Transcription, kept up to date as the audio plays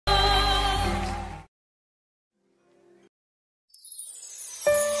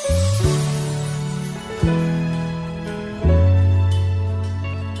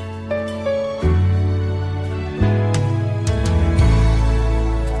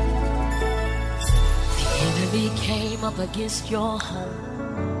up against your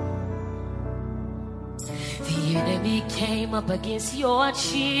home. The enemy came up against your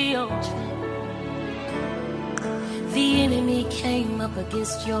children. The enemy came up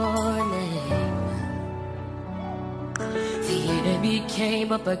against your name. The enemy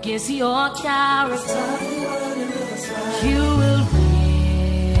came up against your character. You will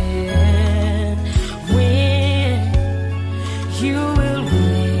win, win. You will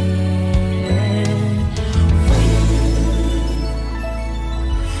win, win.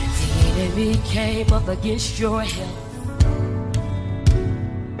 The enemy came up against your health.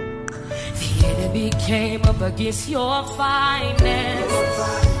 The enemy came up against your finances.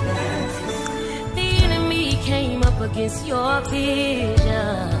 The enemy came up against your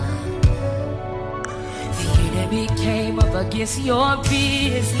vision. The enemy came up against your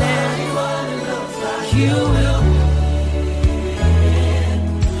business. You will win.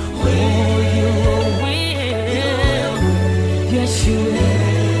 Oh, you will win. Yes, you will.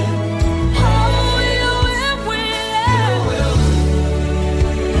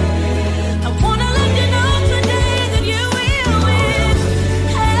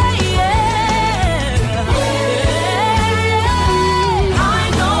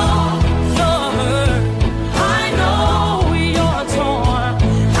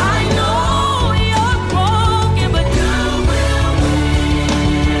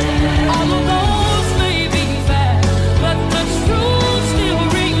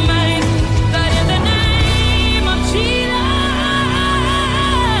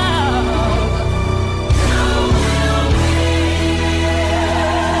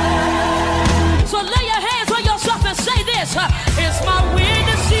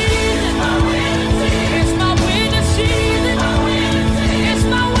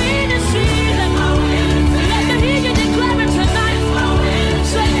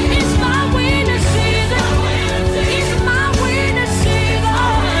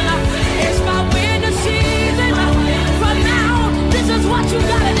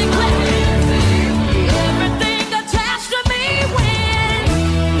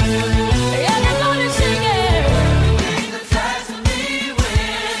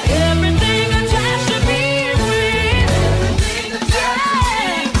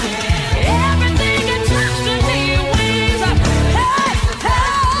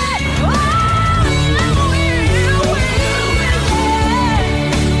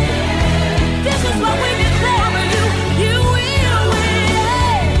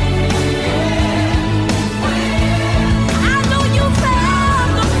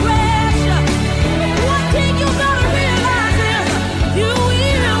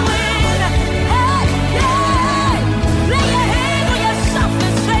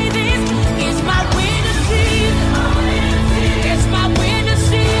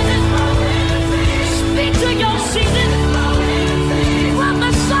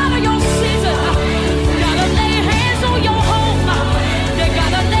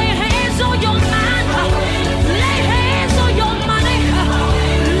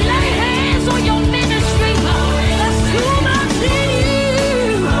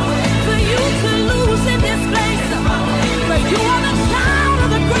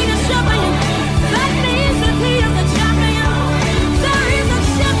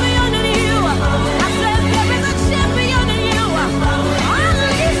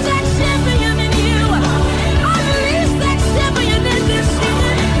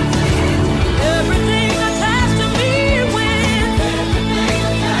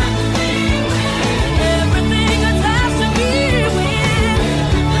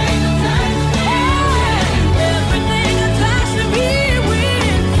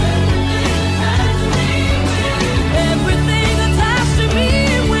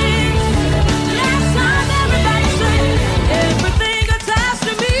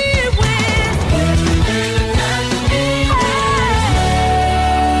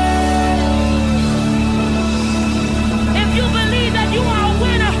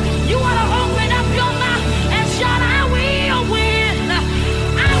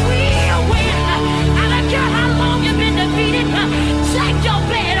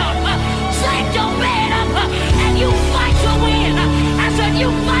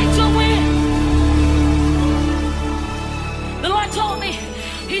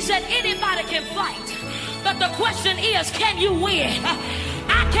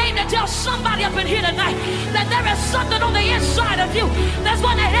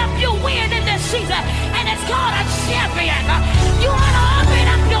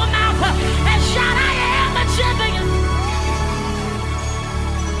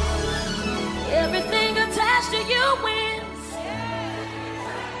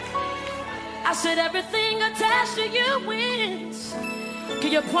 I said everything attached to you wins.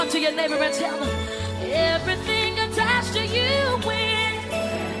 Can you point to your neighbor and tell them everything attached to you wins?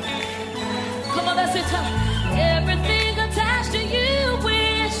 Come on, let's tell them everything attached to you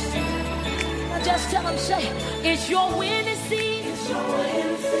wins. Now just tell them, say, it's your winning season.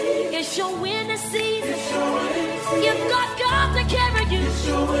 It's your winning season. You've got God to carry you.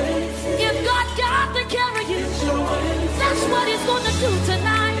 You've got God to carry you. That's what He's going to do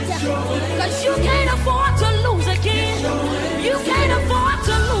tonight. Because you can't afford to lose again. You can't afford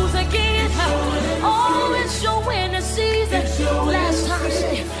to lose again. Oh, it's your winning season. Last time,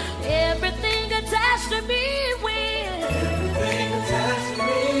 say, everything attached to me wins. Everything attached to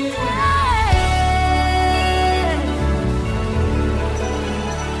me wins.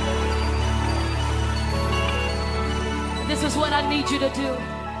 This is what I need you to do,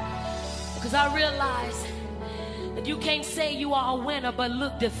 because I realize that you can't say you are a winner but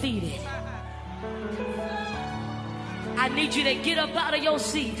look defeated. I need you to get up out of your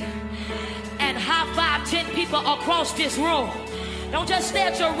seat and high five 10 people across this room. Don't just stay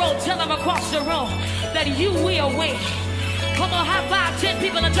at your room, tell them across the room that you will win. Come on, high five 10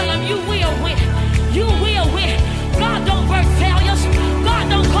 people and tell them you will win. You will win. God don't birth failures. God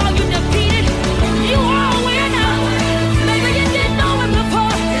don't call you defeated. You are a winner. Maybe you didn't know it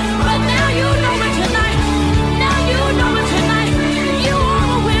before, but now you know it tonight. Now you know it tonight. You are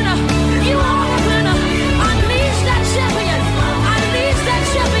a winner. You are a winner. Unleash that champion. Unleash that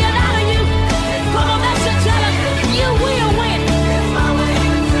champion out of you. Come on, let's just tell him you will win.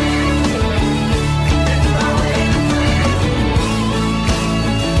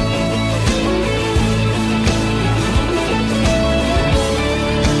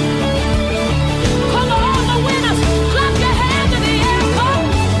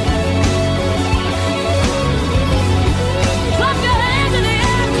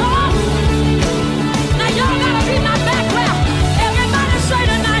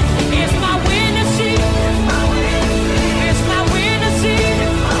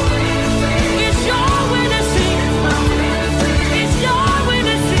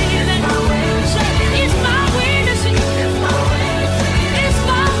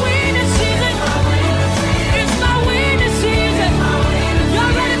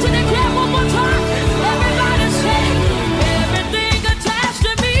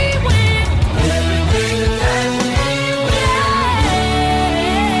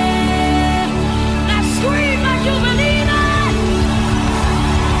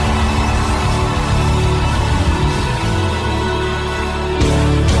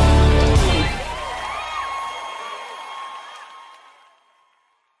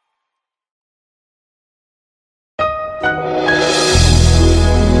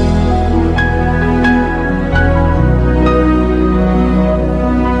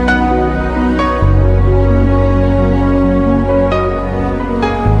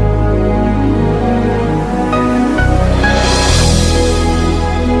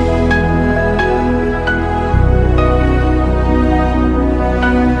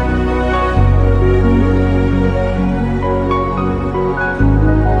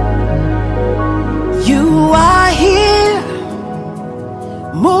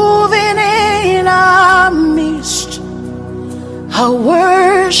 I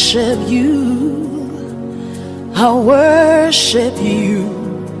worship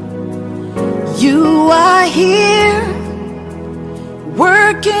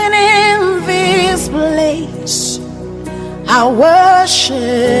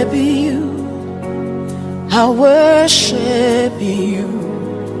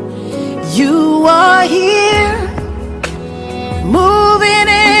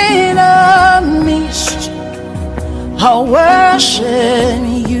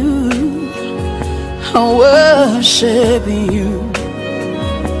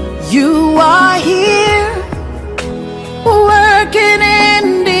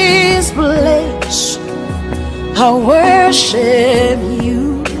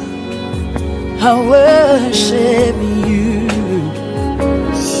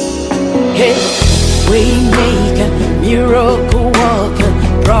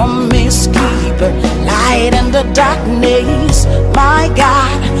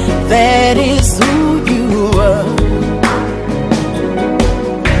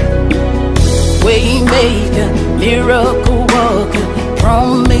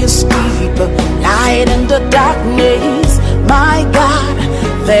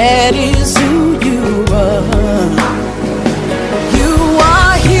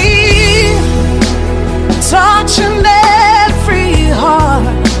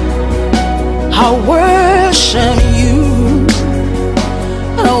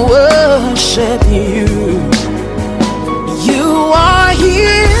worship you. You are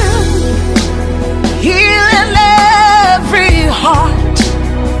here, here in every heart.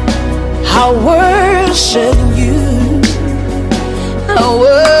 I worship you, I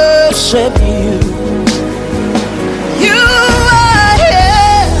worship you. You are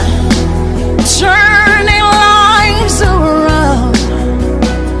here, turning lives around.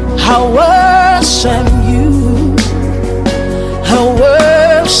 I worship you, I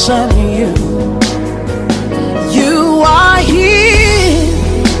worship you. You are here,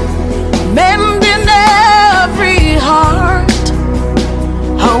 mending every heart.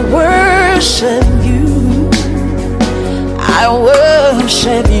 I worship you, I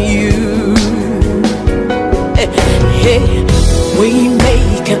worship you. Hey, we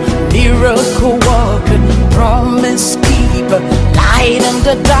make a miracle walker, promise keeper, light in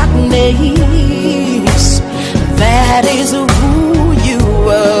the darkness. That is who you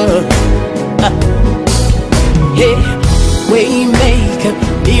are. Hey, we make a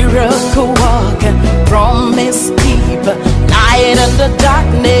miracle walker, promise keeper, light in the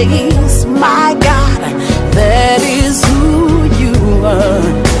darkness. My God, that is who you are.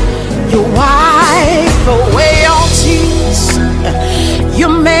 You wipe away all tears, you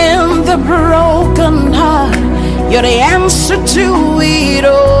mend the broken heart. You're the answer to it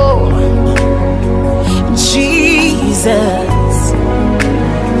all, Jesus.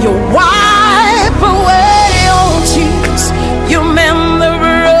 You wipe away all tears, you mend the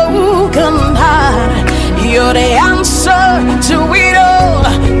broken heart. You're the answer to it all,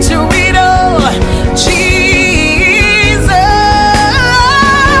 to it all, Jesus.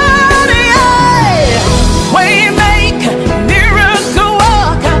 Yeah. We make miracle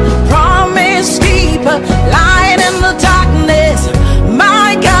worker, promise keeper, light in the darkness.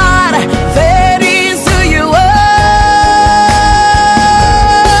 My God, that is who you are.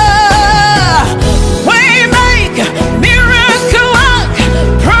 We make miracle worker,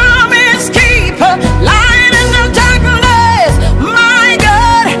 promise keeper, light in the darkness. My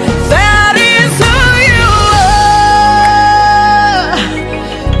God, that is who you are.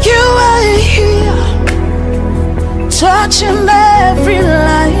 You are here, touching every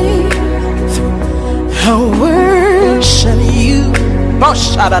life. I worship you, I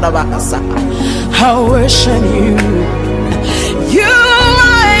worship you. You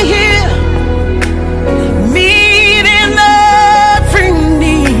are here, meeting every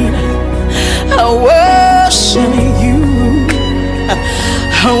need. I worship you,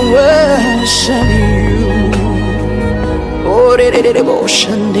 I worship you.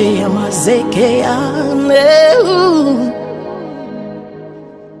 Oh,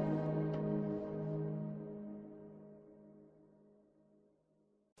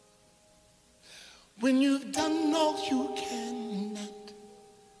 when you've done all you can,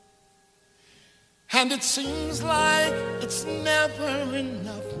 and it seems like it's never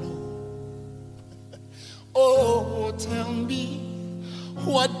enough, no. Oh, tell me,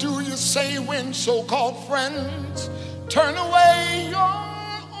 what do you say when so-called friends turn away? You're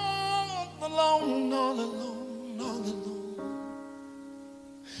all alone, all alone, all alone.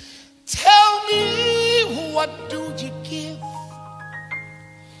 Tell me, what do you give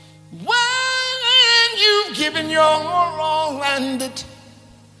when you've given your all and it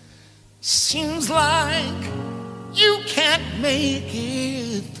seems like you can't make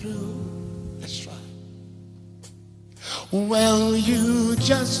it through? That's right. Well, you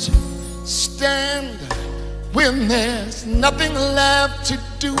just stand when there's nothing left to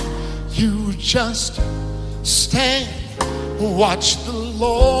do. You just stand, watch the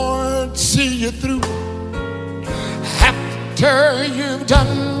Lord see you through. After you've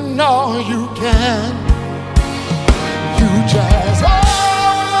done all you can, you just,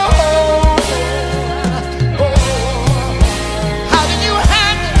 how do you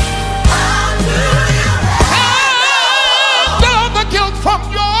handle the guilt from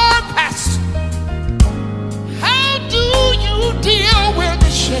your past? How do you deal with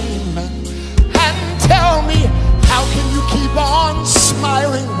the shame? And tell me, how can you keep on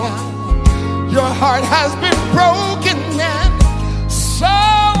smiling while your heart has been broken and so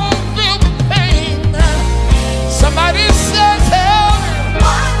filled with pain? Somebody said, tell me,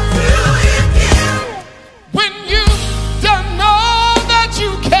 what do you do when you've done all that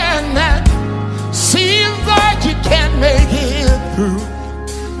you can and seems like you can't make it through?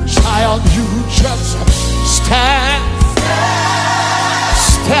 Child, you just stand,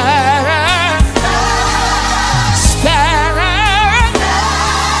 stand, stand.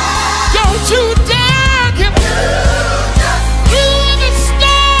 Don't you dare give up.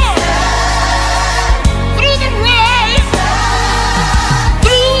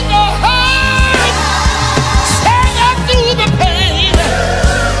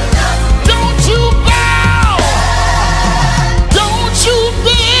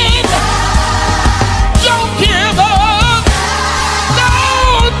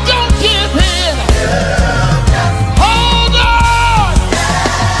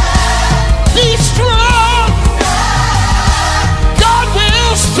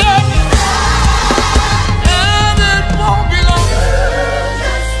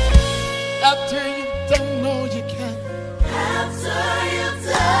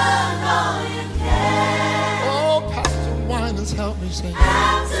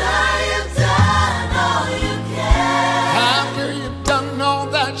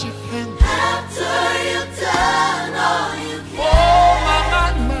 you can. After you've done all you can. Oh, my,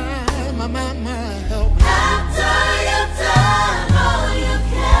 help me. After you've done all you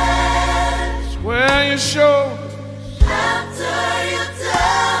can. Square your shoulders. After you've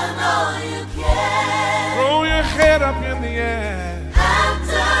done all you can. Throw your head up in the air.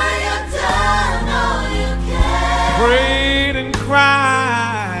 After you've done all you can. Prayed and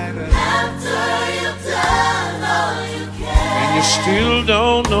cried. After you've done all you can. And you still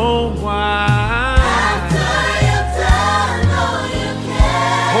don't know why. After you've done all you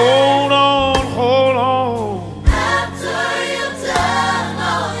can. Hold on. After you've done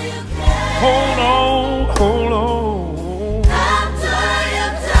all you can. Hold on. After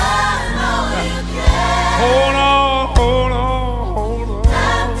you've done all you can. Hold on.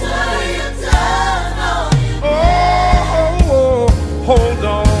 After you've done all you can. Oh, hold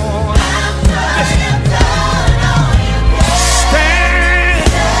on. After you've done all you can. Stand.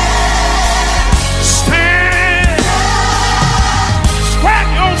 Squat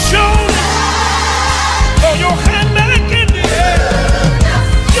your shoulders. Throw your hand back in the air.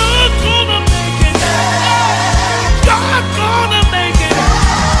 You're gonna make it. You're gonna make it.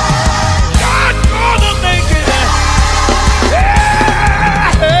 You're gonna make it. Yeah.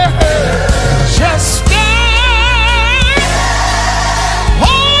 Just stand.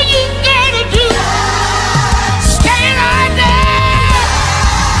 All you gotta do, stay right there.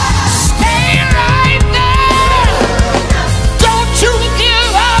 Stay right there. Don't you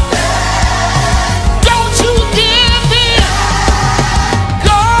give up. Don't you give in.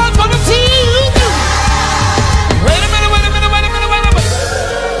 God's gonna see you through. Wait a minute.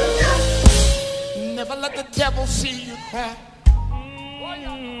 Never let the devil see you cry.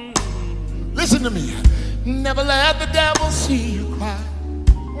 Listen to me. Never let the devil see you cry.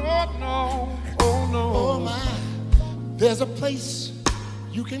 Oh no. Oh my. There's a place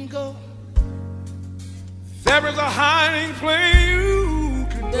you can go. There is a hiding place you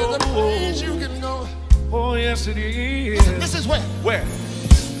can go. There's a place you can go. Oh yes it is. This is where? Where?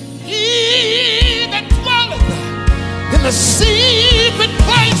 He that dwelleth in the secret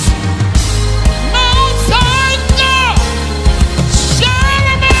place, Most High God, shall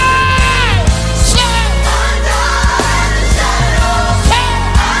abide. Under the shadow.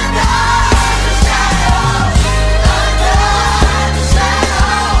 Under the shadow. Under the shadow.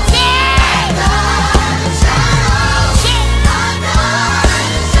 Under the shadow. Under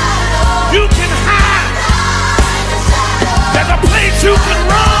the shadow. You can hide. There's a place you can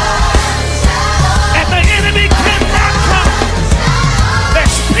run, and the enemy cannot come.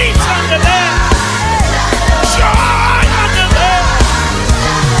 There's peace under there, joy under there,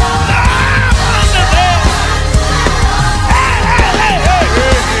 love under there. Hey.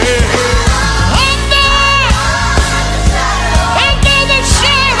 Under the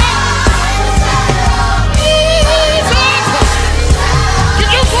shadow. Jesus, can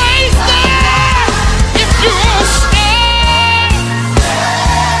you praise there if you stand?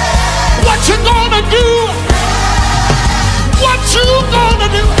 What you gonna do? What you gonna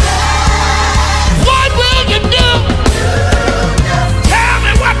do? What will you do? Tell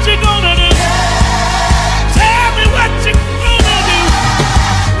me what you gonna do. Tell me what you gonna do.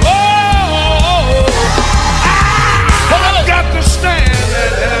 Oh, I've got to stand.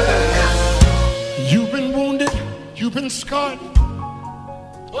 You've been wounded. You've been scarred.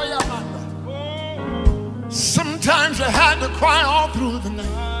 Oh yeah, man. Sometimes you had to cry all through the night.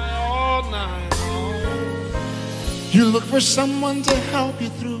 All night. You look for someone to help you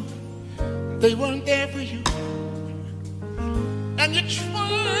through. They weren't there for you. And you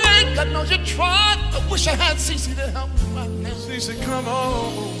tried, God knows you tried. I wish I had Cece to help me right now. Cece, come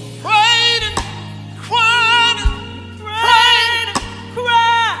on. Prayed and cried and prayed and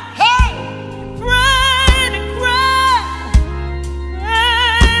cried. Hey! Prayed and cried.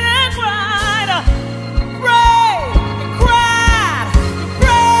 Prayed and cried. Prayed and cried.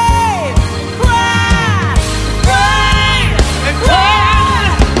 Prayed and cried. Prayed and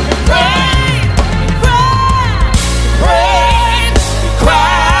cried. Prayed and cried. Prayed,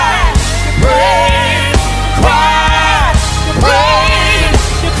 cried, prayed, cried, prayed,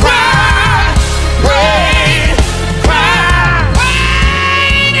 cried.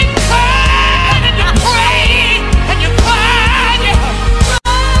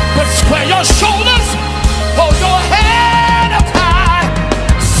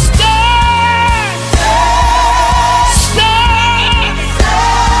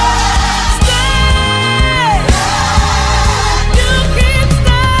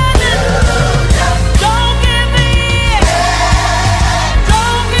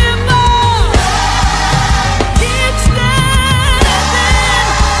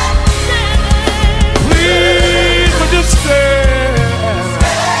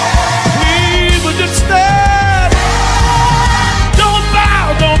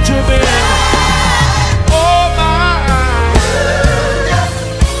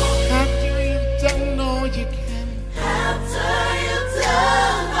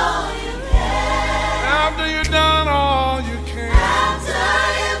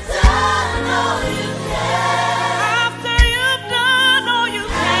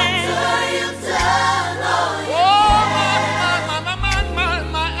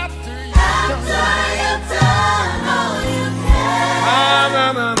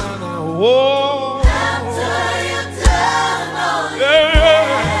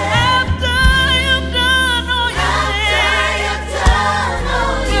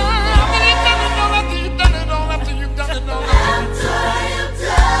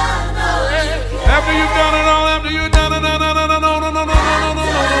 after you've done it, all after you've done it, no.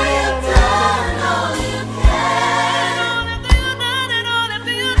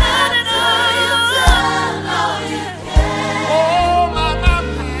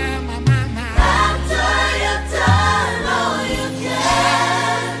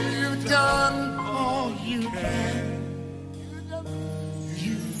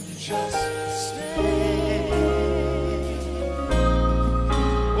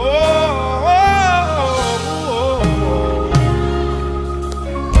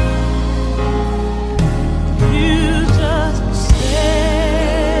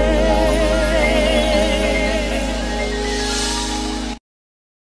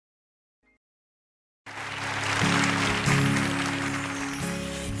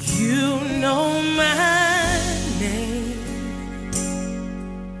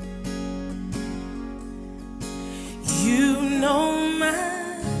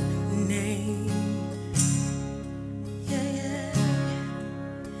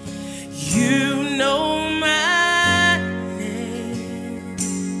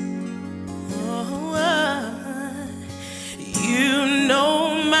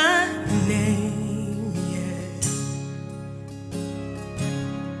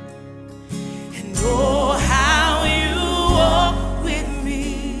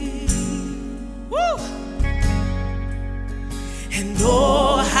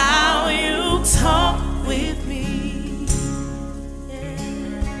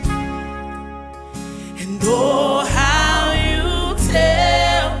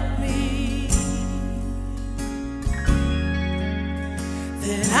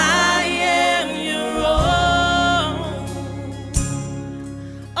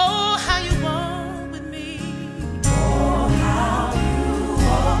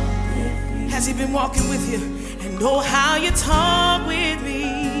 Walking with you, and oh how you talk with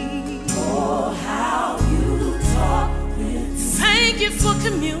me. Oh how you talk with me. Thank you for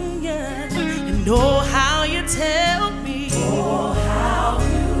communion, and oh how you tell me. Oh how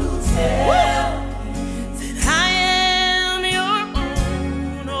you tell me that I am your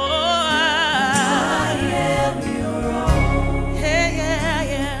own. Oh I am your own.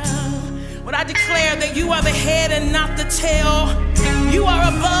 Yeah. When I declare that you are the head and not the tail, you are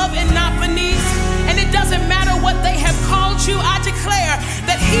above and not beneath. And it doesn't matter what they have called you. I declare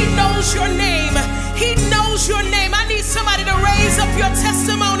that he knows your name. He knows your name. I need somebody to raise up your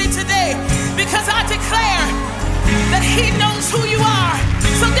testimony today, because I declare that he knows who you are.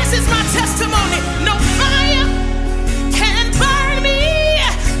 So this is my testimony. No fire can burn me.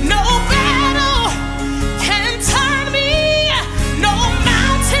 No battle can turn me. No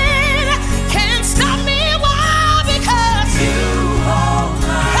mountain can stop me. Why? Because you hold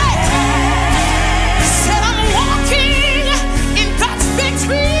my hand. Said I'm walking in God's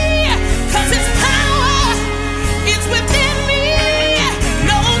victory, 'cause his power is within me.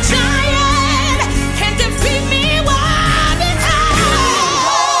 No giant can defeat me. Why? Because you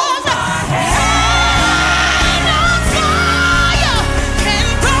hold my hand. No fire can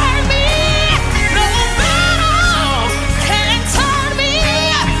burn me. No battle can turn me.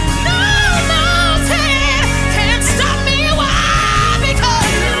 No mountain can stop me. Why?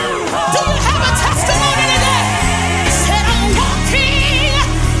 Because do you have a testimony today? Said I'm walking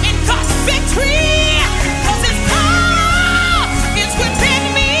in God's victory, 'cause his power is within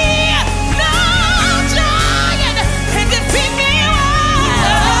me. No giant can defeat me. You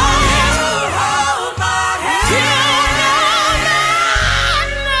hold my hand. You know my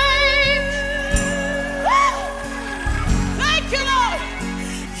name. Thank you, Lord.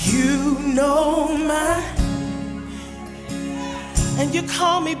 You know my, and you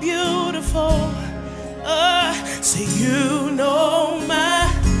call me beautiful. Say you know my,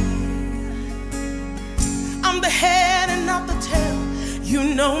 I'm the head and not the tail. You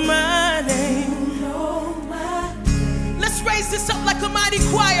know my name. Let's raise this up like a mighty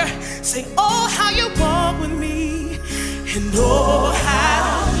choir. Sing, oh how you walk with me, and oh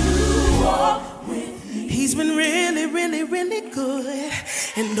how you walk with me. He's been really, really, really good,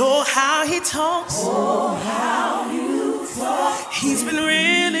 and oh how he talks. Oh how you talk. He's been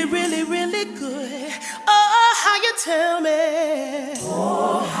really, really, really good. Oh how you tell me.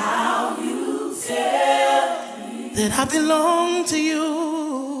 Oh how you tell me that I belong to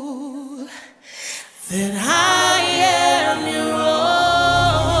you, that I am your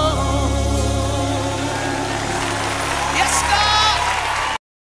own. Yes, God.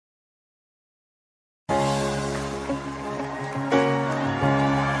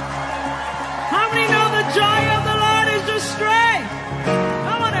 How many know the joy of the Lord is your strength?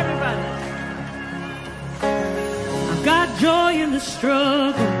 Come on, everybody. I've got joy in the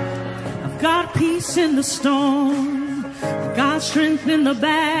struggle. I've got peace peace in the storm. I got strength in the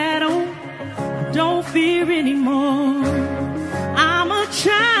battle. I don't fear anymore. I'm a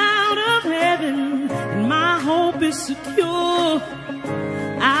child of heaven, and my hope is secure.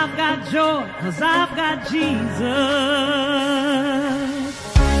 I've got joy, 'cause I've got Jesus.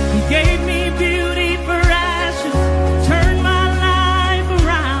 He gave me beauty for ashes, turned my life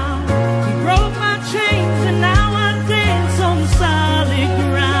around. He broke my chains, and now I dance on solid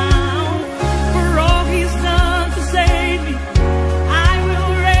ground. For all he's done to save me, I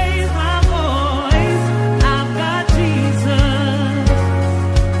will raise my voice. I've got Jesus,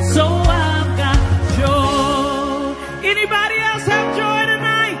 so I've got joy. Anybody else have joy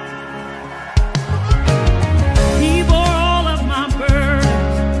tonight? He bore all of my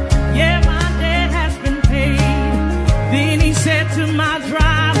burdens. Yeah, my debt has been paid. Then he said to my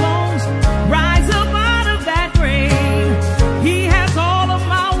dry bones, rise up out of that grave. He has all of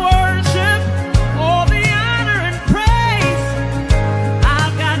my worship, all the honor and praise.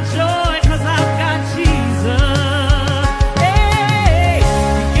 I've got joy, 'cause I've got Jesus. Hey,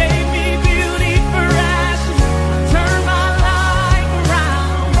 he gave me beauty for ashes, turned my life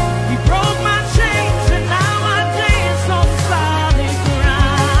around. He broke my chains, and now I dance on solid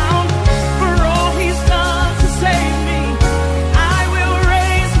ground. For all he's done to save me, I will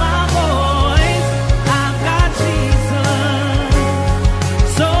raise my voice. I've got Jesus,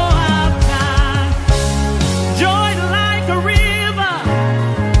 so I've got joy like a river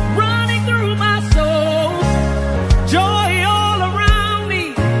running through my soul. Joy all around me,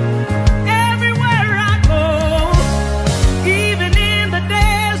 everywhere I go. Even in the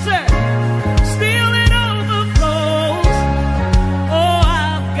desert, still it overflows. Oh,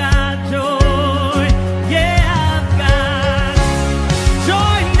 I've got joy. Yeah, I've got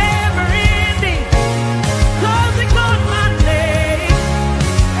joy never ending, 'cause it goes my name.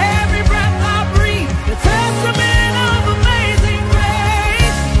 Every breath I breathe, the testament of amazing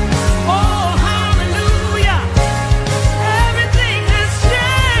grace. Oh, hallelujah, everything has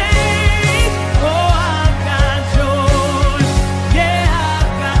changed. Oh, I've got joy. Yeah,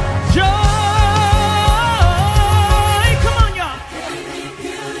 I've got joy. Come on, y'all.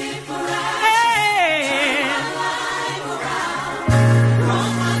 Hey.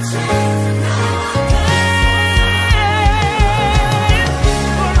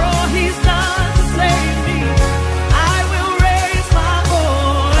 For all he's done to save me, I will raise my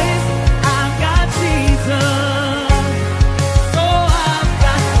voice. I've got Jesus, so I've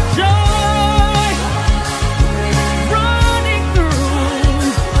got joy running through,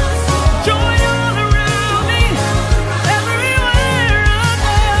 joy all around me, everywhere I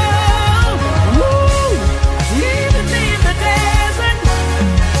go. Woo! Even in the desert,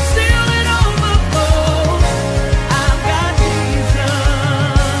 still it overflows. I've got Jesus,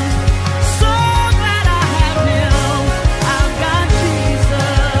 so glad I have him. I've got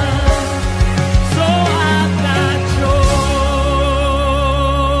Jesus, so I've got joy.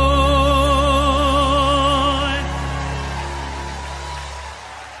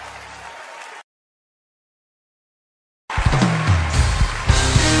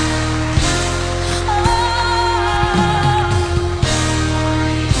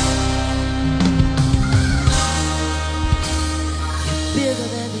 Bigger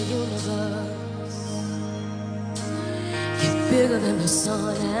than the universe, you're bigger than the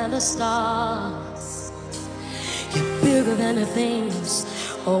sun and the stars. You're bigger than the things,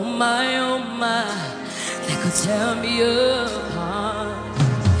 oh my, that could tear me apart.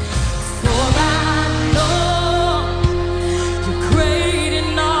 For I know you're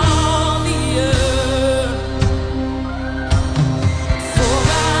creating all the earth. For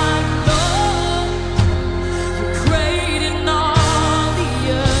I know you're creating all the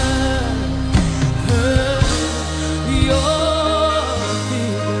earth. You're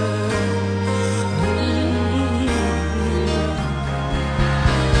bigger.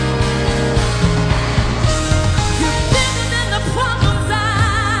 You're bigger than the problem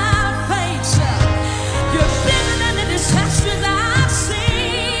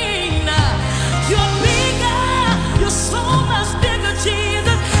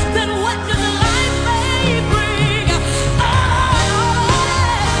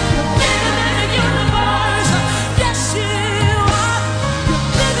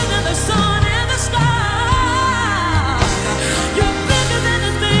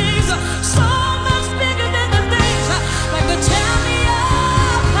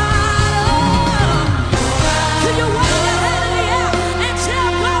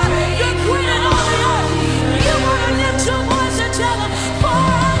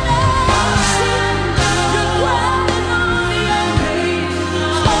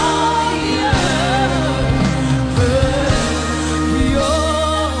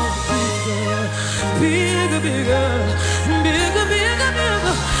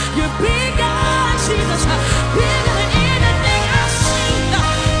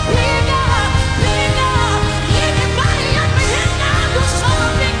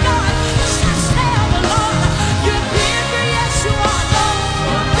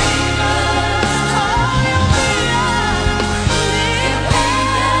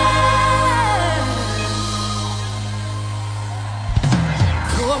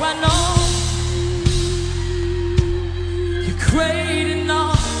I know you're creating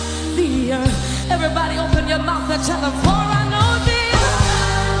all the earth. Everybody open your mouth and tell them, for I know Jesus,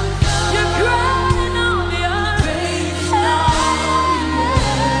 you're creating all the earth.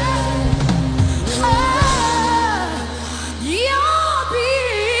 You're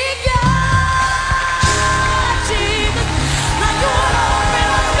big God, Jesus. Now you want to open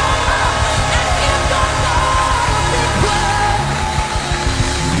up your mouth and give God a big praise.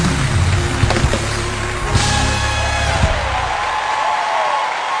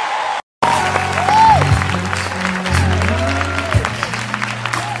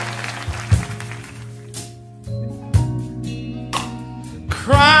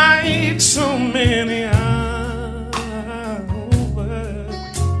 Cried so many hours,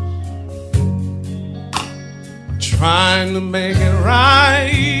 trying to make it right.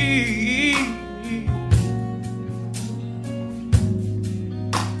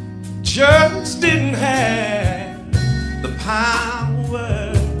 Just didn't have the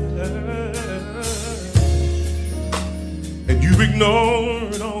power, and you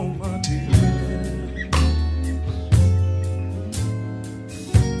ignored all my tears.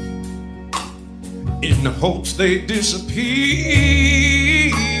 In the hopes they disappear,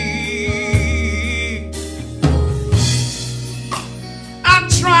 I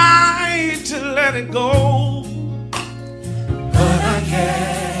tried to let it go, but I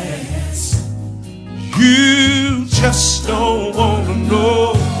guess you just don't want to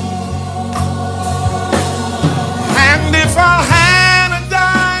know. And if I had a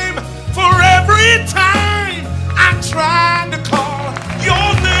dime for every time I tried to call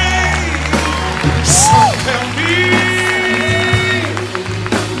your name, so tell me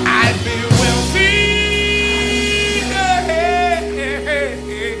I'd be wealthy.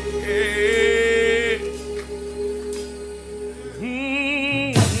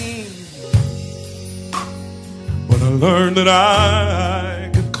 But I learned that I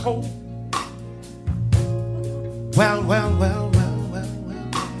could cope. Well,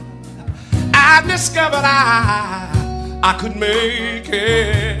 I discovered I could make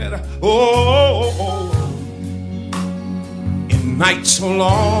it. Oh, in nights so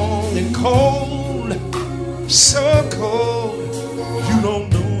long and cold, so cold, you don't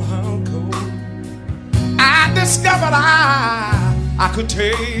know how cold. I discovered I could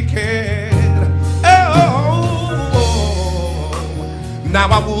take it. Oh, now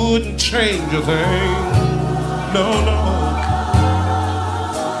I wouldn't change a thing. No,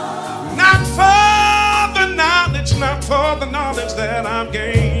 not for the knowledge, not for the knowledge that I've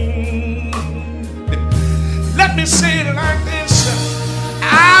gained. Let me say it like this: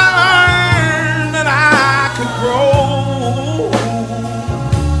 I learned that I could grow.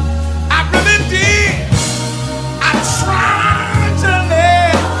 I really did. I tried to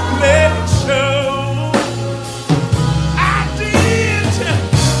let it show. I did.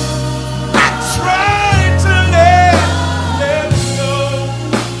 I tried to let it go.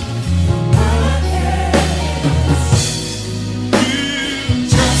 You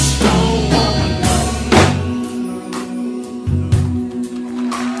just don't want to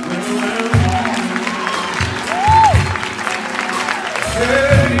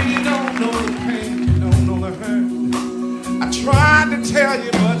yeah, you don't know the pain, you don't know the hurt. I tried to tell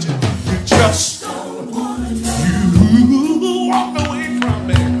you, but you just don't want to know. You walked away from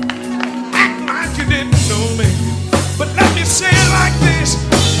me, act like you didn't know me. But let me say it like this,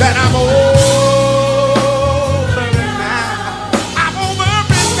 that I'm over it now. I'm over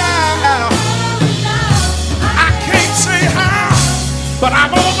it now. I can't say how, but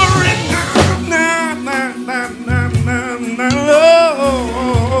I'm over it now.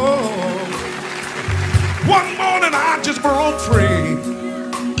 One morning I just broke free.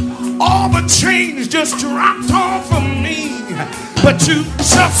 All the chains just dropped off of me. But you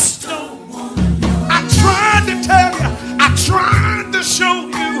just don't want to know. I tried to tell you, I tried to show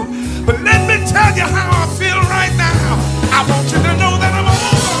you, but let me tell you how I feel right now. I want you to know that I'm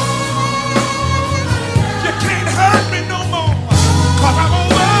over. You can't hurt me no more, 'cause I'm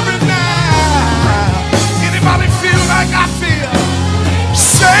over it now. Anybody feel like I feel?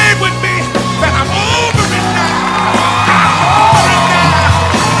 Say with me that I'm over it now. I'm over it now.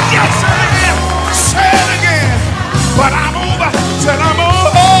 Yes, I am. Say it again. But I'm over till I'm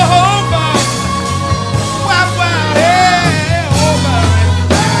over. Well, yeah, over it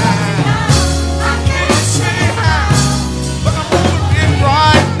now. I can't say how, but I'm over it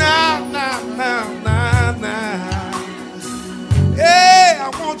right now. Yeah, I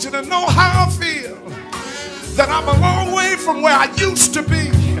want you to know how I feel. That I'm a long way from where I used to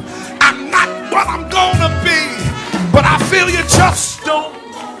be. I'm not what I'm gonna be, but I feel you just don't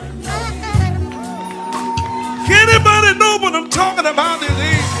talking about this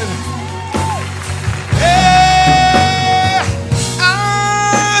evening. Yeah,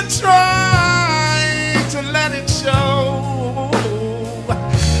 I tried to let it show.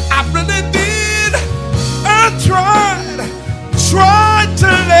 I really did. I tried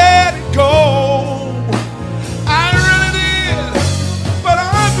to let it go. I really did. But I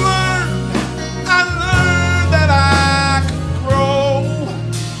learned that I could grow.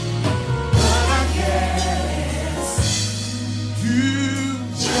 But I guess you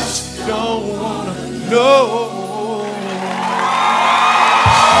just don't wanna know.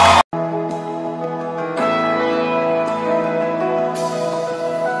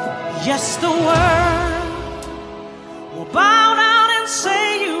 Yes, the world will bow down and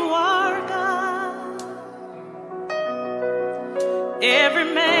say you are God. Every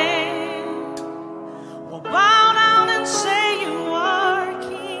man will bow down and say you are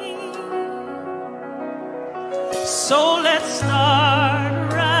King. So let's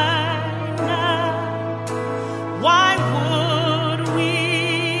start right now. Why would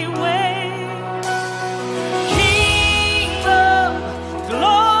we wait? King of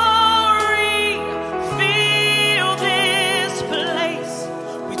glory, fill this place.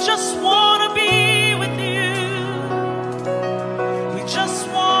 We just want to be with you. We just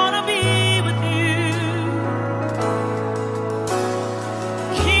want to be with you.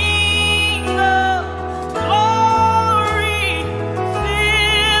 King of glory,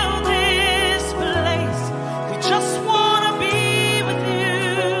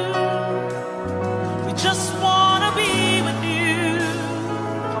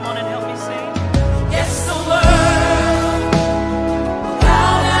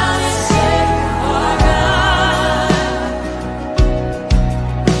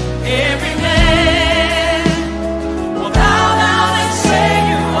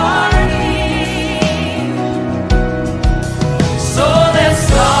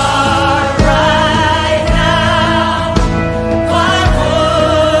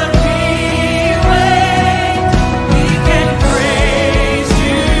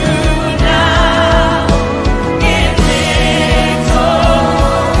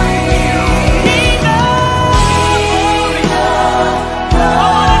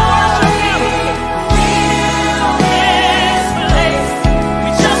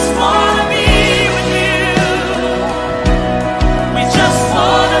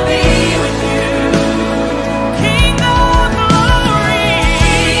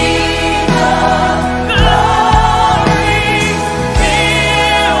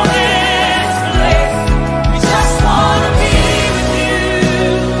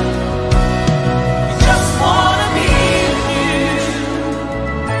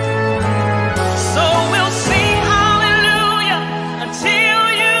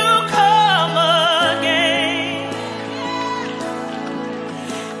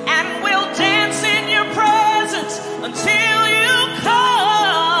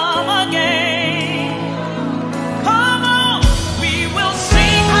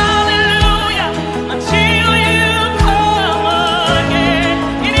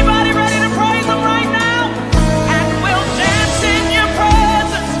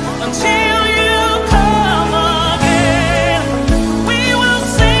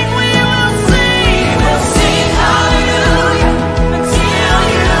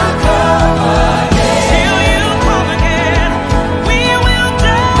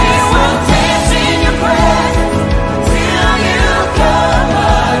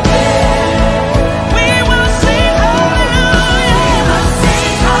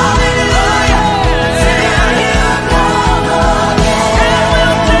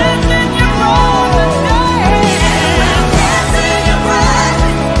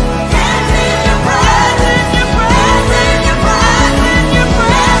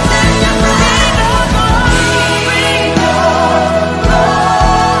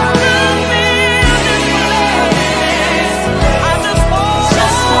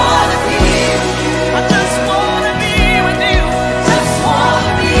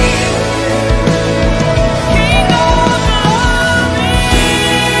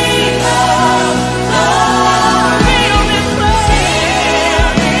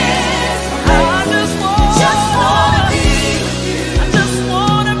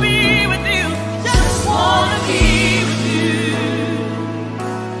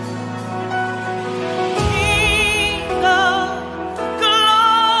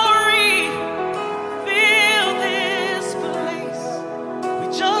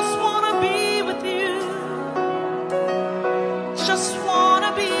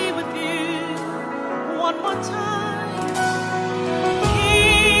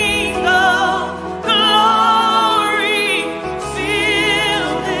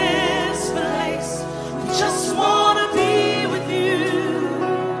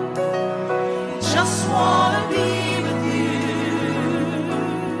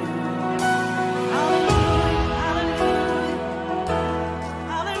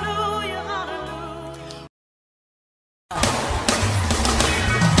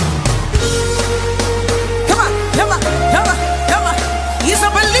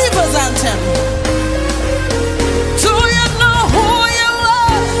 represent him? Do you know who you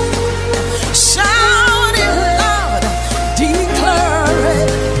are? Shout it loud, declare it.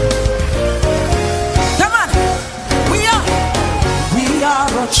 Come on. We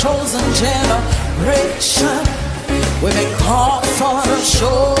are a chosen generation. We've been called for to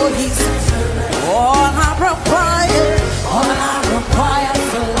show He's all I require for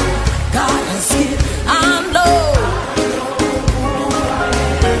God has given. I know.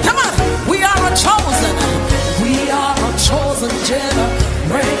 Come on, we are a chosen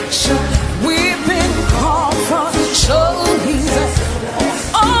generation. We've been called for to show He's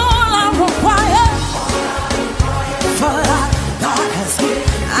all I require for God has given.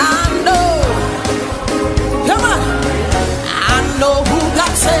 I know. Come on, I know who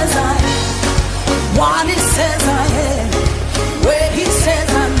God says I am, what He says I am, where He says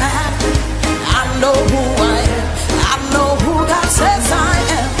I'm at. I know who I am. I know who God says I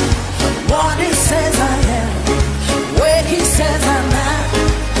am, what He says I am, where He says I'm at.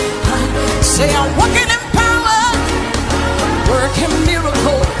 Say I'm walking in power, working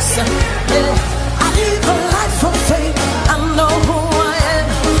miracles. Yeah, I live a life of faith. I know who I am.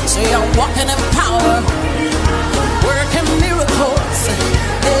 Say I'm walking in power, working miracles.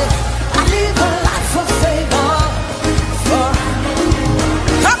 Yeah, I live a life of favor.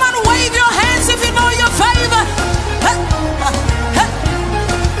 Come on, wave your hands if you know your favor.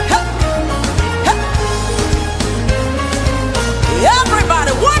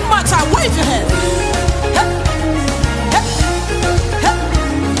 Everybody, one more time, wave your hands.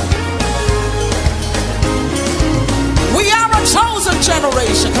 We are a chosen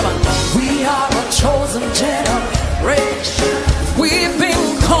generation. Come on. We are a chosen generation. We've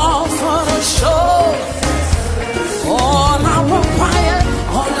been called for the show. All I require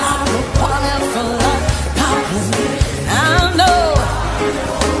for life, God has given. I know.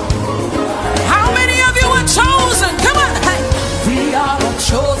 How many of you are chosen? Come on. Hey. We are a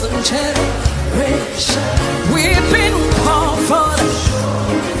chosen generation. We've been called for the show.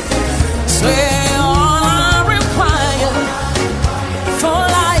 Say all I require for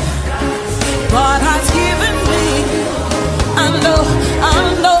life, God has given me. I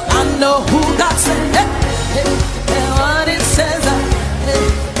know who God said. And what He says, and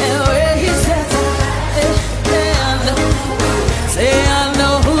where He says, say I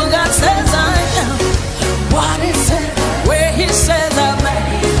know who God says I am, what He said, where He says I'm at.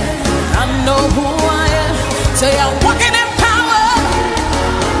 I know who I am. Say I'm walking in power,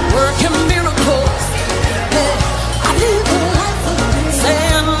 working miracles. I live a life of faith. Say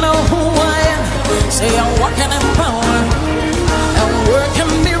I know who I am. Say I'm walking in power and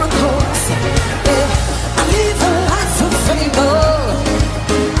working miracles. I live a life of favor.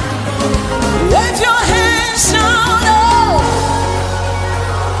 Wave your hands, shout oh,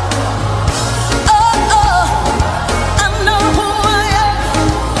 oh, oh. I know who I am.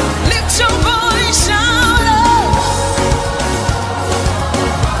 Lift your voice, shout oh,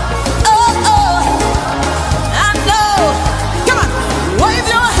 oh, oh. I know. Come on, wave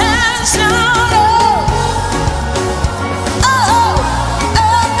your hands, shout oh, oh,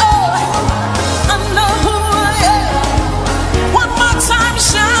 oh, oh. I know who I am. One more time,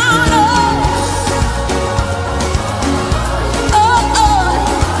 shout oh, oh, oh.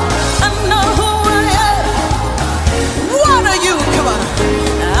 I know who I am. What are you? Come on.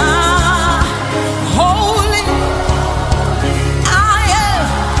 Holy. I am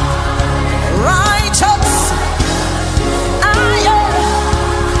righteous. I am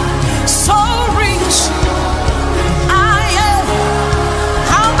so rich. I am.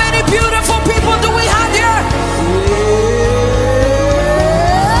 How many beautiful people do we have here?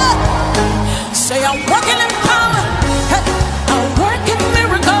 Yeah. Say I'm working in power. Hey, I'm working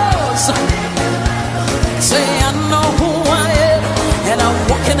miracles. Say I know who I am, and I'm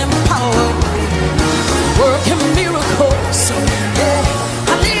walking in power, working miracles.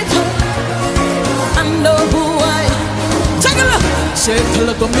 Yeah, I live. I know who I am. Take a look. Take a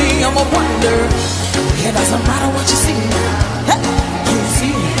look at me, I'm a wonder. It doesn't matter what you see. Hey, you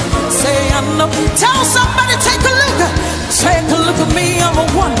see. Say I know. Tell somebody, take a look. Take a look at me, I'm a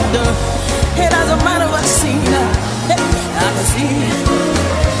wonder. It doesn't matter what you see. Hey, I can see.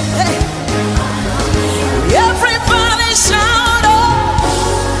 Hey. Everybody shout oh,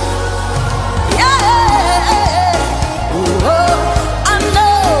 yeah. Oh, I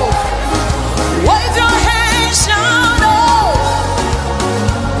know. Wave your hands, shout oh,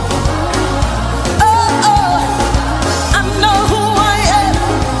 oh, oh. I know who I am.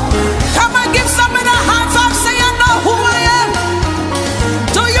 Come on, give somebody a high five. Say I know who I am.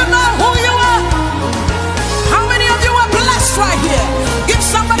 Do you know who you are? How many of you are blessed right here?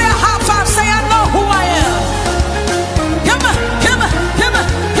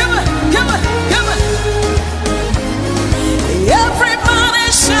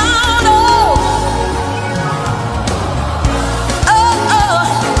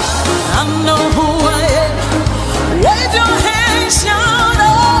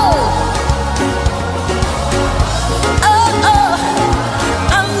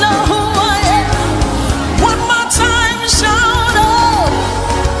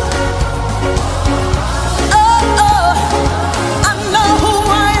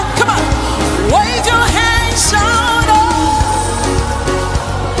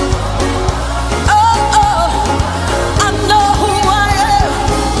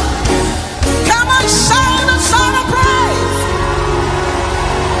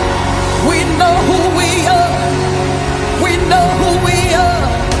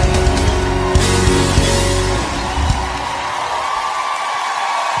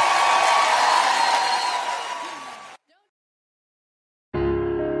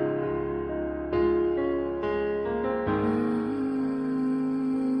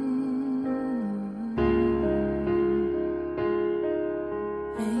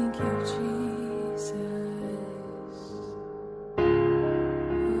 Thank you, Jesus.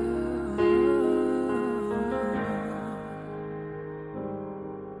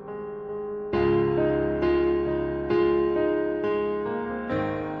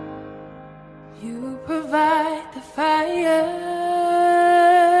 You provide the fire,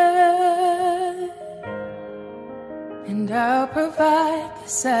 and I'll provide the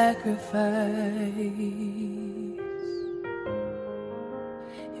sacrifice.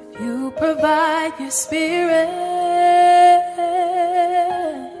 If you provide your spirit,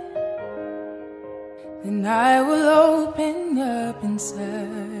 then I will open up inside.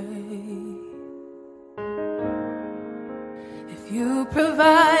 If you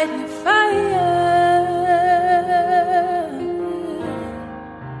provide your fire,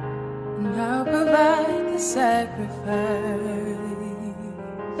 then I'll provide the sacrifice.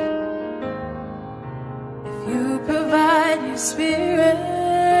 If you provide your spirit,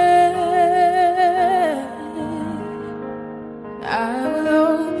 I will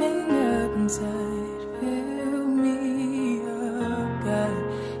open up inside. Fill me up, God.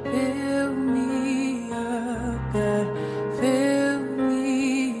 Fill me up, God. Fill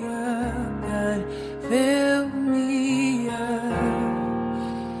me up, God. Fill me up.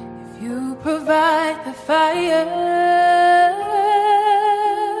 If you provide the fire,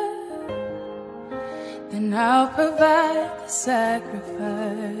 then I'll provide the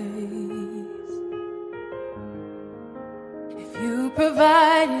sacrifice. If you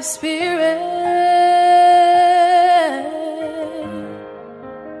provide your spirit,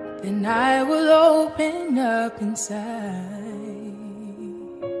 then I will open up inside.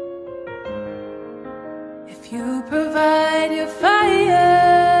 If you provide your fire,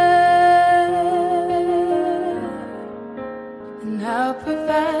 then I'll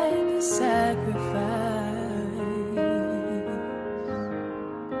provide the sacrifice.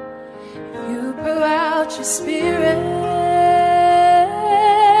 If you pour out your spirit,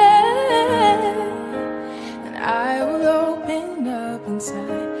 then I will open up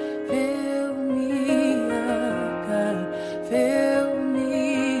inside. Fill me up, God. Fill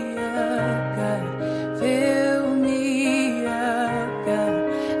me up, God. Fill me up, God.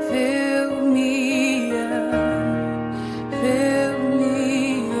 Fill me up. Fill me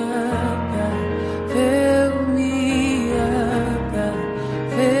up, God. Fill me up, God.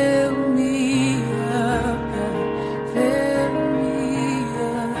 Fill me up, God. Fill me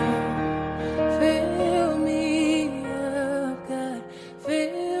up. Fill me up, God.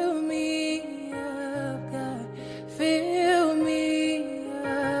 Fill me up, God. Fill me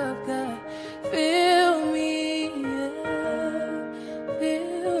up, God. Fill me up.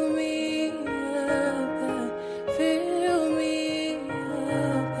 Fill me up, God. Fill me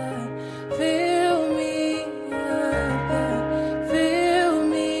up, God. Fill me up, God. Fill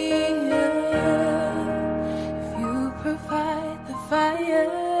me up. If you provide the fire,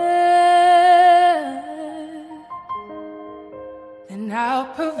 then I'll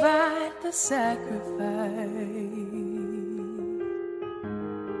provide the sacrifice.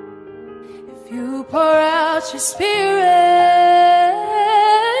 If you pour out your spirit,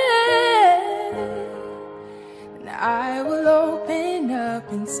 then I will open up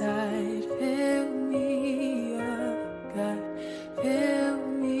inside. Fill me up, God. Fill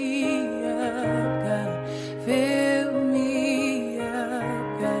me up, God. Fill me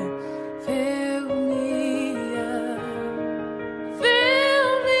up, God. Fill me up. Fill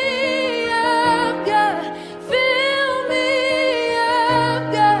me up, God. Fill me up,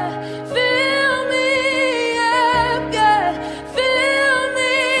 God. Fill me up, God. Fill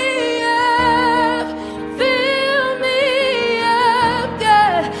me up. Fill me up,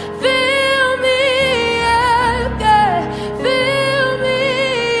 God. Fill me up, God. Fill me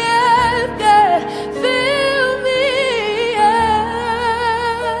up, God. Fill me up.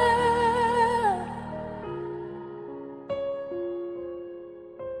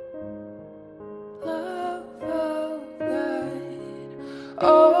 Love of God,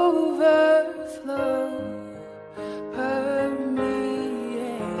 overflow,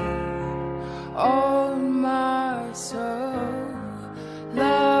 permeate all my soul.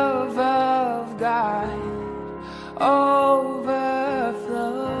 Love of God, overflow,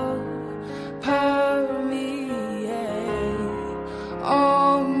 permeate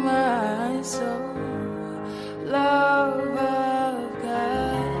all my soul. Love of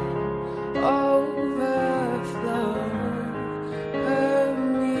God, overflow,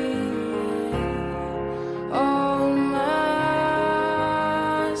 permeate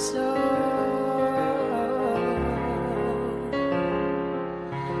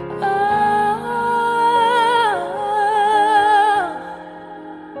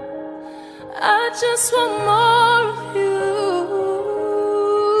I just want more of you.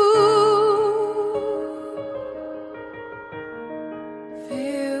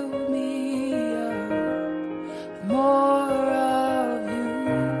 Fill me up, more of you,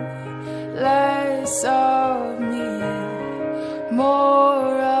 less of me,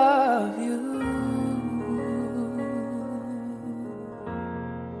 more of you.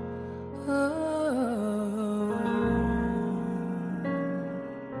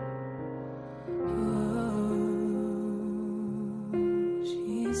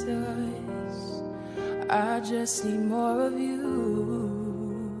 Jesus, I just need more of you.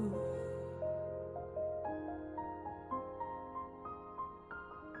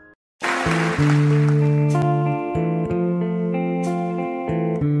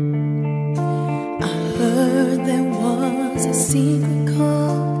 I heard there was a secret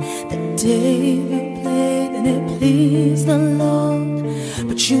chord that David played and it pleased the Lord.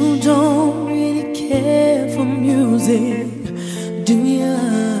 But you don't really care for music, do ya?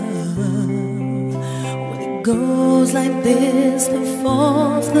 Well, it goes like this: the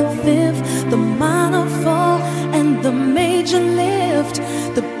fourth, the fifth, the minor fall, and the major lift.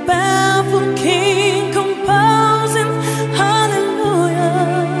 The baffled king composing hallelujah,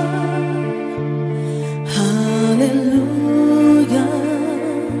 hallelujah,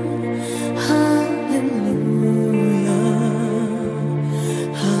 hallelujah,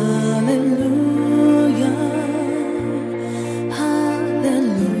 hallelujah, hallelujah.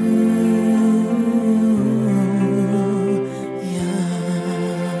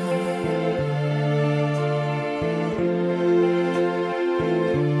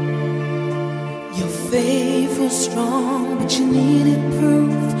 Your faith was strong, but you needed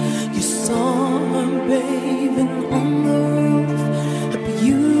proof. You saw her bathing on the roof, her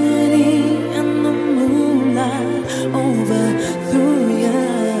beauty and the moonlight overthrew you.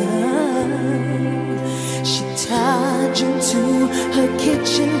 She tied you to her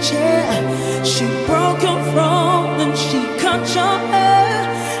kitchen chair, she broke your throne and she cut your hair,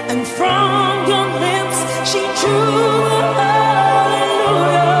 and from your lips she drew the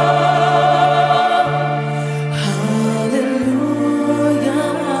hallelujah.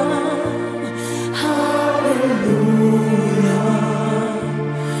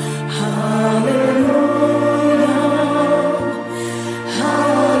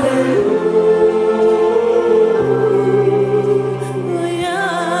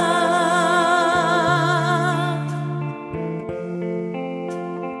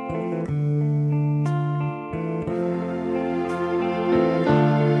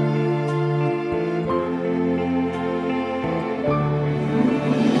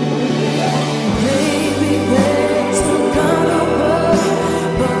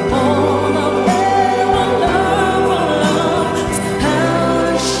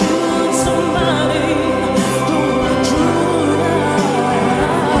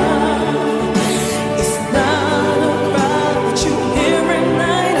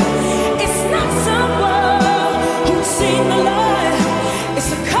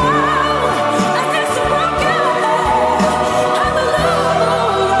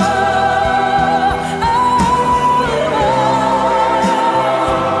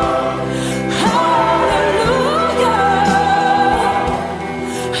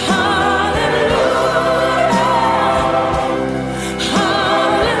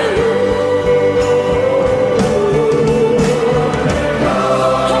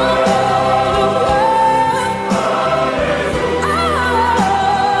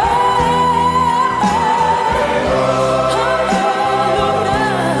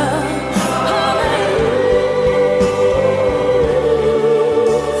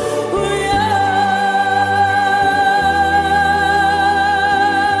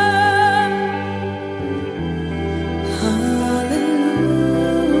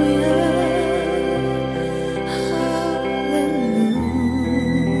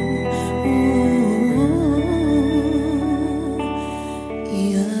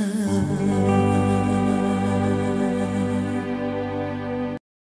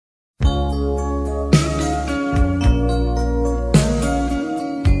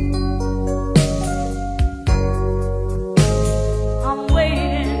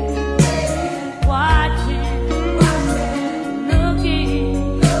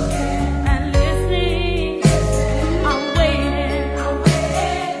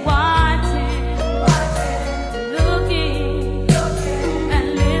 And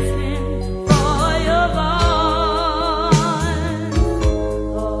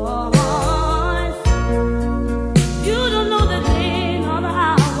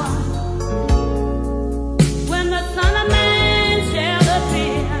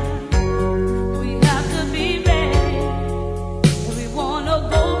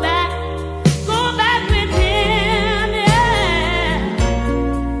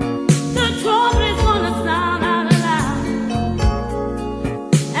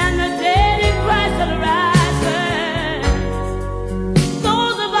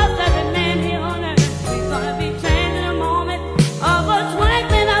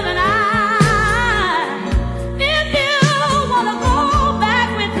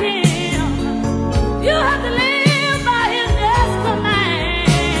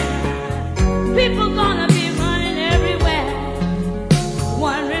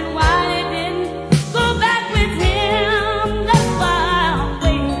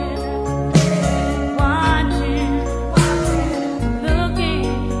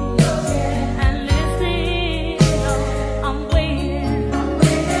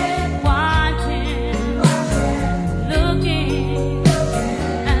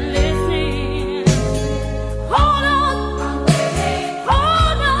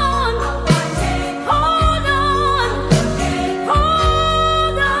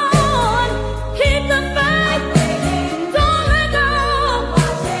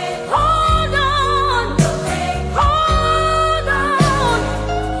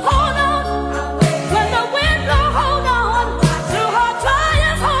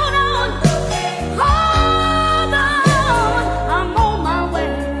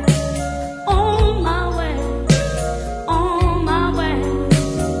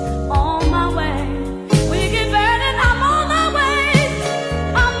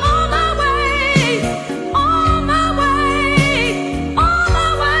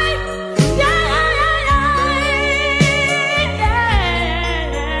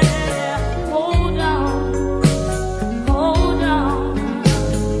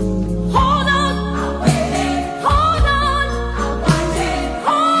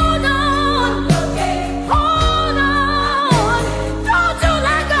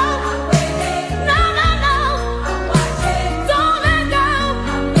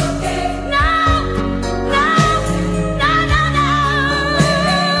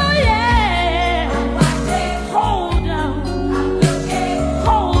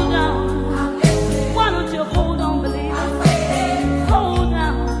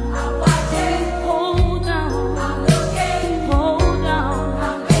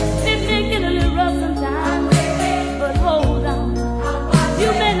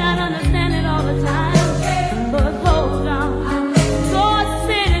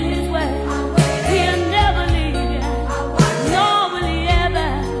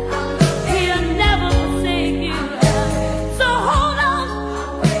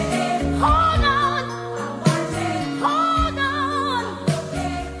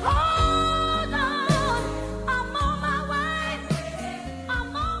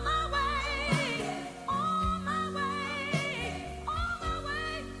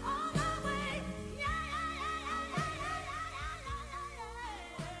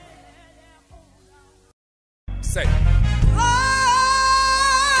Say.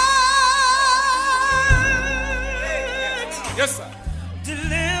 Yes, sir.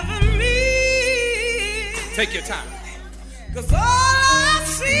 Deliver me. Take your time. 'Cause all I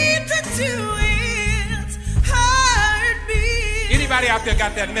seem to do is hurt me. Anybody out there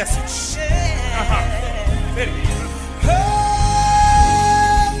got that message? Hurt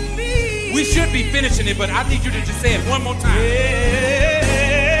me. We should be finishing it, but I need you to just say it one more time.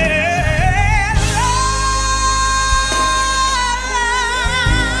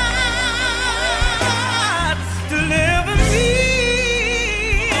 Lord, deliver me.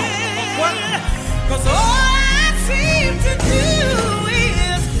 What? 'Cause all I seem to do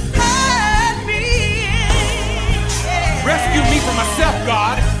is hurt me. Rescue me from myself,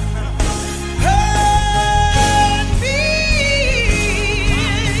 God. Hurt me.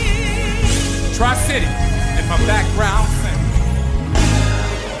 Tri-City in my background sing.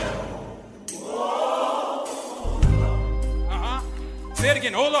 Say it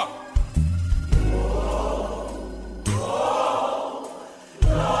again. Hold up.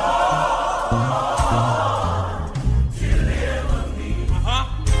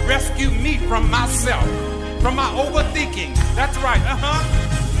 Rescue me from myself, from my overthinking. That's right.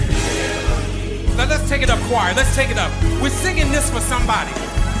 Now let's take it up, choir. Let's take it up. We're singing this for somebody.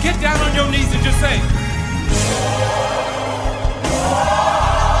 Get down on your knees and just say,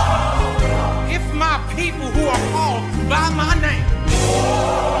 if my people who are called by my name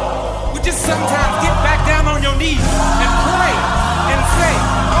would just sometimes get back down on your knees and pray and say,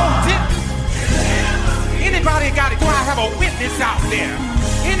 oh, anybody got it? Do I have a witness out there?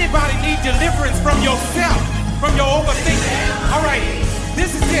 Anybody need deliverance from yourself, from your overthinking? All right,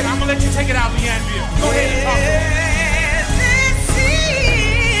 this is it. I'm going to let you take it out, Leandria. Go ahead and talk.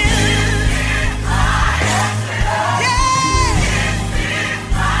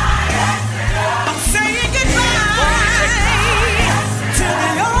 I'm saying goodbye to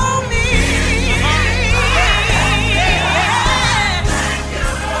the old me.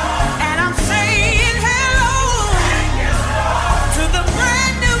 And I'm saying hello to the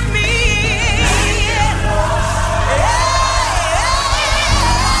brand new me.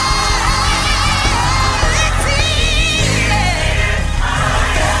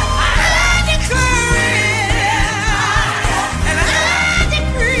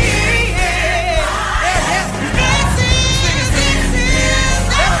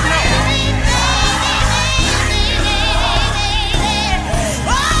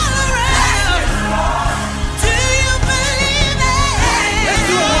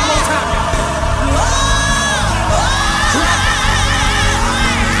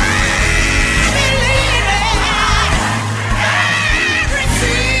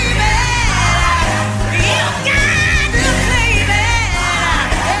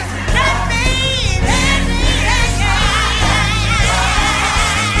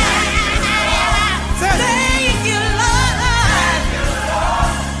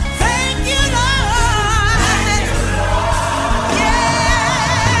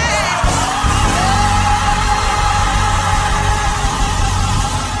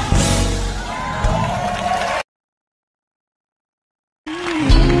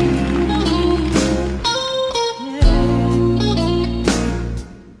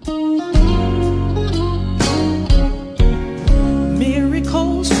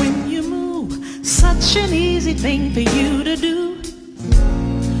 Thing for you to do.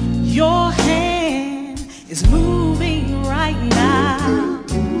 Your hand is moving right now.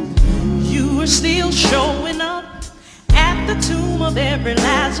 You are still showing up at the tomb of every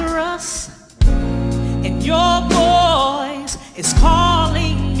Lazarus, and your voice is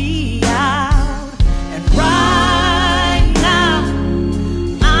calling me out. And right now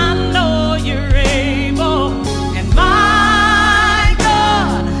I know you're able, and my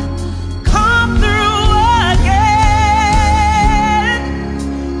God, come through.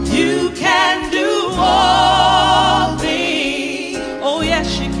 You can do all things. Oh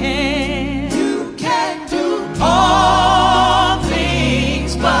yes you can. You can do all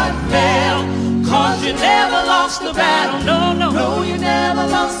things but fail. 'Cause you never lost the battle. No, no, no, you never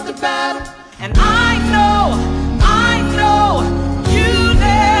lost the battle. And I know you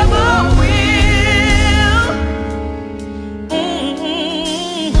never will.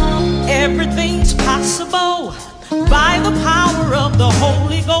 Everything's possible by the power of the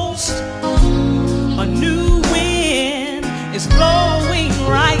Holy Ghost. A new wind is blowing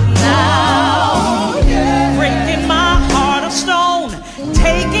right now, breaking my heart of stone,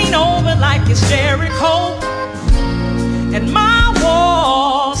 taking over like it's Jericho, and my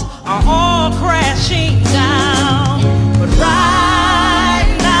walls are all crashing down. But right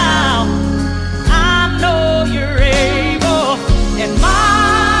now I know you're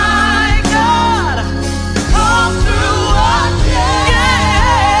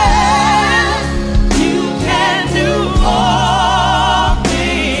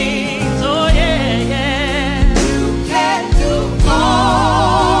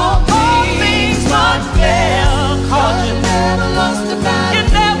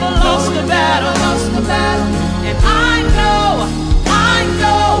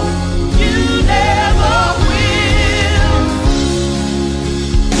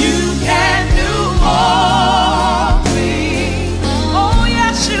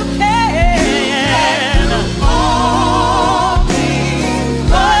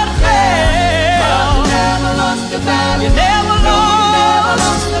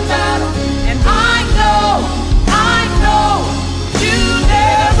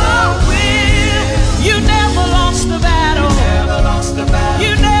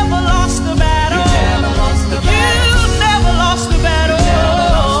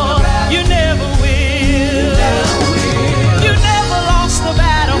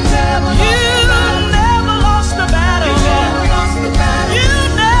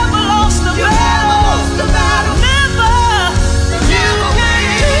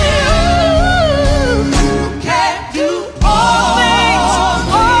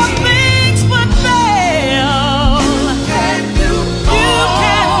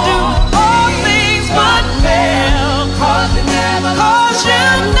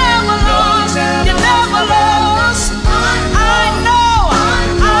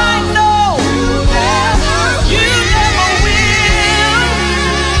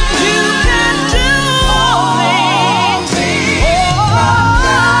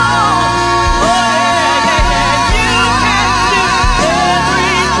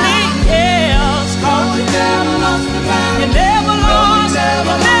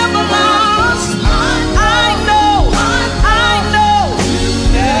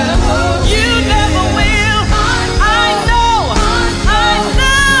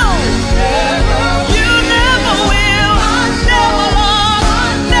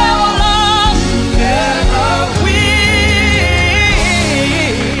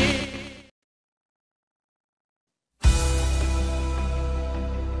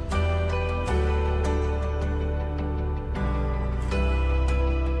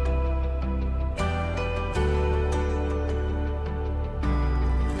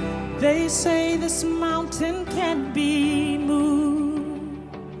They say this mountain can't be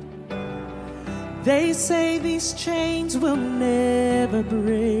moved. They say these chains will never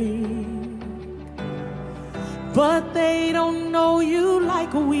break. But they don't know you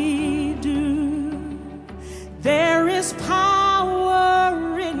like we do. There is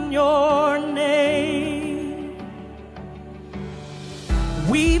power in your name.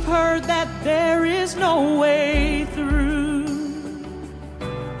 We've heard that there is no way through.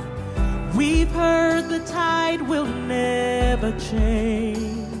 We've heard the tide will never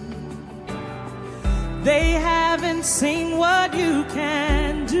change. They haven't seen what you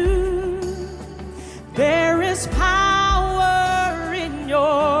can do. There is power in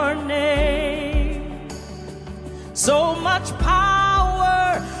your name. So much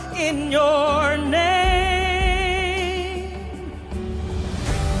power in your name.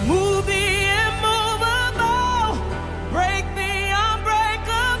 Move the immovable, break the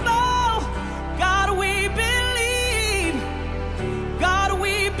unbreakable. God, we believe. God,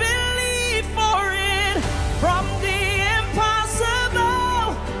 we believe for it. From the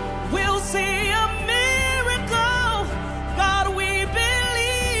impossible, we'll see a miracle. God, we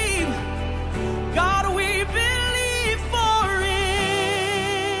believe. God, we believe for it.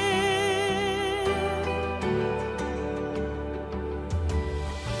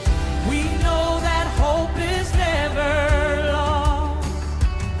 We know that hope is never lost.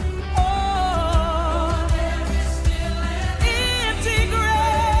 Oh, there is still an empty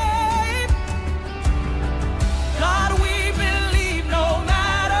grave. God, we believe no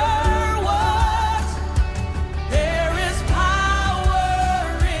matter what, there is power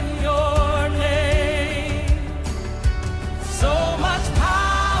in your name. So much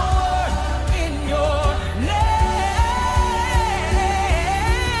power in your name.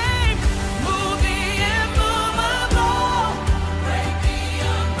 Move the immovable, break the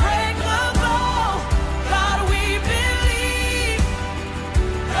unbreakable. God, we believe.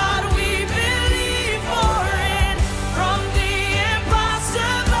 God, we believe for it. From the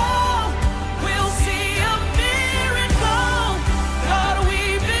impossible, we'll see a miracle. God, we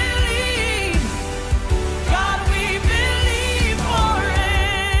believe. God, we believe for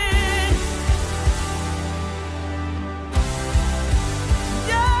it.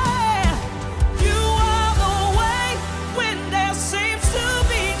 Yeah, you are the way when there seems to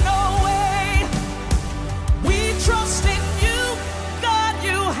be no way. We trust in you, God,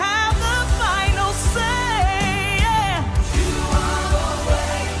 you have the final say. Yeah. You are the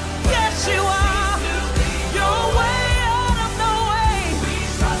way. Yes, you are. Your way out of no way. We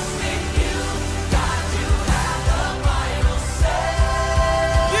trust in you, God, you have the final say.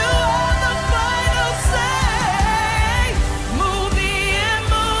 You have the final say. Move the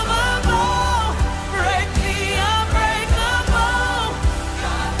immovable, break the unbreakable.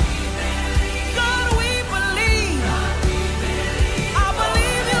 God, we believe. God, we believe. I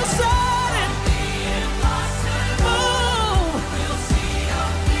believe you said it. Move.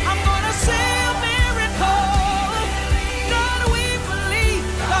 I'm gonna see a miracle. God, we believe.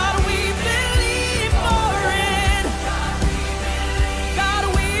 God, we believe for it. God,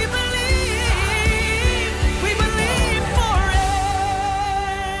 we believe. We believe for it.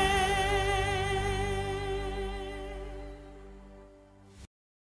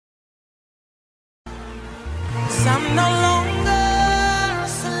 'Cause I'm no longer a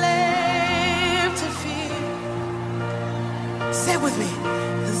slave to fear. Say it with me.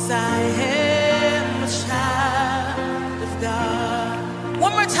 'Cause I am a child of God.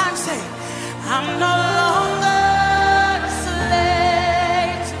 One more time, say, I'm no longer a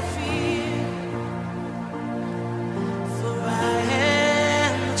slave to fear. For I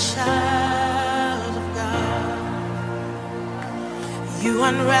am a child of God. You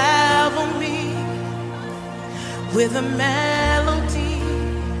unravel me with a melody.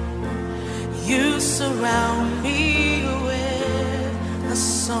 You surround me with a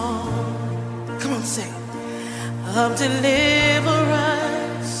song. Come on, sing. Of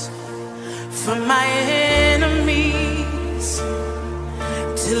deliverance from my enemies,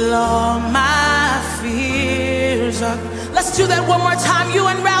 till all my fears are. Let's do that one more time. You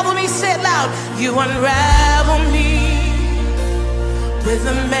unravel me, say it loud. You unravel me with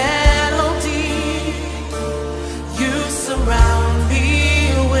a melody. You surround me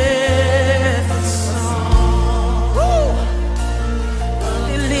with a song. Woo!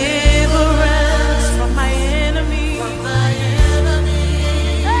 Deliverance from my enemies.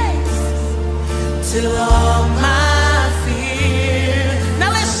 Till all my fears. Now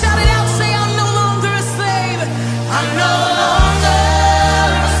let's shout it out. Say, I'm no longer a slave. I'm no longer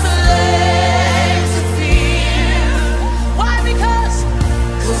a slave to fear. Why? Because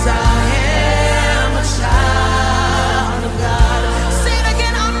I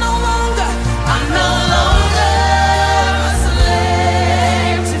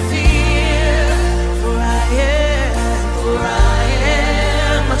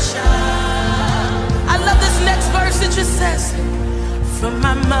from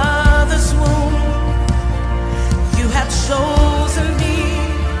my mother's womb. You have chosen me.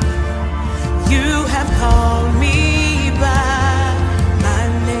 You have called me by my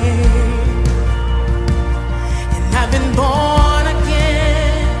name. And I've been born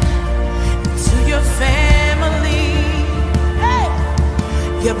again into your family. Hey!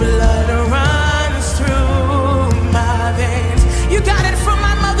 Your blood runs through my veins. You got it from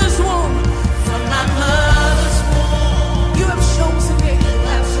my mother's womb. From my mother's womb. You have chosen me. You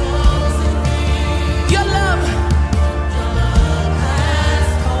have chosen me. Your love. Your love has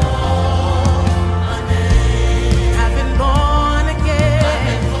called my name. I've been born again. I've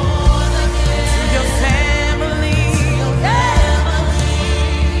been born again. To your family. To your family.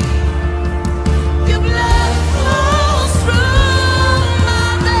 Your blood flows through my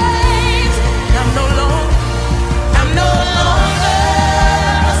veins. I'm no longer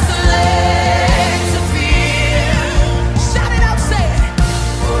a slave to fear. Shout it out, say it.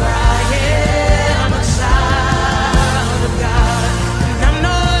 For I am a child of God. And I'm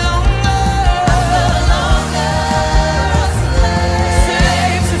no longer a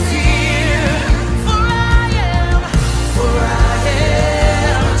slave to fear. For I am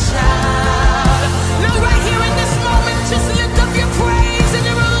a child. Now right here in this moment, just lift up your praise in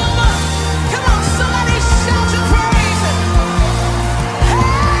the room. Come on, somebody shout your praise.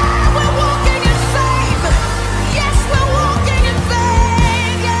 Hey, we're walking in faith. Yes, we're walking in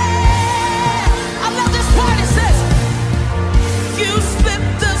faith. Yeah. I love this part. It says, you split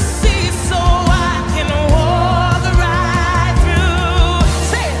the sea so I can walk right through.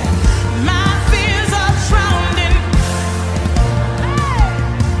 Say it. My fears are drowned in.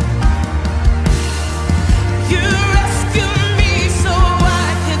 You rescued me so I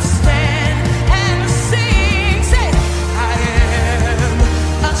could stand and sing. Say, I am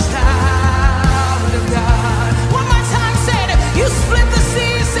a child of God. One more time, say it. You split the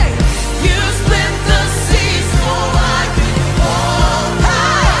sea. Say, you split the sea so I could walk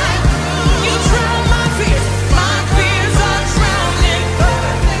right through. You drown my fears. My fears are drowned in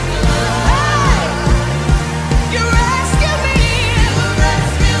perfect love. You rescued me. You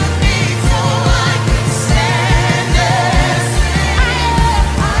rescued me so I could stand and sing. I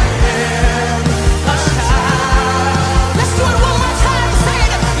am a child. Let's do it one more time. Say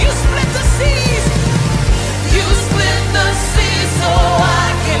it. You split the seas. You split the sea so I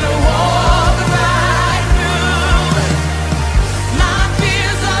can walk right through. My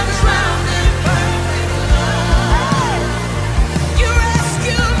fears are drowned in perfect love. You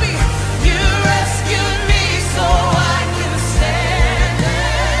rescued me. You rescued me so I can stand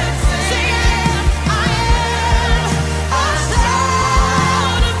and sing. Say, I am a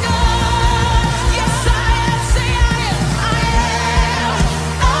child of God. Yes, I am. Say, I am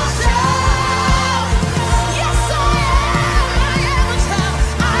a child. Yes, I am a child.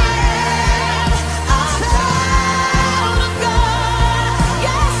 I am a child of God.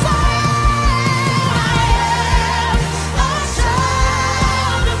 Yes, I am a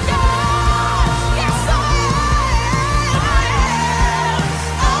child of God. Yes, I am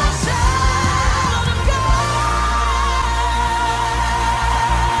a child of God.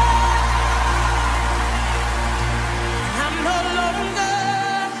 I'm no longer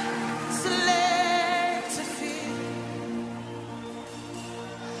slave to fear,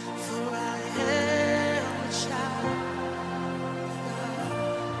 for I am a child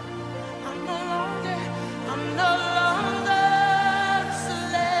of God. I'm no longer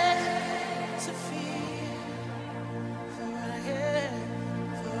slave to fear, for I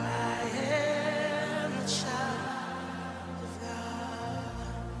am a child of God.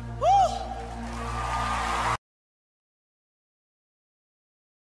 Woo!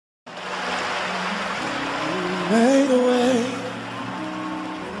 Made a way,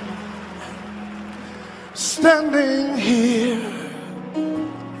 standing here,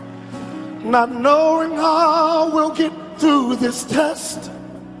 not knowing how we'll get through this test,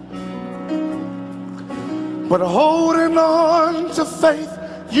 but holding on to faith.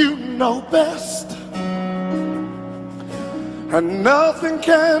 You know best, and nothing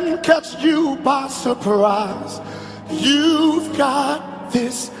can catch you by surprise. You've got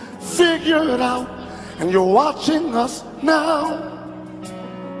this figured out, and you're watching us now.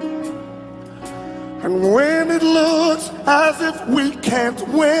 And when it looks as if we can't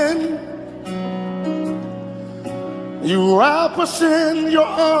win, you wrap us in your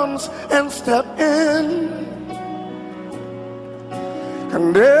arms and step in.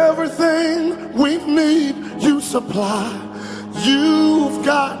 And everything we need, you supply. You've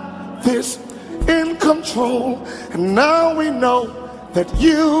got this in control, and now we know that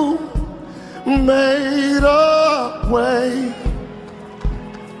you made a way.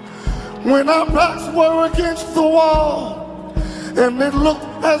 When our backs were against the wall and it looked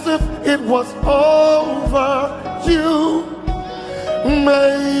as if it was over, you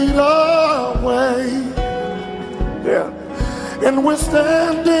made a way. Yeah. And we're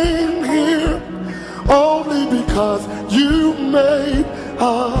standing here only because you made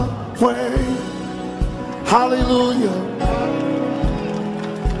a way. Hallelujah.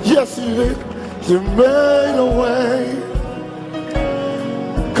 Yes, you did. You made a way.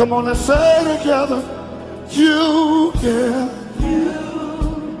 Come on, let's say it together. You, yeah. You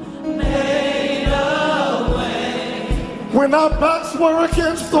made a way. When our backs were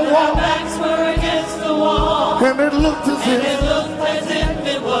against the wall. And it looked as if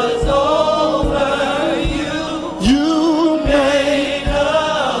it was over. You made a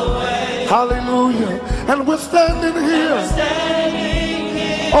way. Hallelujah. And we're standing here,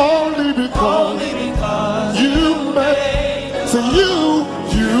 only because you made. So you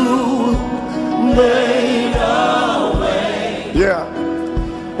made a way. Yeah.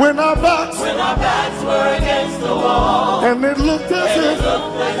 When our backs were against the wall, and it looked as if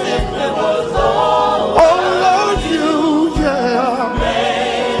it was over. Oh Lord, you, yeah,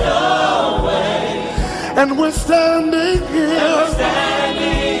 Made a way. and we're standing here,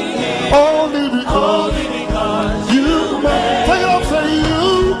 only because you made. Take it up, say you,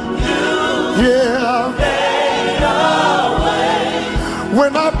 yeah, Made a way.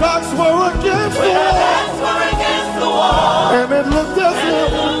 when our backs were against the wall, and it looked as if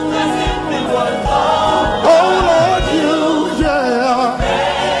it was over. oh Lord, you, yeah,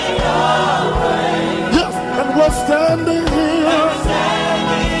 Made a way. yes, and we're standing here,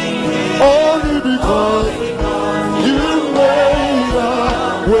 only because you made a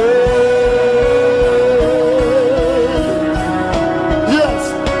way. Yes,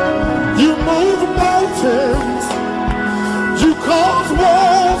 you move mountains, you cause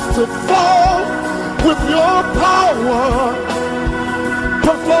walls to fall with your power,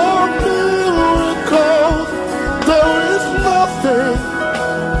 perform miracles. There is nothing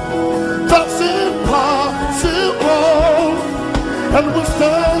that's impossible, and we're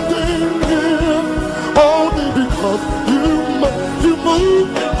standing here only because you move,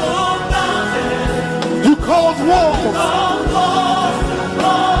 you cause walls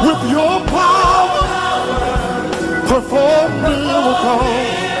with your power, perform miracles.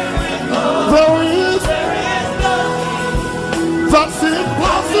 There is that's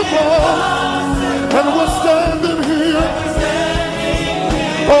impossible, and we're standing here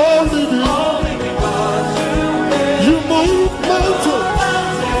only because you move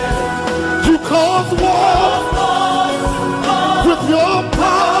mountains, you cause walls with your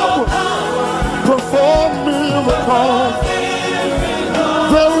power, perform miracles.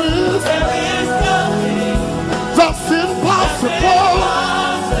 There is that's impossible,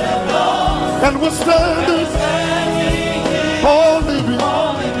 and we're standing only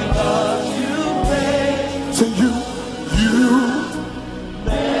because you made. So you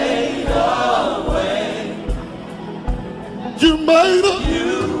Made a way. you made a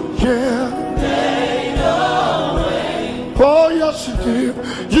yeah. Made a way. Oh yes you did.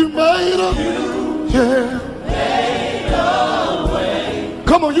 You made a yeah. Made a way.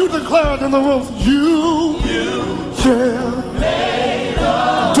 Come on, you declare it in the room. You yeah. Made a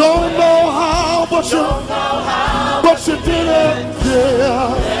Don't know how, but you did it.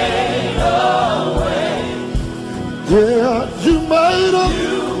 Yeah. Made a way. Yeah. You made a.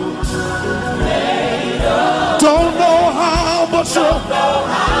 Don't know how, but you.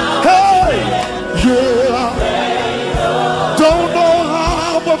 Hey. Yeah. Don't know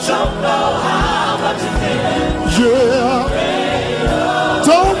how, but you. Yeah.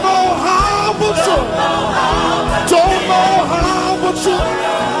 Don't know how, but you. Don't know how, but you.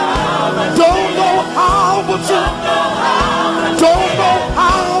 Don't know how, but you. Don't know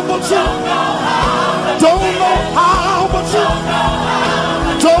how, but you. Don't know how, but you.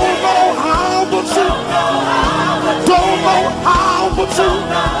 Don't know how, but you. Don't know how, but you.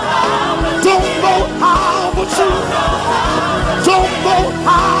 Don't know how, but you. Don't know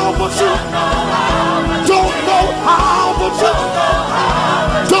how, but you. Don't know how, but you.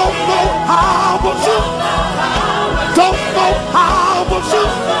 Don't know how, but you. Don't know how, but you.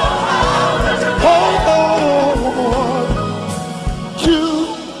 Oh, you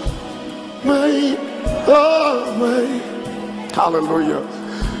made a way. Hallelujah.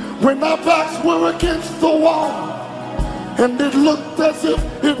 When our backs were against the wall and it looked as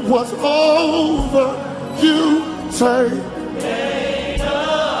if it was over, you say, Made a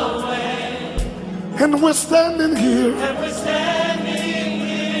way. and we're standing here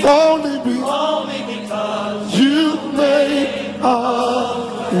only because you made a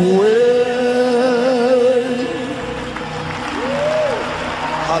way.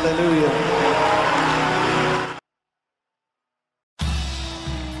 Hallelujah.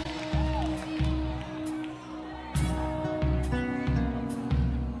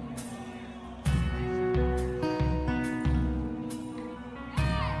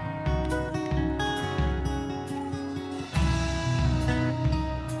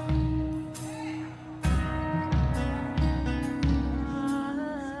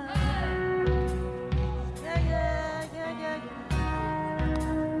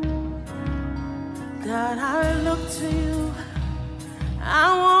 God, I look to you. I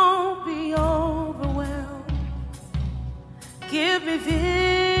won't be overwhelmed. Give me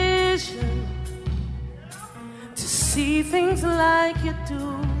vision to see things like you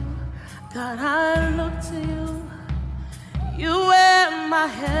do. God, I look to you. You where my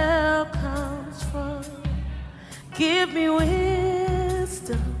help comes from. Give me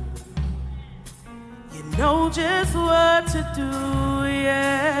wisdom. You know just what to do,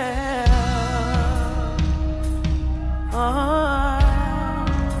 yeah. Oh,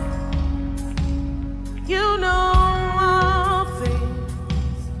 you know all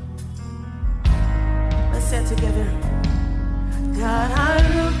things. Let's say it together. God, I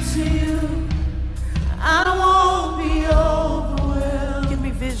look to you. I won't be overwhelmed. Give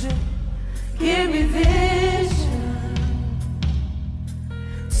me vision. Give me vision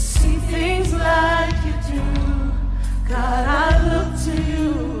to see things like you do. God, I look to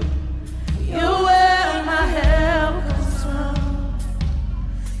you. You're where my help comes from.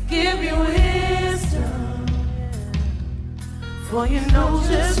 Give me wisdom, for you know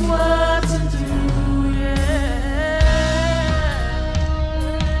just what to do, yeah.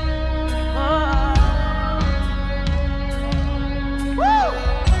 Oh. Woo!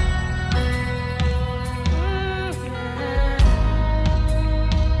 Yeah.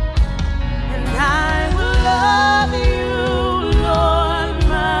 And I will love you, Lord,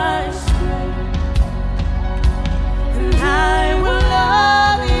 my strength. And I will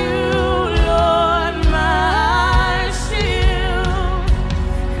love you, Lord, my shield.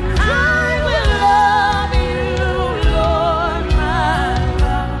 And I will love you, Lord, my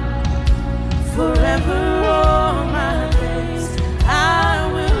rock. Forever all my days, I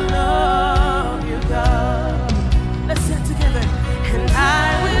will love you, God. Let's sing together. And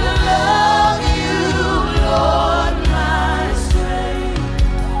I will love you, Lord, my strength.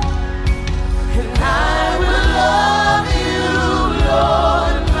 And I will love you,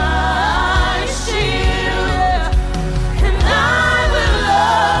 Lord, my shield. And I will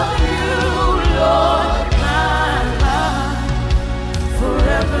love you, Lord, my rock.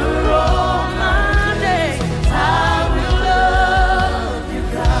 Forever all my days, I will love you,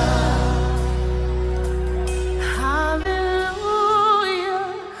 God.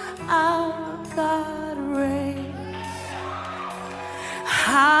 Hallelujah, our God reigns.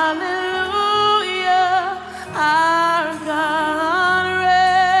 Hallelujah, our God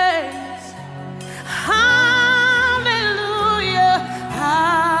reigns. Hallelujah,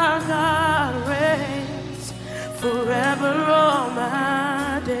 our God reigns. Forever all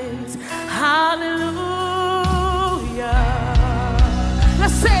my days. Hallelujah.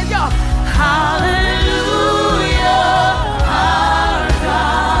 Let's say it, y'all. Hallelujah, our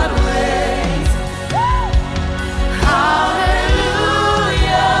God reigns.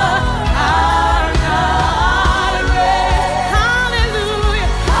 Hallelujah, our God reigns. Hallelujah,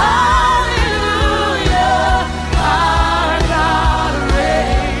 hallelujah, our God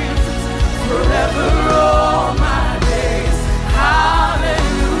reigns. Forever all my days. Hallelujah.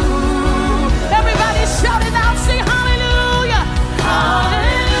 Everybody shout it out, say hallelujah.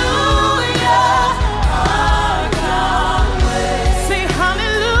 Hallelujah,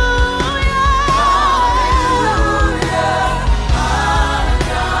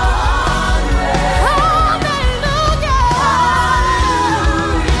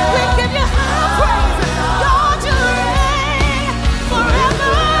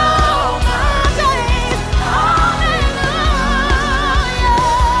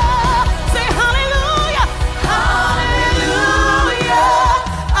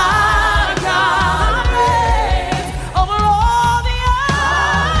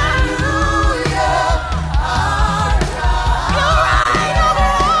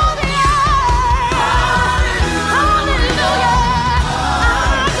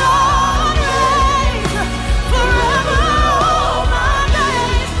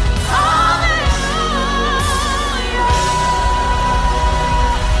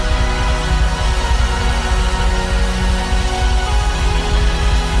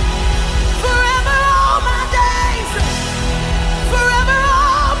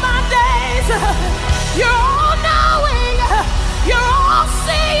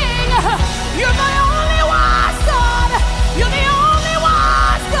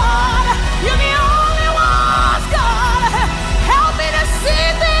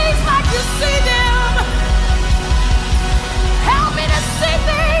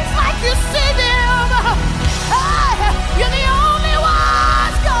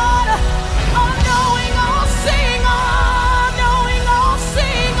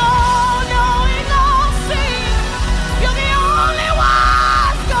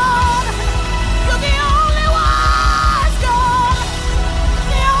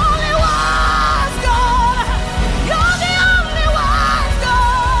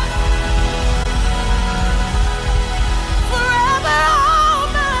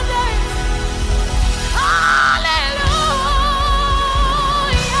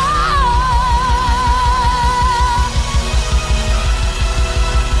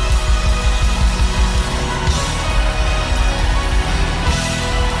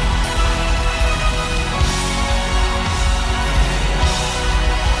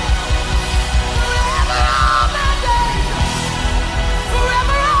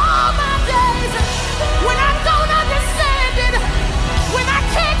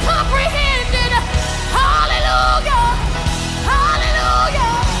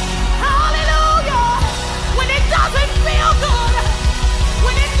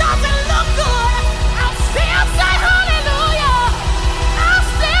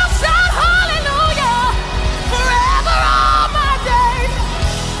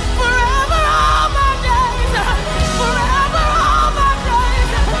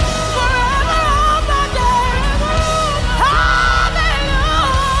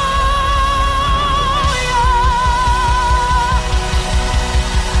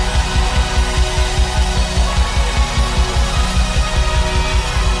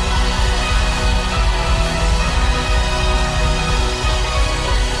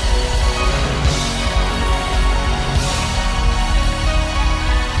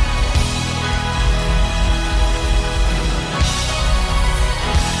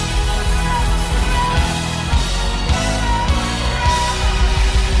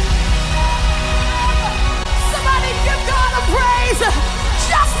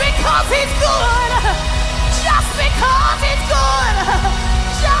 because he's good. Just because he's good.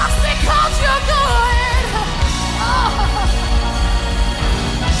 Just because you're good. Oh.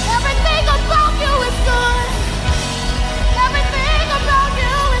 Everything about you is good. Everything about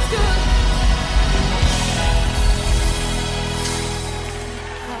you is good.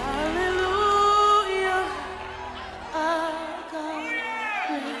 Hallelujah. Our God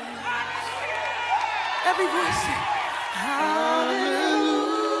reigns. Every voice. Hallelujah.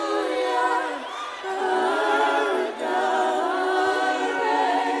 Our God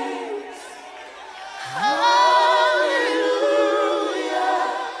reigns. Hallelujah.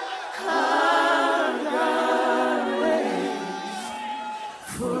 Our God reigns.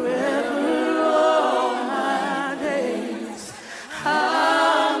 Forever all my days.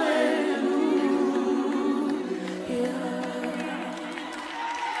 Hallelujah.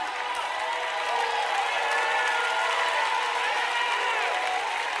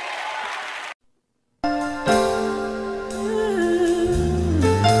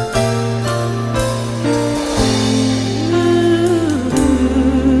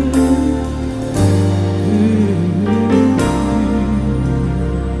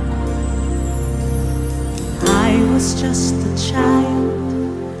 I was just a child.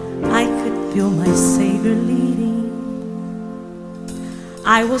 I could feel my Savior leading.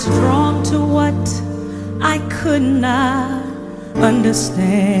 I was drawn to what I could not understand.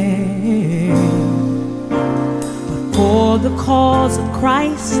 But for the cause of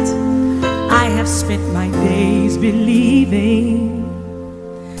Christ, I have spent my days believing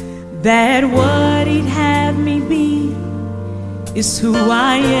that what He'd have me be is who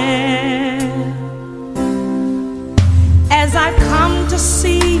I am. As I've come to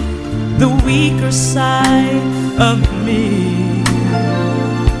see the weaker side of me,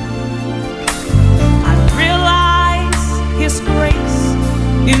 I realize His grace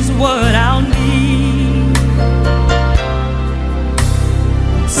is what I'll need.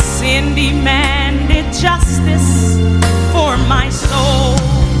 Sin demanded justice for my soul.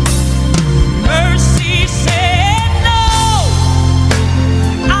 Mercy said no,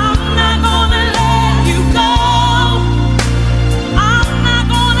 I'm not gonna let you go. I'm not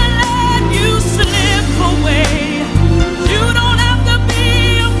gonna let you slip away. You don't have to be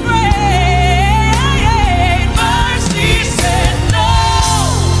afraid. Mercy said no,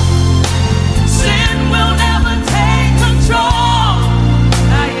 sin will never take control.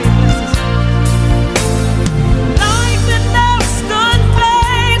 Life and death stood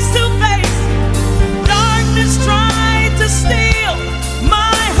face to face. Darkness tried to steal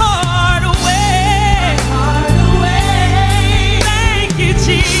my heart away. Thank you,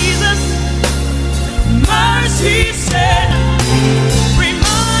 Jesus. Mercy said,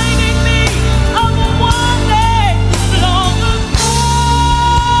 reminding me of one day long ago.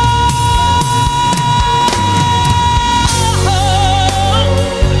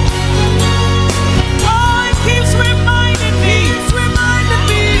 Oh, it keeps reminding me. It's reminding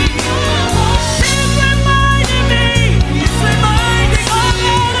me. It's reminding me. It's reminding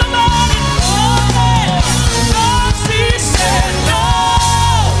me about it. Mercy said no,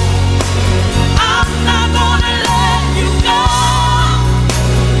 I'm not gonna let you go.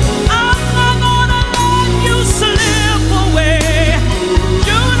 I'm not gonna let you slip away.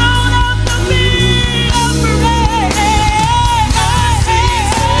 You don't have to be afraid. Mercy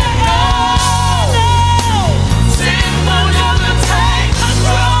said no, sin will never take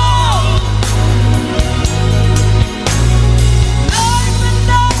control. Life and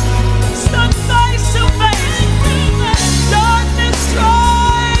death stood face to face. Darkness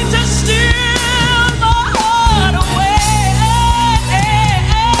tried to steal my heart away.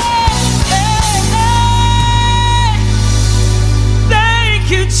 Thank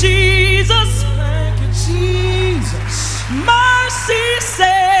you, Jesus. Thank you, Jesus. Mercy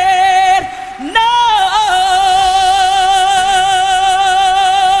said no.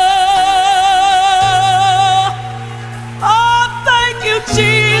 Oh, thank you,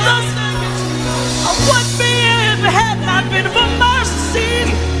 Jesus. I wouldn't be here if it had not been for mercy.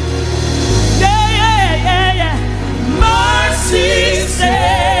 Yeah. Mercy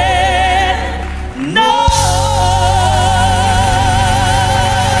said no.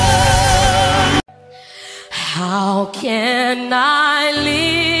 How can I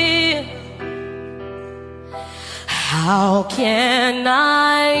live? How can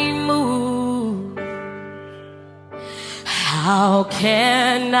I move? How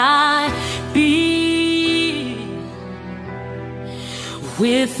can I be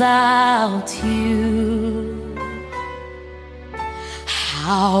without you?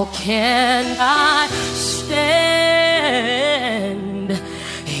 How can I stand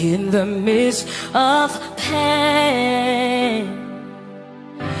in the midst of pain.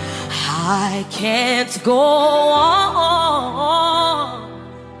 I can't go on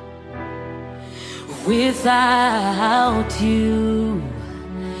without you.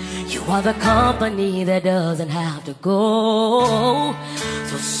 You are the company that doesn't have to go.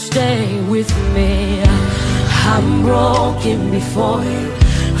 So stay with me. I'm broken before you.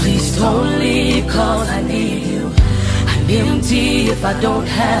 Please don't leave, 'cause I need you. I'm empty if I don't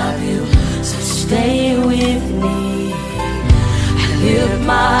have you. So stay with me. I lift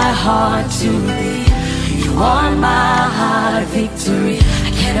my heart to thee. You are my heart victory. I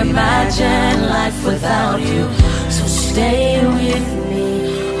can't imagine life without you. So stay with me.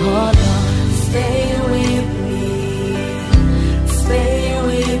 Oh Lord, stay with me. Stay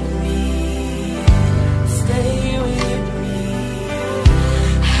with me. Stay with me.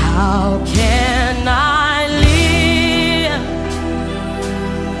 How can I live?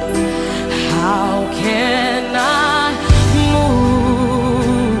 How can I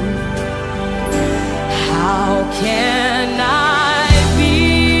move? How can I be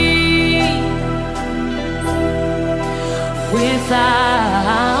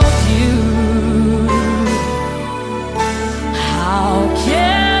without you? How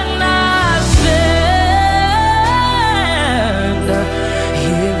can I stand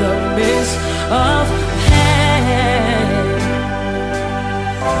in the midst of pain?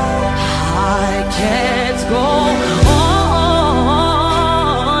 I can't go on,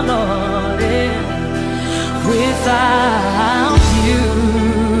 Lord, without you.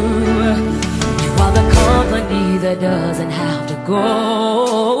 You are the company that doesn't have to go.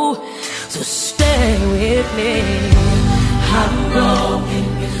 So stay with me. I'm broken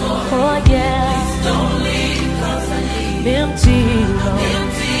before. Oh yeah. Please don't leave, 'cause I need empty, Lord.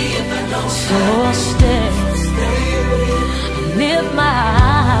 Empty if I don't. So stay. Live my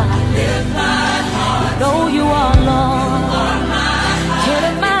heart. Know you are Lord. Can't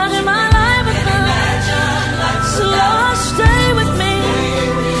imagine my life without you. So Lord, stay with me.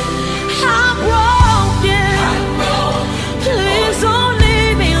 I'm broken. Please don't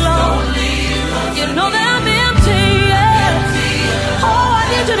leave me, Lord. You know that I'm empty. Yeah. Oh, I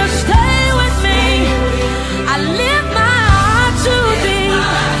need you to stay with me. I lift my heart to thee.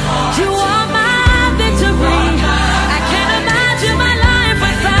 You are my victory. I can't imagine my life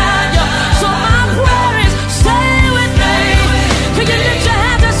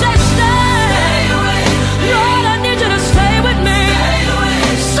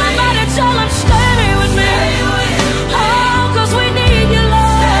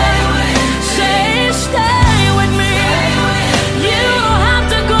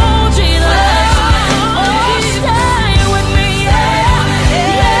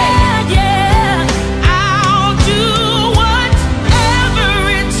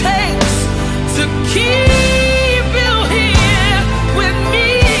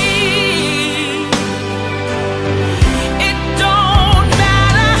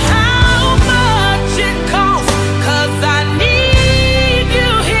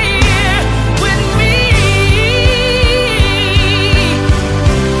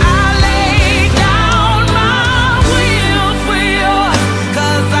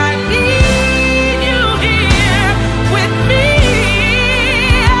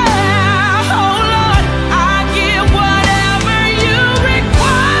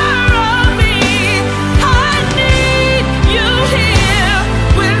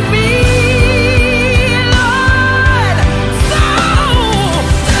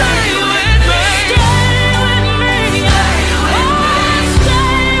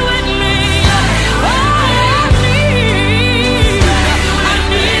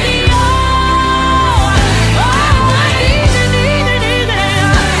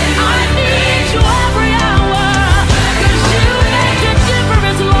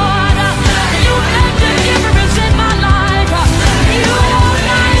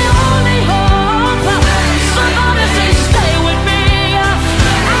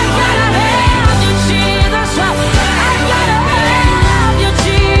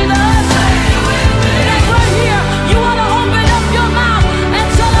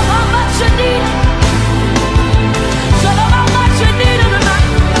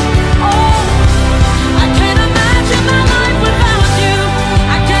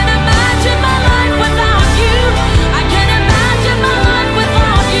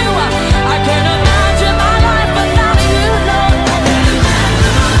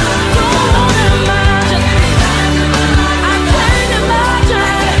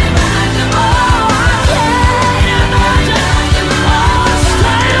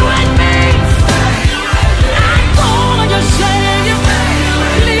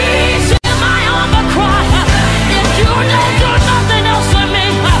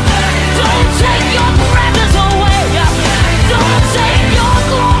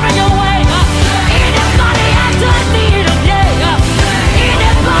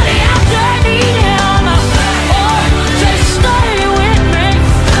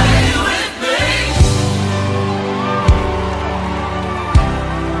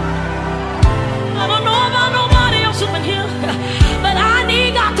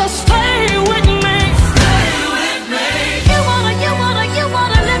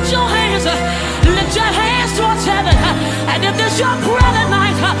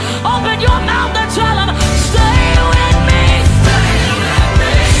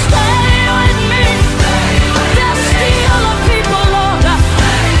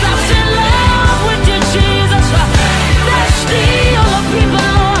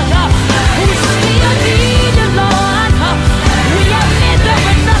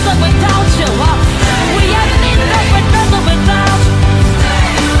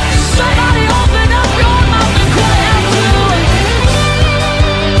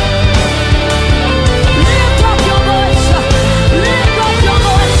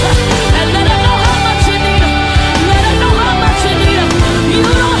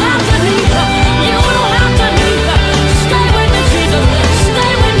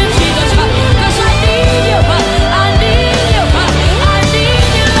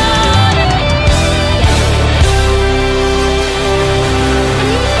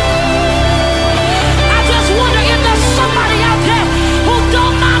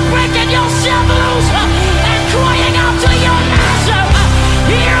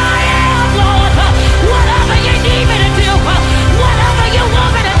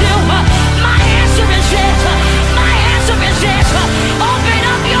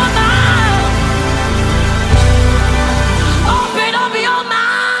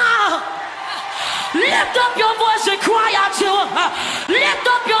Lift up your voice and cry out to him. Lift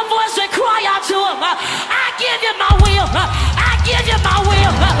up your voice and cry out to him. I give you my will. I give you my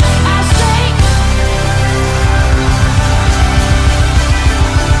will. I say,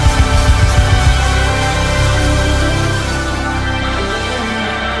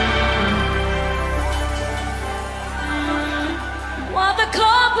 want the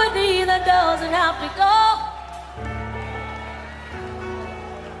company that doesn't have to go.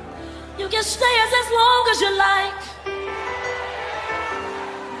 You can stay as long as you like.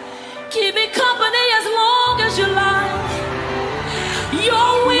 Keep me company as long as you like.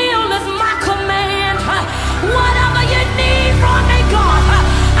 Your will is my command. Whatever you need from me, God,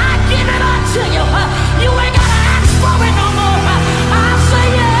 I give it unto you. You ain't gotta ask for it no more. I'll say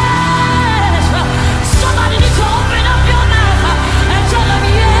yes. Somebody needs to open up your mouth and tell them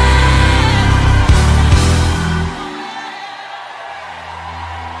yes.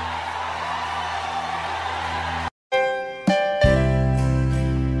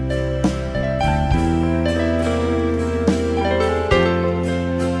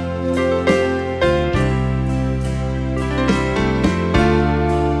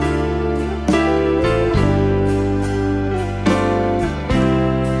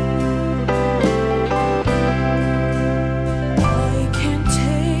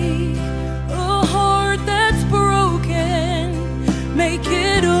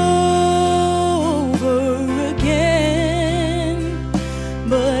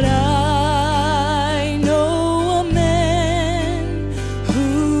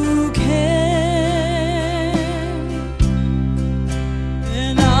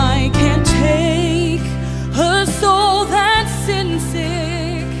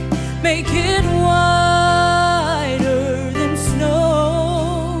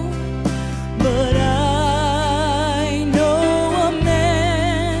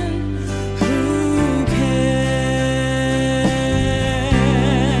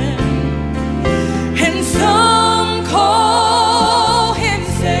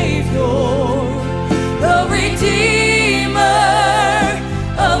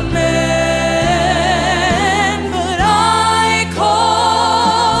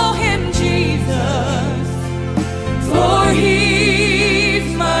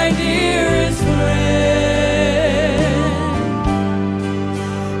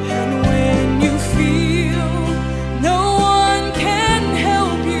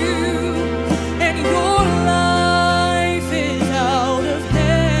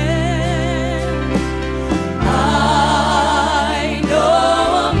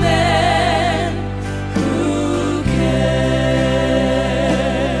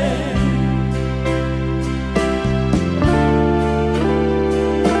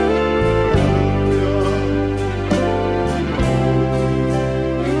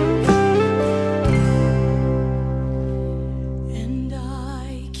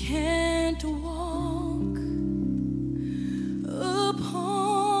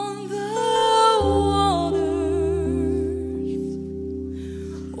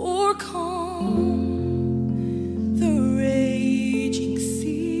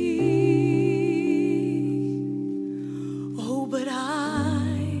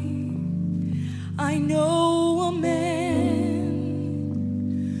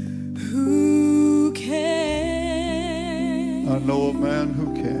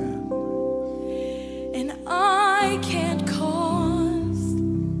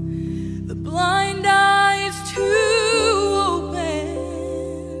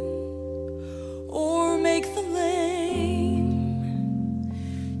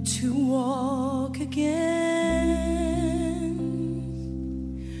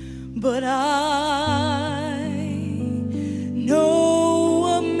 But I know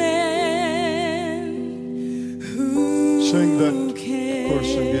a man who sing that can.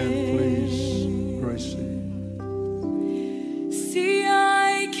 chorus again, please, Gracie. See,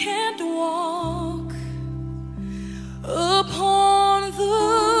 I can't walk upon the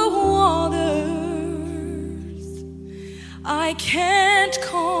waters. I can't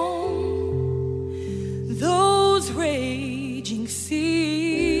calm those raging seas.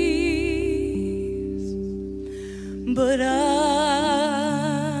 But I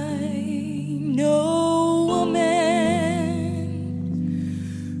know a man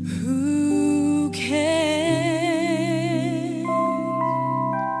who can,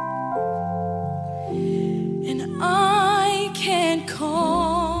 and I can't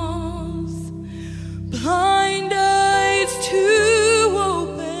cause blind eyes to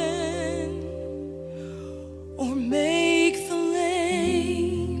open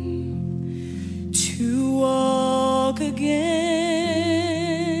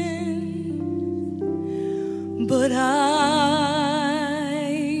But I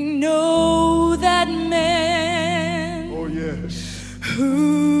know that man. Oh, yes.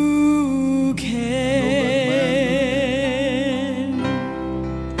 Who can?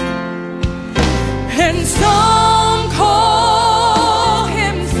 And some call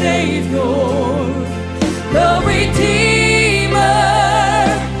him Savior, the Redeemer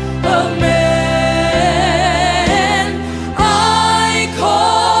of man. I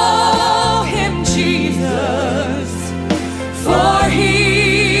call him Jesus, for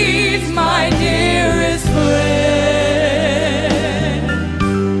he's my dearest friend.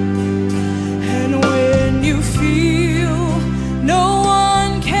 And when you feel no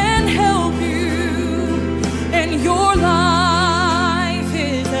one can help you and your life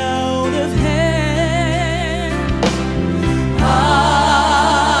is out of hand,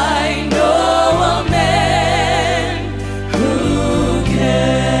 I know a man who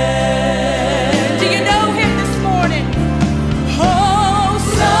can. Do you know him this morning? Oh,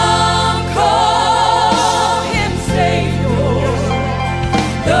 some call him Savior,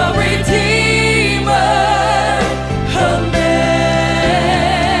 the Redeemer of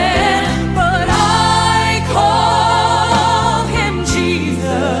man. But I call him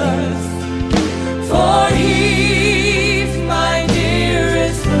Jesus, for he's my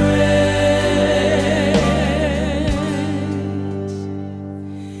dearest friend.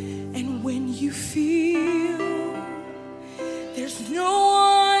 And when you feel there's no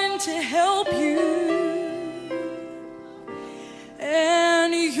one to help you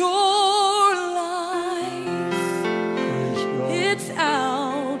and your life, Praise God. it's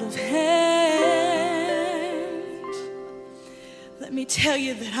out of hand, let me tell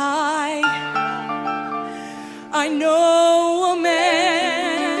you that I know a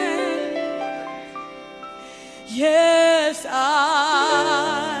man. Yes,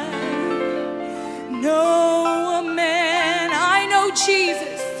 I know a man. I know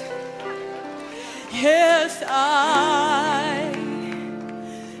Jesus. Yes, I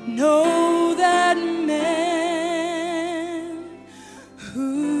know that man who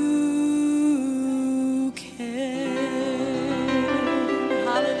can.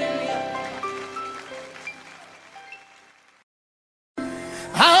 Hallelujah.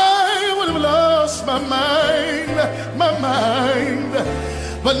 I would have lost my mind,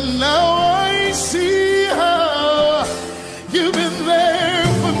 but now I see how you've been there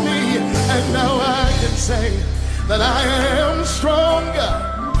for me, and now I can say that I am stronger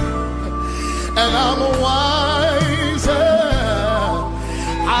and I'm wiser.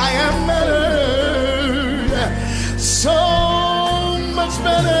 I am better, so much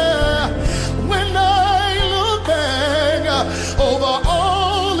better when I look back over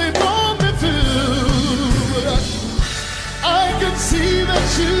all it brought me through. I can see that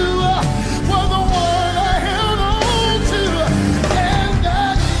you were the one I held on to, and I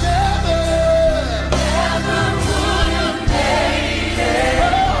never would have made it.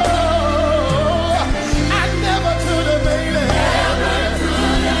 Oh, I never could have made it. Never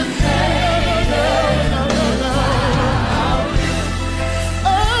could have made it. No.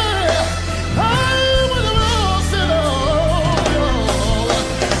 I would have lost it all,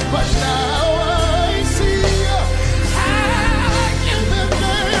 but now I see how you've been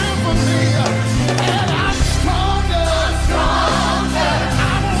there for me, and I'm stronger.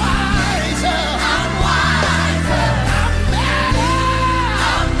 I'm wiser.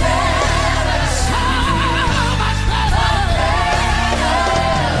 I'm better. So much better.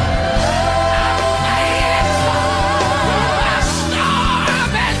 I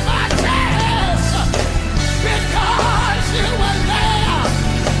storm at my chest because you were there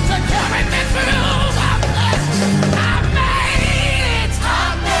to carry me through my mess. I made it.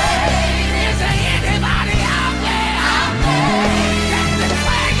 Is there anybody out there that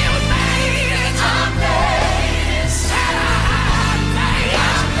declare you made it? Said I made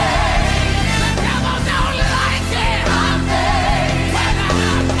it. The devil don't like it. When I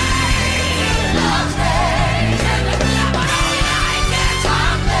made it. And the devil don't like it. When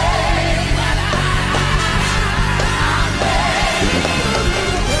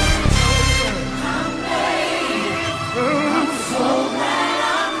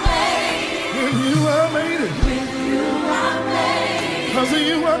With you I made it. Because of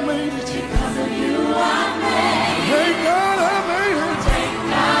you I made it. Thank God I made it.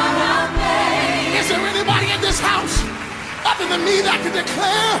 Is there anybody in this house other than me that can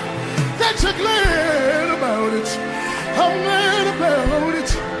declare that you're glad about it? I'm glad about it.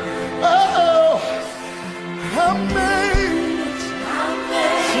 Oh, I made it.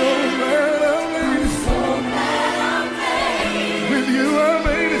 So glad I made it. With you I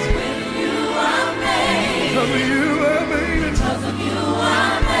made it. Because of you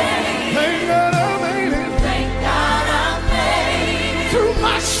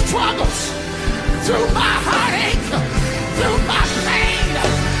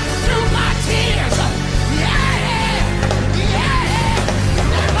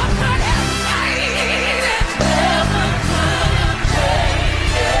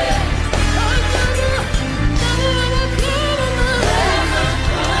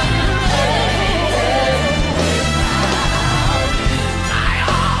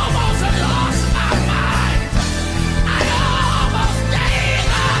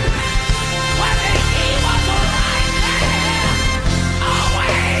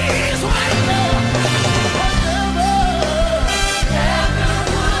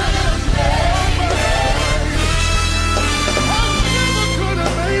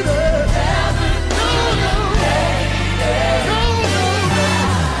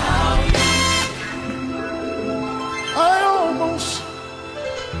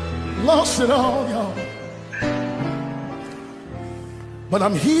lost it all, y'all. But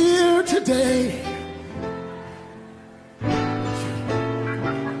I'm here today.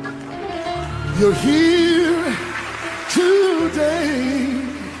 You're here today.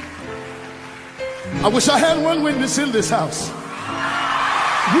 I wish I had one witness in this house.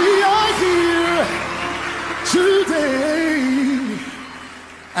 We are here today,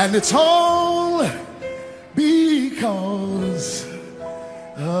 and it's all because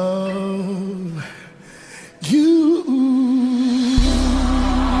of you.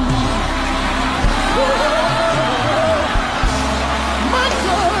 My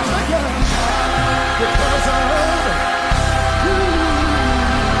God, because of you.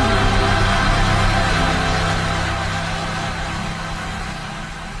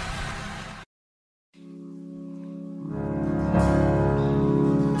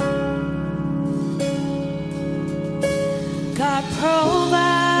 God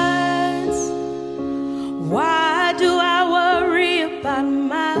provides. Why do I worry about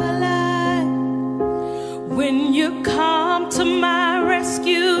my life when you come to my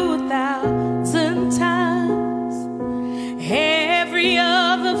rescue 1,000 times? Every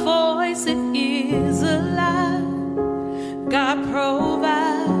other voice, it is a lie. God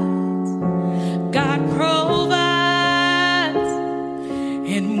provides. God provides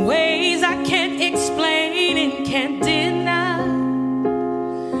in ways I can't explain and can't deny.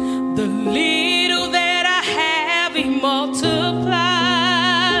 The little that I have, He multiplies.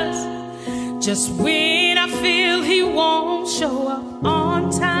 Just when I feel He won't show up on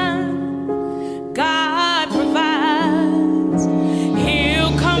time, God provides.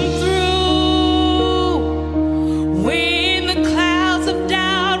 He'll come through when the clouds of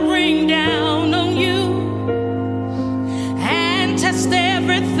doubt rain down on you and test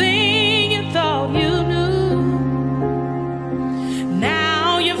everything you thought you knew.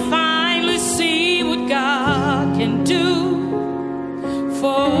 Now you finally see what God can do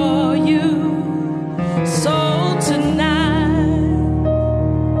for you. So tonight,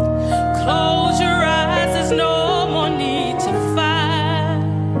 close your eyes, there's no more need to fight.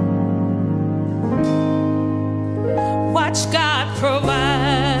 Watch God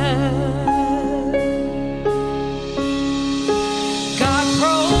provide. God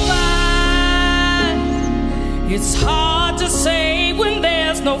provides. It's hard to say when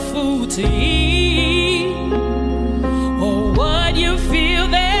there's no food to eat, or what you feel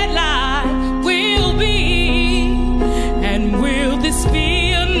that life will be. And will this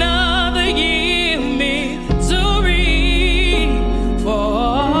be another year of misery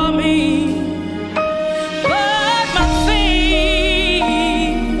for me? But my faith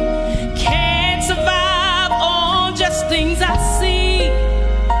can't survive on just things I see,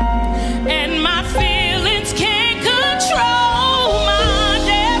 and my feelings can't control my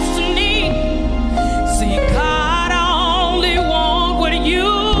destiny. See, God, I only want what you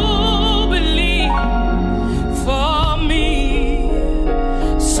believe for me.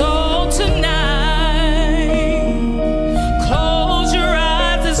 So tonight, close your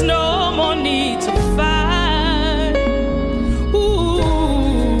eyes, there's no more need to fight. Ooh,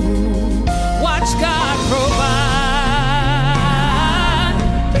 watch God provide.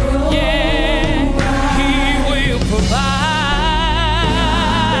 Yeah, He will provide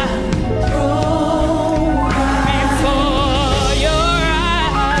before your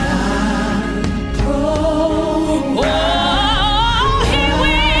eyes. Oh, He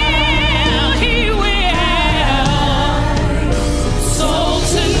will. So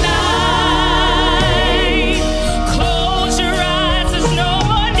tonight, close your eyes, there's no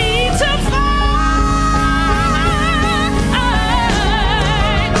more need to fight.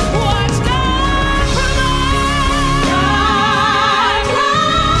 Watch God provide.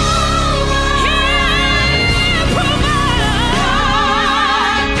 He'll provide before your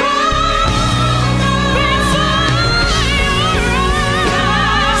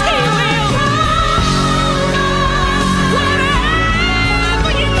eyes. He will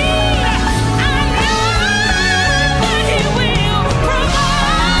whatever you need. I know He will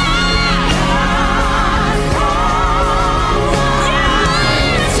provide.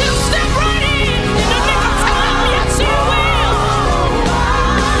 Yes, He'll step right in the nick of time. Yes, He will.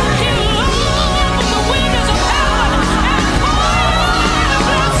 He'll open the windows of heaven and pour out a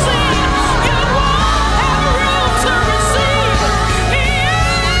blessing. You won't have room to receive.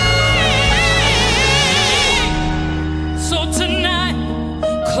 So tonight,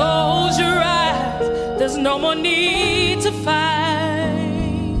 close your eyes. There's no more need to fight.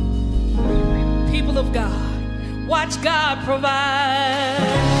 People of God, watch God provide.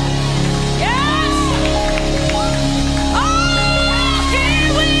 Yes. Oh, He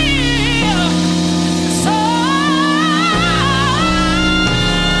will.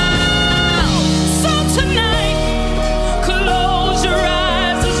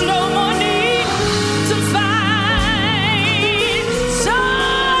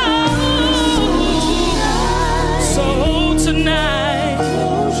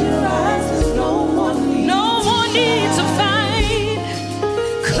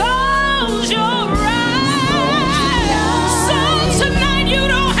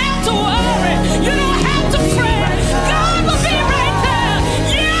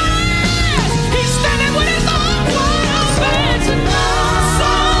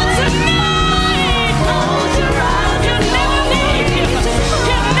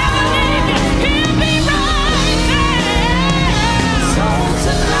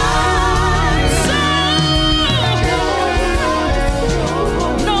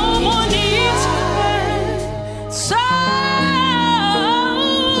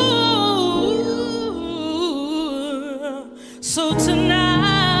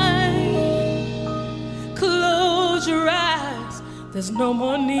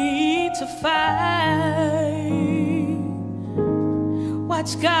 need to fight,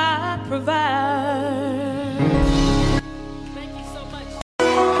 watch God provide. Thank you so much.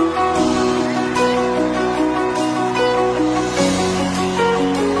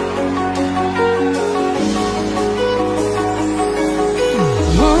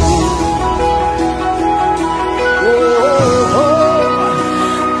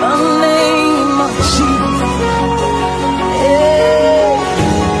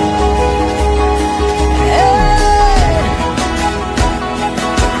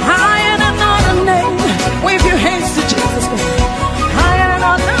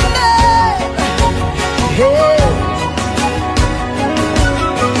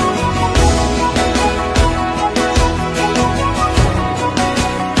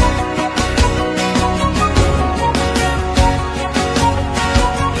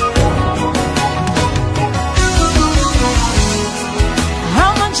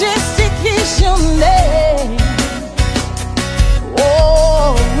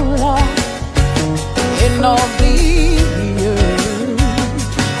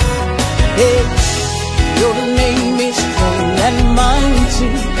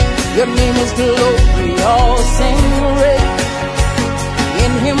 Your name is glory, all sing great.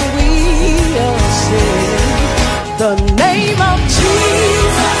 In him we are saved. The name of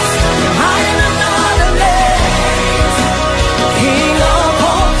Jesus, higher than other names. King of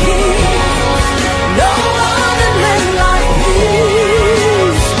all kings, no other name like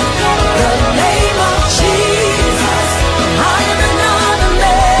his. The name of Jesus, higher than other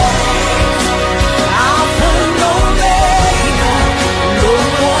names. Alpha and Omega, no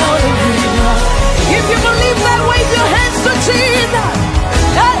one. If you believe that, wave your hands to Jesus.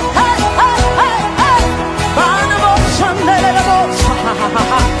 Hey, hey, hey, hey, hey.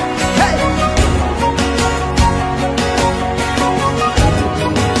 Hey.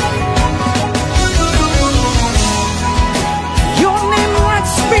 Your name like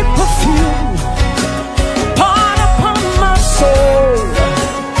sweet perfume, poured upon my soul.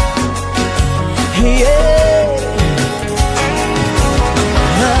 Yeah.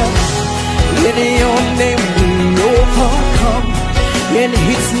 In your name we overcome. In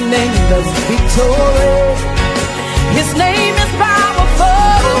his name there's victory. His name is powerful.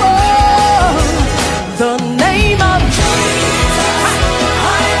 The name of Jesus,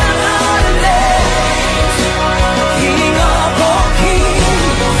 higher than other names. King of all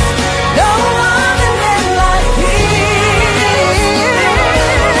kings, no other name like his.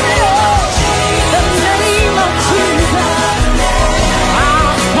 The name of Jesus,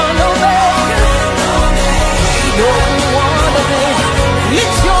 Alpha and Omega, no one of them.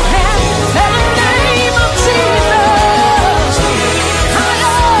 Lift your hands and the name of Jesus.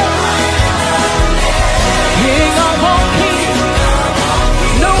 King of all kings,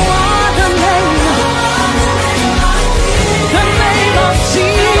 no other name. The name of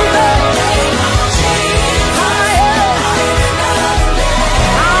Jesus.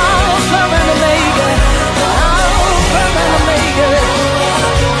 Alpha and Omega, Alpha and Omega.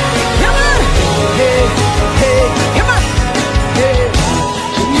 Come on, hey, hey, come on, hey.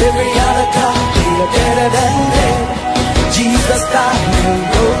 Every other God, you're better than dead. Jesus died and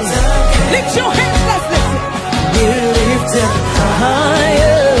rose again. Lift your hands, let's listen. We lift him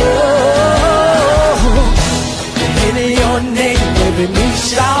higher. In your name, every knee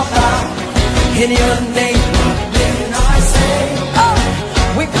shall bow. In your name, I say, oh,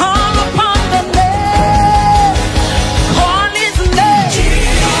 we call upon the name. Call his name.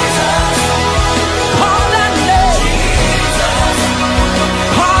 Jesus. Call that name. Jesus.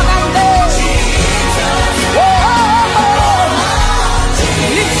 Call that name. Jesus. Whoa.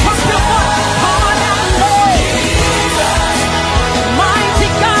 Lift up your voice. Call that name. Jesus. Mighty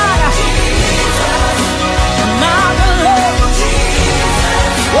God. Jesus. Marvelous.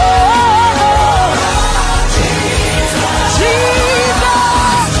 Jesus. Whoa.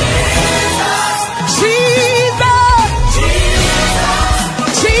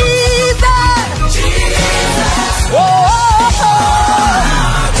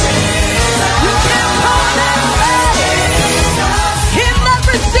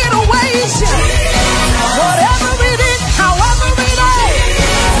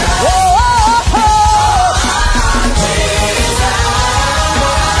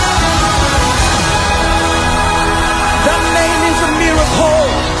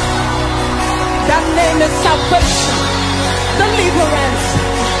 Salvation, deliverance,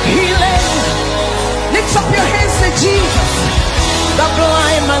 healing. Lift up your hands to Jesus. The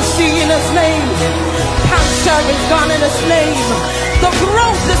blind man see in his name. Cancer is gone in his name. The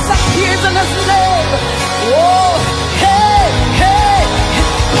growth disappears in his name. Oh, hey, hey.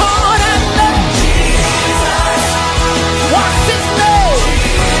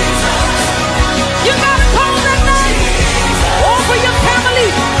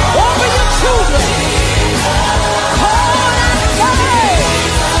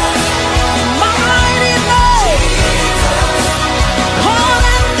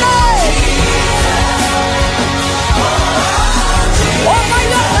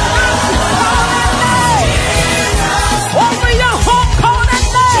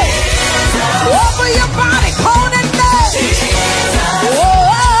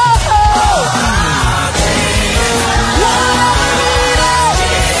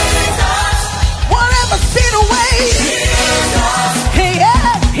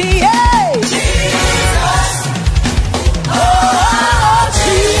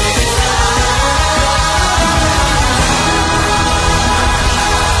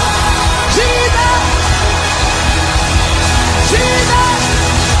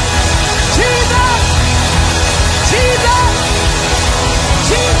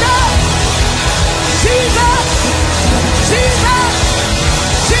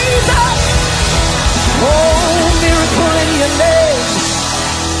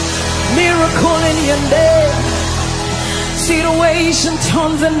 and dead. Situation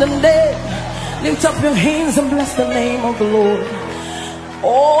turns into dead. Lift up your hands and bless the name of the Lord.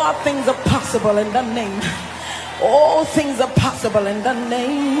 All things are possible in the name. All things are possible in the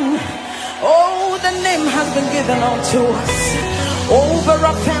name. Oh, the name has been given unto us. Over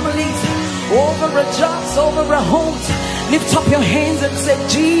our families, over our jobs, over our homes. Lift up your hands and say,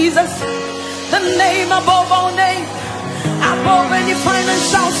 Jesus, the name above all names, above any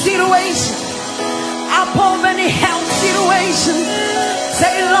financial situation, above any health situation.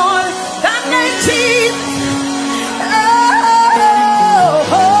 Say, Lord, that name Jesus.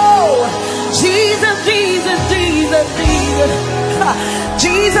 Oh, Jesus, Jesus, Jesus, Jesus.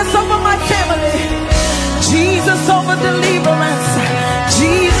 Jesus over my family. Jesus over deliverance.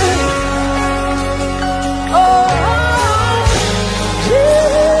 Jesus. Oh,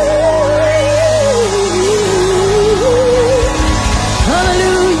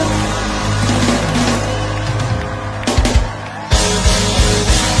 hallelujah.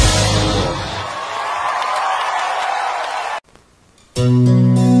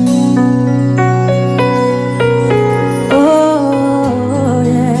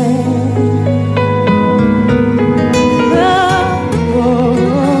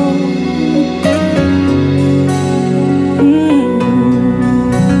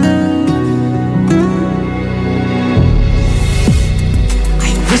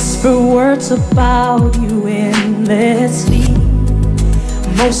 About you endlessly,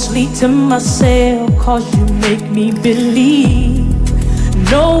 mostly to myself, cause you make me believe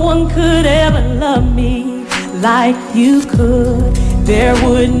no one could ever love me like you could. There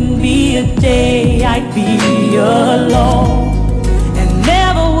wouldn't be a day I'd be alone, and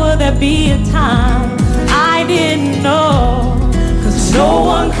never would there be a time I didn't know, cause no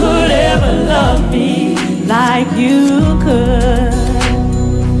one could ever love me like you could.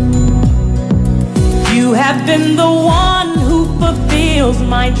 You have been the one who fulfills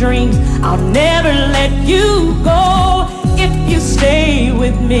my dreams. I'll never let you go. If you stay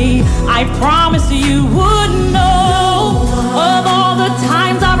with me, I promise you would know of all the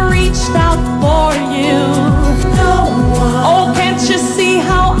times I've reached out for you. Oh, can't you see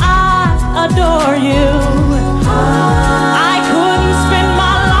how I adore you? I couldn't spend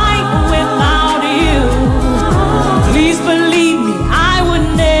my life without you. Please believe me, I would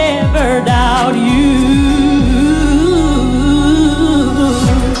never doubt you.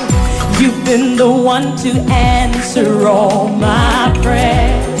 Been the one to answer all my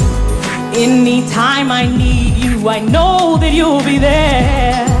prayers. Anytime I need you, I know that you'll be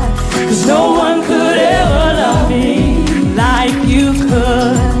there. Cause no one could ever love me like you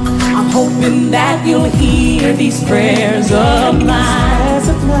could. I'm hoping that you'll hear these prayers of mine.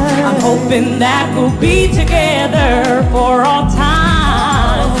 I'm hoping that we'll be together for all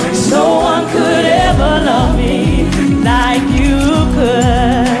time. Cause no one could ever love me like you could.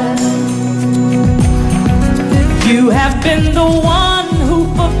 You have been the one who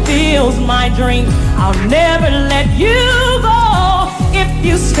fulfills my dreams. I'll never let you go. If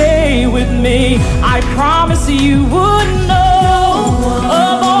you stay with me, I promise you would know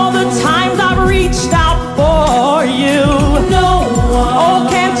of all the times I've reached out for you. Oh,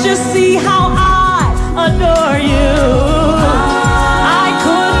 can't you see how I adore you? I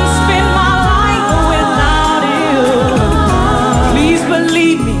couldn't spend my life without you. Please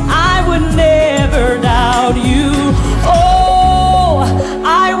believe me, I would never doubt you.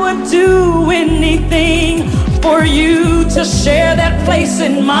 Do anything for you to share that place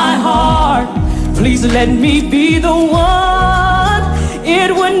in my heart. Please let me be the one.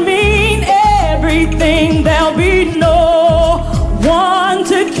 It would mean everything. There'll be no one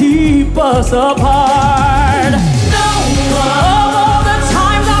to keep us apart. No one. Of all the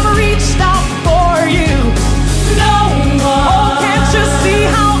times I've reached out for you, no one. Oh, can't you see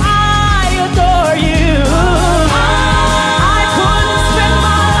how I adore you?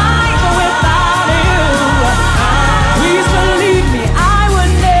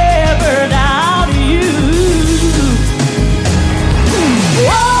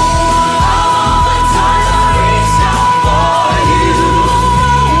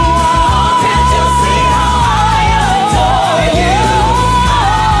 See how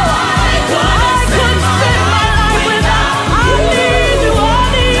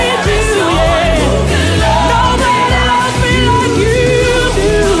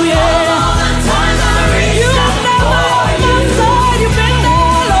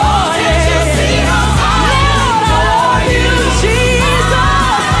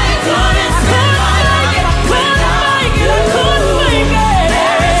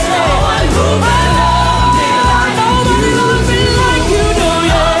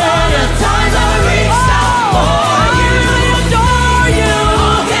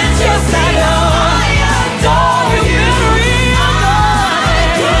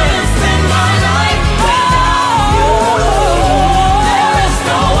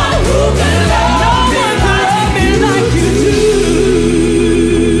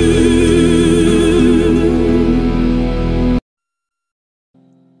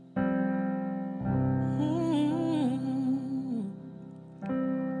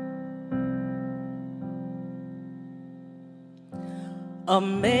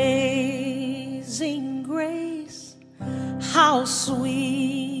Amazing grace, how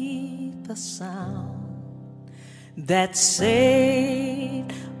sweet the sound that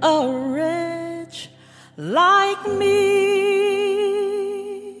saved a wretch like me.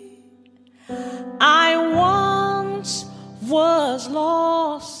 I once was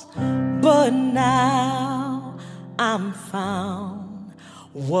lost, but now I'm found.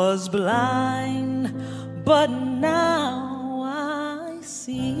 Was blind, but now I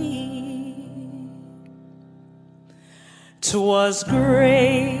see. 'Twas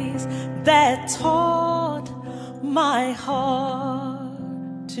grace that taught my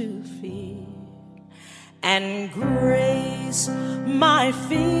heart to fear, and grace my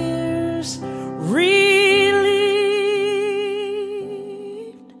fears relieved.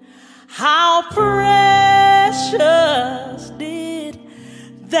 How precious did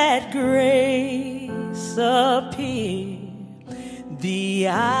that grace appear the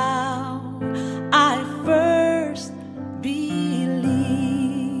hour I first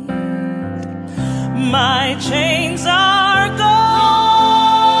believed. My chains are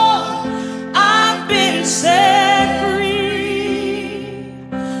gone, I've been set free.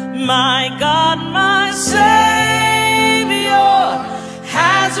 My God, my Savior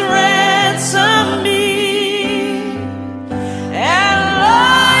has ransomed me. And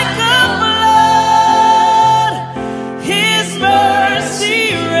like a flood, His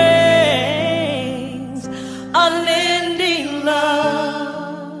mercy reigns, unending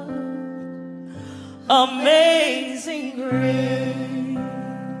love, amazing grace.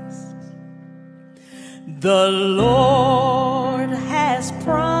 The Lord has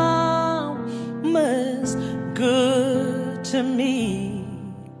promised good to me.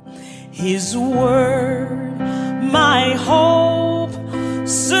 His word my hope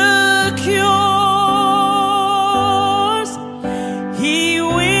secures. He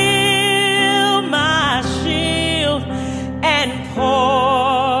will my shield and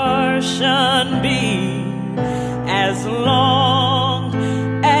portion be, as long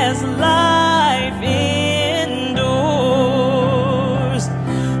as life endures.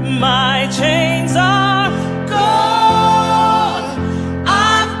 My chains are gone,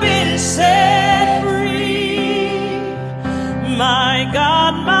 I've been set free. My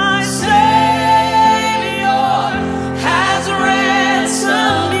God, my Savior has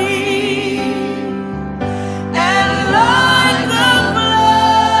ransomed me. And like the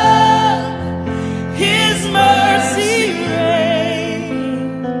blood, His mercy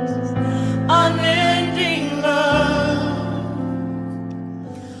reigns, unending love,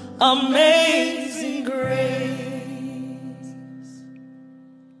 amazing grace.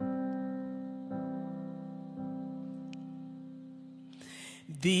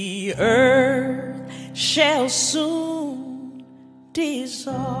 The earth shall soon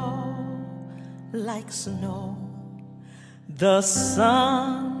dissolve like snow. The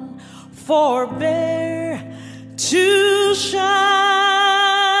sun forbear to shine,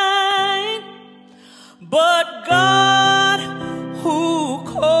 but God who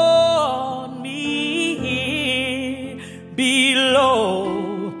called me here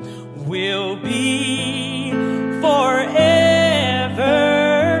below will be forever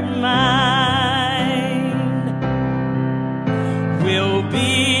mine, will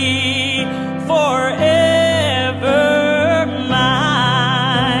be forever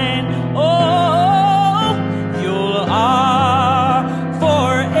mine. Oh, you are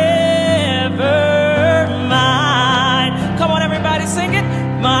forever mine. Come on, everybody, sing it.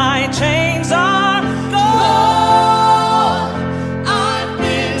 My chains are gone, I've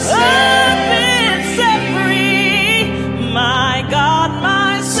been set free. My God,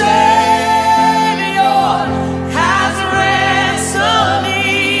 my Savior has ransomed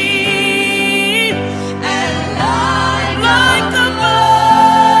me. And like the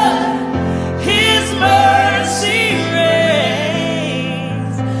blood, His mercy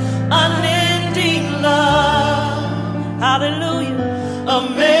reigns, unending love. Hallelujah.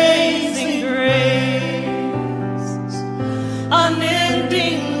 Amazing grace,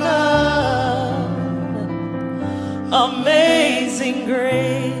 unending love, amazing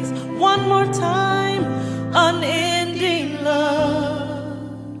grace. One more time, unending love,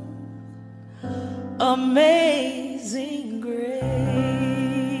 amazing grace.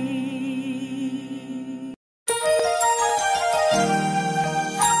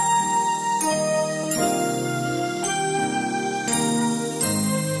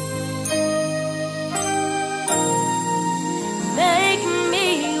 Make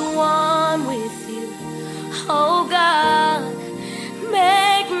me one with you, oh God. Make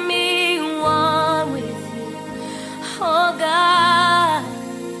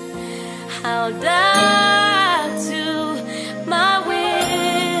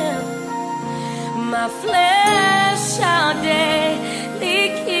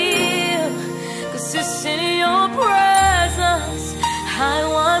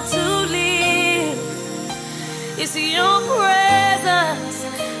is your presence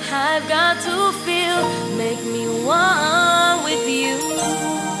I've got to feel. Make me one with you.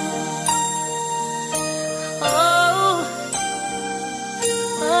 Oh,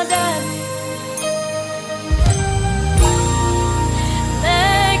 oh, Daddy.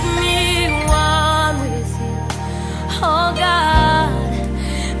 Make me one with you. Oh, God.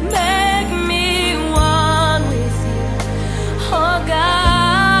 Make me one with you. Oh,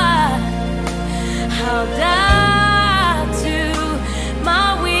 God. I'll die to my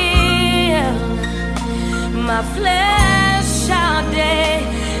will. My flesh shall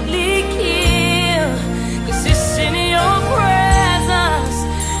daily kill. 'Cause it's in your presence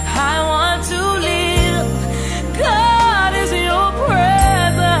I want to live. God, is in your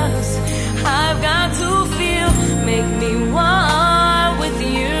presence I've got to feel. Make me one with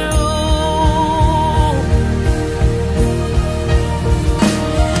you.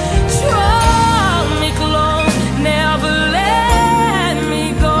 Draw me close, never let me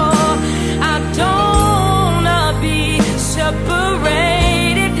go. I don't wanna be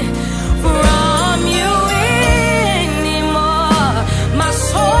separated from you anymore. My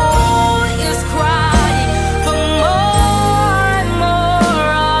soul is crying for more and more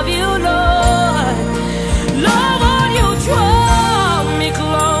of you, Lord. Lord, won't you draw me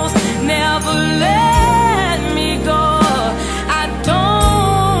close, never let me go. I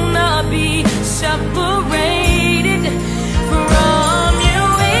don't wanna be separated from you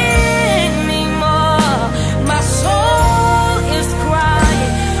anymore. My soul is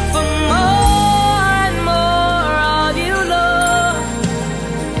crying for more and more of you, Lord.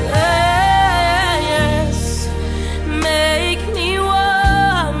 Yes, make me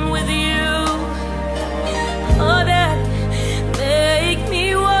one with you. Oh, Dad, make me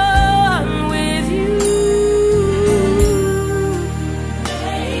one with you.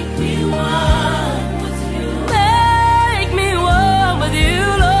 Make me one with you. Make me one with you,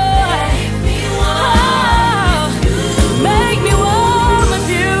 Lord. Make me one with you. Make me one with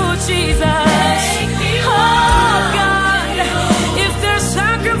you, Jesus. Oh, God, if there's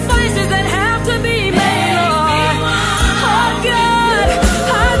sacrifices that have to be made, Lord. Oh, God,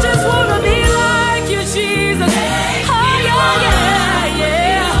 I just want to be like you, Jesus. Oh, yeah, yeah,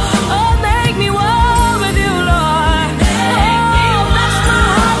 yeah. Oh, make me one with you, Lord. Oh, that's my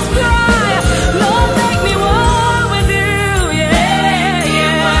heart's cry. Lord, make me one with you. Yeah,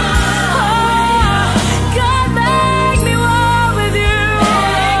 yeah. Oh, God, make me one with you.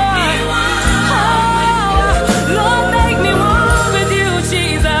 Oh, Lord, make me one with you,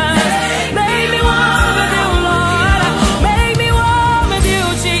 Jesus. Make me one with you, Lord. Make me one with you,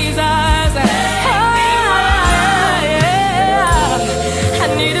 Jesus. I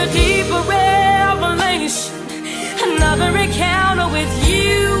need a deeper revelation, another encounter with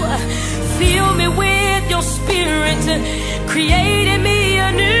you. Fill me with your spirit, create in me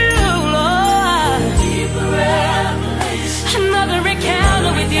anew, Lord. Deeper revelation, another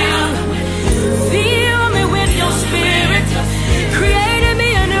encounter with you. Fill me with your spirit, create in me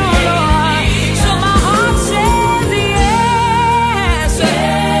anew, Lord. So my heart says yes,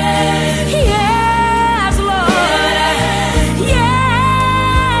 yes, Lord,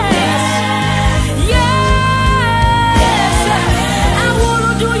 yes, yes. I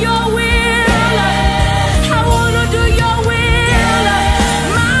wanna do your will. I wanna do your will.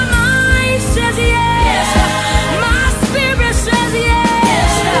 My mind says yes. My spirit says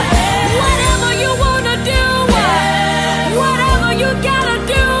yes. Whatever you wanna do, whatever you gotta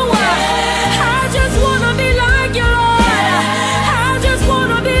do, I just wanna be like you, Lord. I just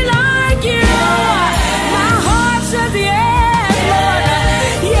wanna be like you. My heart says yes, Lord.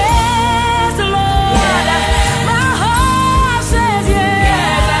 Yes, Lord. My heart says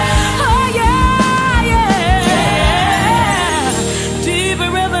yes. Oh, yeah, yeah. Deeper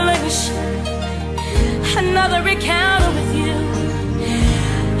revelation, another encounter with you.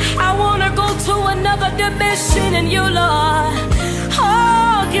 I wanna go to another dimension in you, Lord.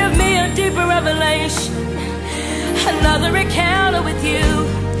 Oh, give me a deeper revelation, another encounter with you.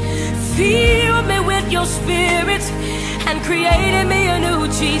 Fill me with your spirit and create in me a new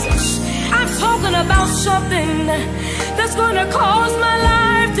Jesus. I'm talking about something that's gonna cause my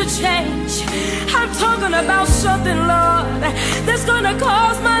life to change. I'm talking about something, Lord, that's gonna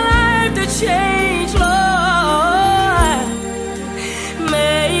cause my life to change, Lord.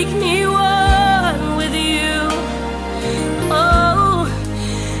 Make me one with you. Oh,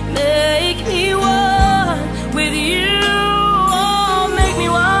 make me one with you. Oh, make me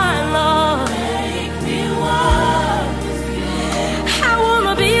one, Lord. Make me one with you. I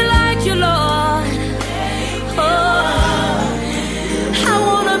wanna be like you, Lord. Oh, I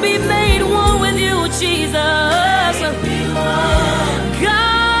wanna be made one with you, Jesus.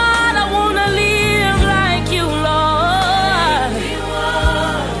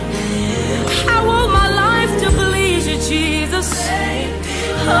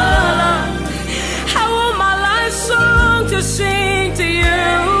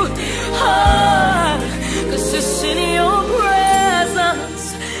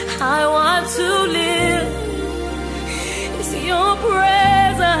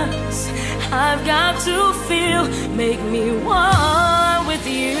 I've got to feel, make me one with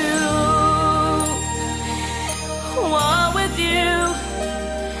you. One with you.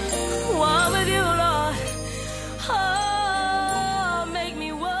 One with you, Lord. Oh, make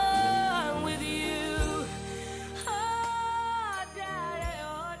me one with you. Oh, Daddy,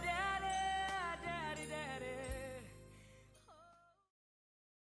 oh, Daddy, Daddy, Daddy.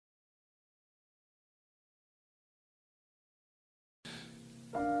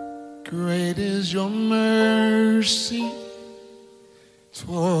 Great is your mercy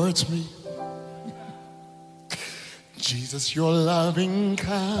towards me. Jesus, your loving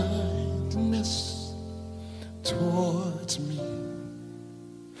kindness towards me.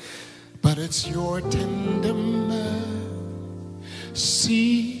 But it's your tender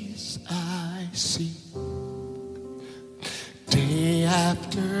mercies I see day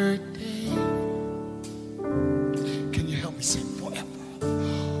after day. Can you help me sing forever?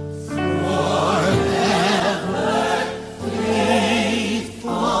 Forever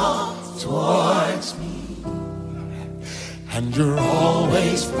faithful towards me, and you're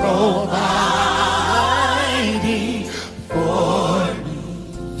always providing for me.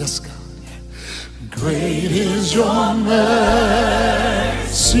 Yes, God. Great is your mercy.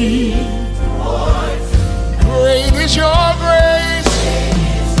 Great is your grace.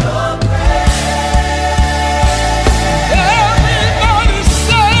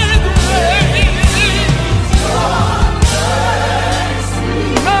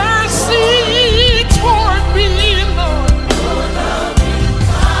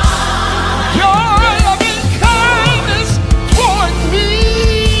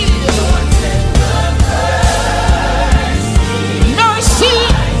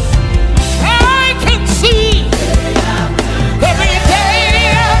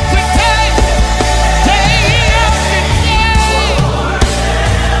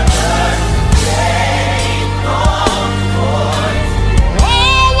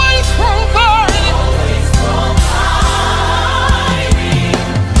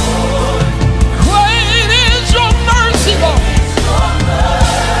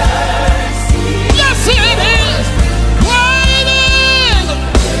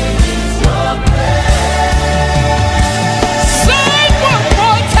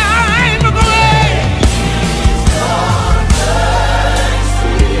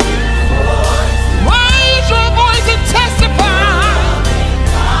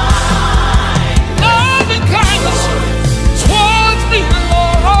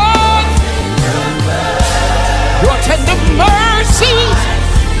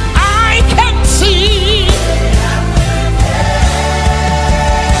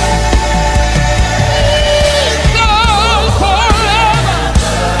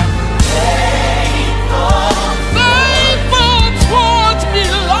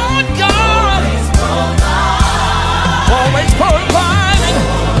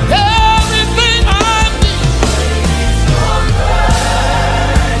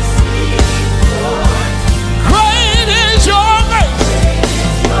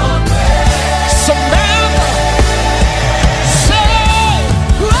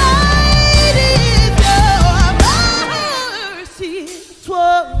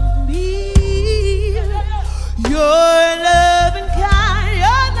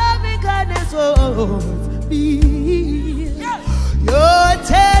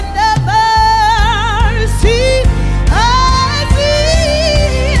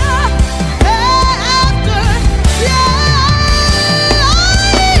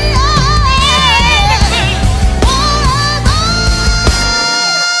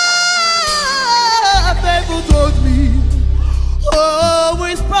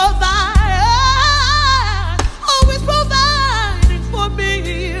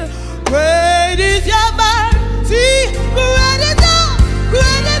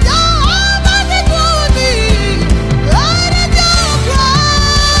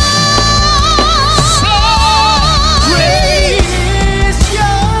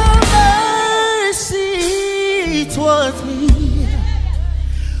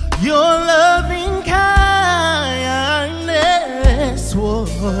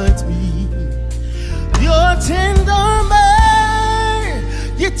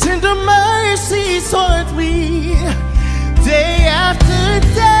 Tender mercy towards me day after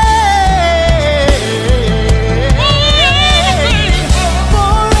day.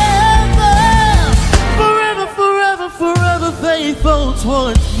 Forever, forever, forever faithful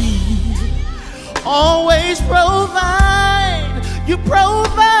towards me. Always provide, you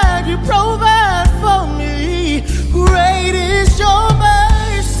provide, you provide for me. Great is your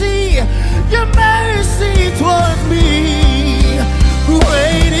mercy towards me.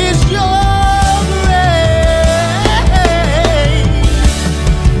 Great is your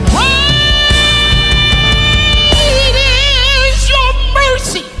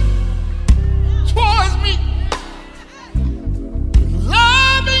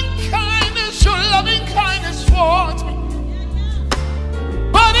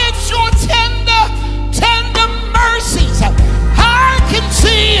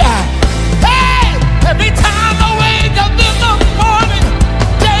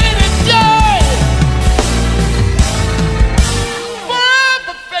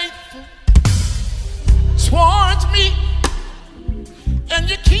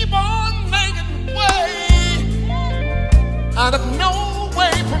out of no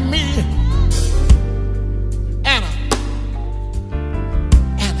way for me. Anna.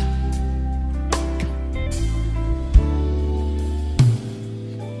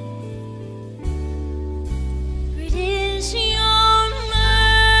 Great is your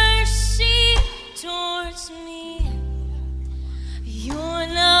mercy towards me, your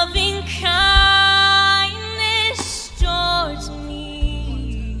loving kindness towards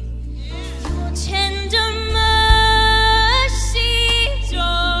me, your tender mercy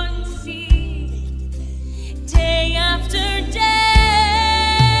towards me, day after day.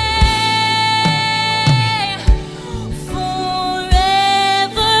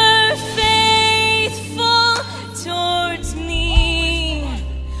 Forever faithful towards me,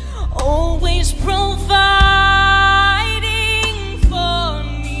 always providing for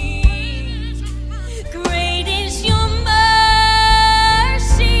me. Great is your mercy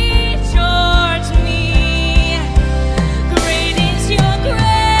towards me. Great is your grace.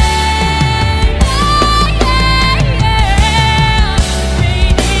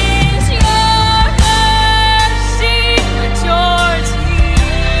 Great is your mercy towards me.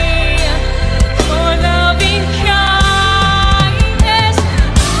 Your loving kindness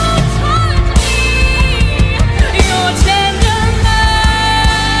towards me. Your tender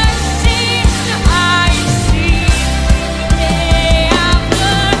mercy I see day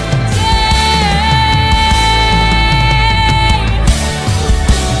after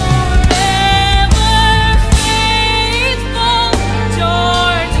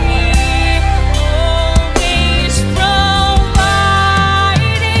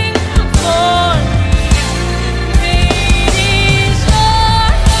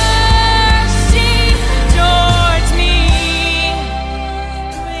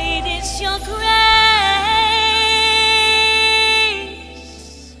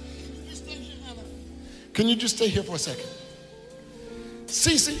Can you just stay here for a second?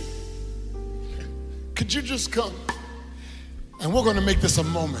 Cece, could you just come? And we're going to make this a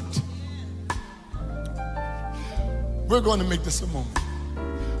moment. We're going to make this a moment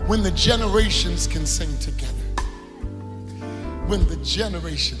when the generations can sing together. When the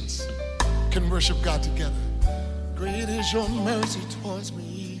generations can worship God together. Great is your mercy towards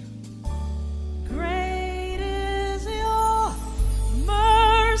me. Great is your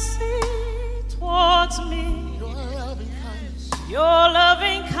mercy towards me. Your loving kindness. Your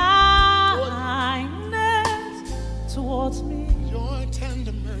loving kindness towards me. Your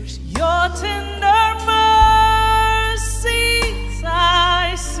tender mercy. Your tender mercies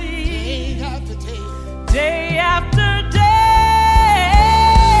I see Day after day. day after day.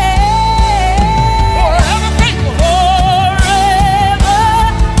 Forever faithful. Forever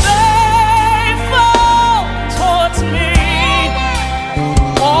faithful towards me.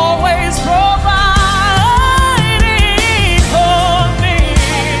 Always providing for me.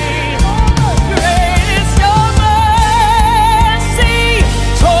 Great is your mercy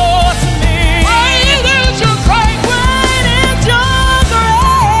towards me. Great is your grace. Great is your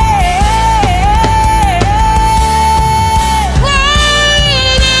grace.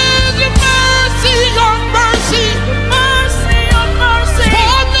 Great is your mercy, your mercy. Mercy, your mercy.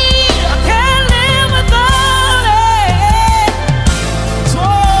 For me. I can't live without it.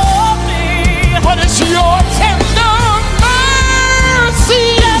 Toward me. But it's your tender mercy.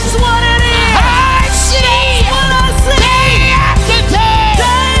 That's what it is. I see. What I see. Day after day.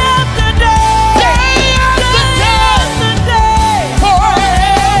 Day after day. Day after day. After day.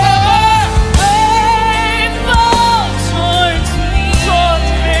 Forever. Faithful towards me.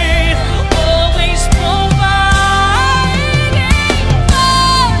 Always providing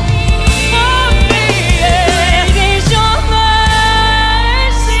for me. Great is your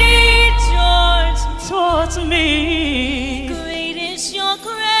mercy towards me. Great is your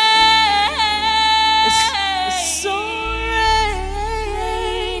grace. So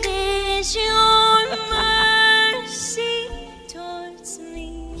Great is your mercy towards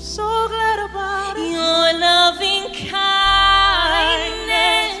me. so glad about it. Your loving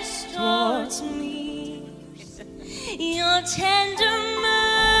kindness towards me. Your tender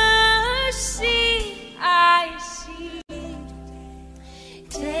mercy I see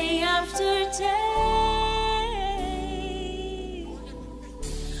day after day.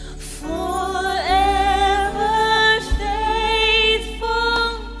 Forever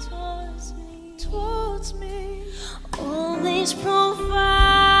faithful towards me. Always providing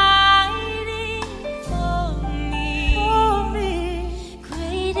for me.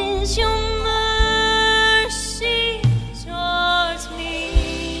 Great is your mercy towards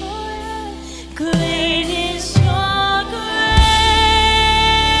me. Great is your grace.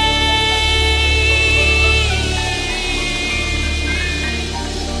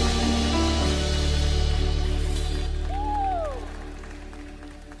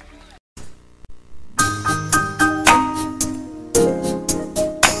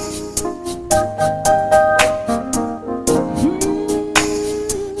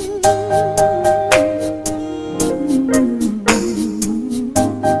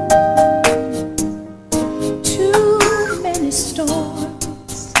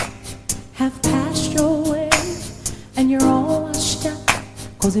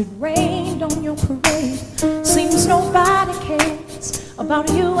 'cause it rained on your parade. Seems nobody cares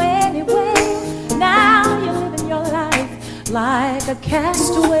about you anyway. Now you're living your life like a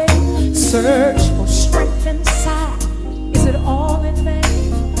castaway. Search for strength inside. Is it all in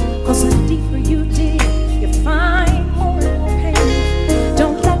vain? 'Cause the deeper you dig, you find more and more pain.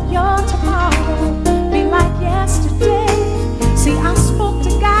 Don't let your tomorrow be like yesterday. See, I spoke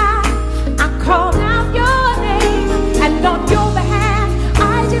to God, I called out your name, and on your behalf,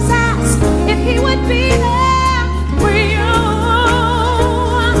 I just asked if He would be there for you.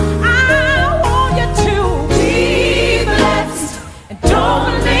 I want you to be blessed, and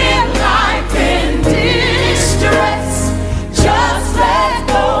don't live life in distress. Just let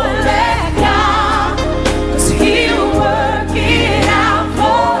go and let God, 'cause He'll work it out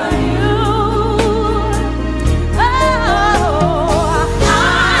for you. Oh,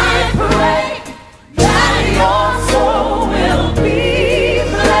 I pray that your soul will be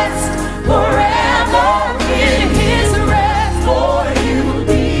blessed forever in His rest, for you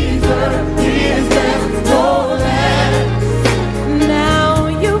deserve His best. Know that now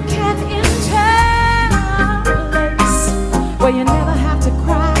you can enter a place where you never have to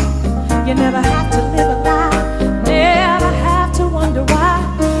cry, you never have to live a lie, never have to wonder why.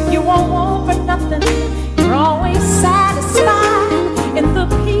 You won't want for nothing, you're always satisfied in the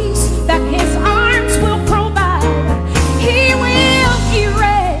peace that His arms will provide. He will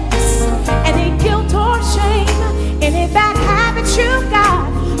erase any guilt or shame, any bad habits you've got.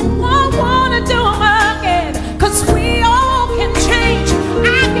 Won't wanna do them again, 'cause we all can change.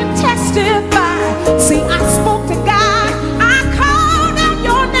 I can testify. See, I spoke to God, I called out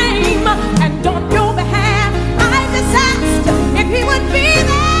your name, and on your behalf, I just asked if He would be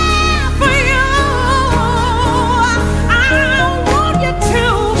there for you. I want you to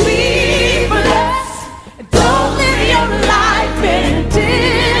be blessed. Don't live your life in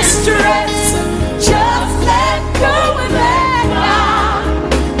distress. Just let go and let God,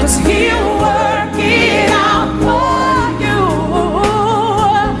 'cause He'll work it out for you.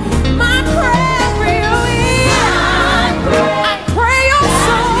 My prayer for you is, I pray your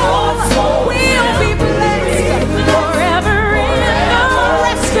soul will be blessed forever in the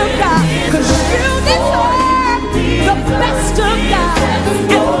rest of God, 'cause you deserve the best of God and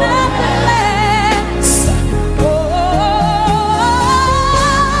nothing less. Oh,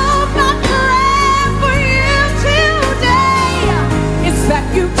 my prayer for you today is that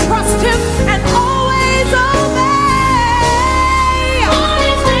you trust Him and always obey. On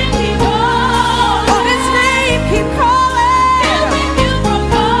His name keep calling. On His name keep calling. He'll keep you from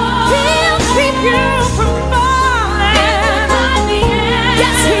falling. He'll keep you from falling.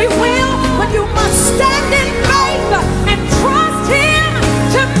 Yes, He will, but you must stand in faith and trust Him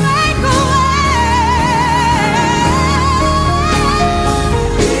to make a way.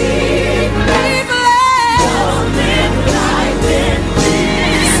 Be blessed. Don't live life in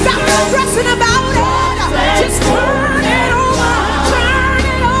this. Stop stressing about it. Just turn it over. Turn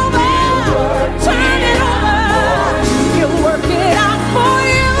it over. Turn it over. He'll work it out for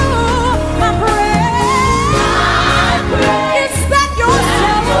you. My prayer is that your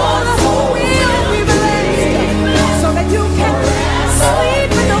soul will be blessed, so that you can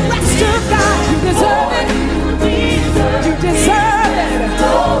sleep in the rest of God. You deserve it. You deserve it.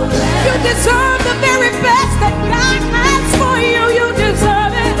 You deserve the very best that God has for you. You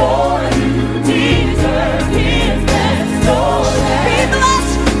deserve it. Be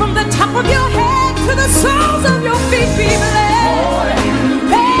blessed from the top of your head to the soles of your feet. Be blessed.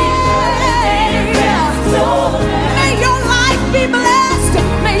 May your life be blessed.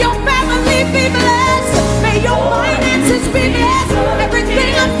 May your family be blessed. May your finances be blessed.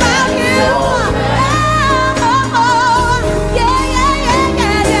 Everything about you. Yeah, yeah, yeah,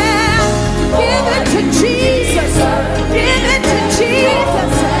 yeah, yeah. Give it to Jesus. Give it to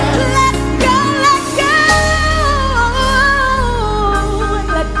Jesus. Let go, let go.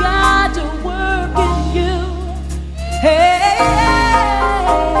 Let God do work in you. Hey,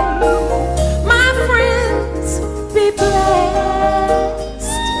 my friends, be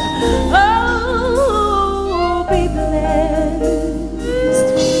blessed. Oh, be blessed.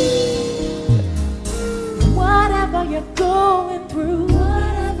 Whatever you're going through,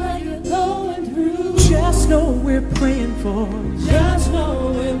 just know we're praying for you. Just know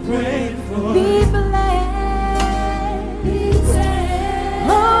we're praying for you. Be blessed. Be blessed.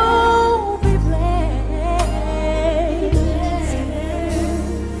 Oh, be blessed.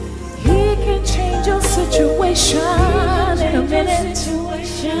 He can change your situation in a minute.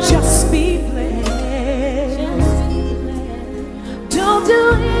 Just be blessed. Don't do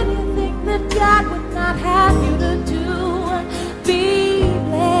anything that God would not have you to do. Be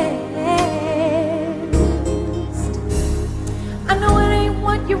blessed.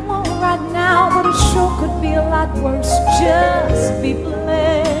 got worse, just be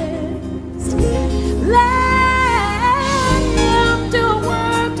blessed. Let him do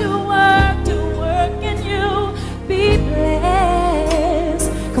work in you. Be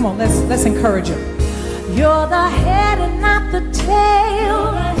blessed. Come on, let's encourage him. You're the head and not the tail.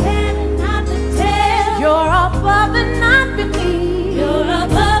 You're the head and not the tail. You're above and not beneath. You're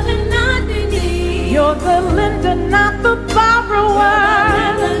above and not beneath. You're the lender, not the borrower.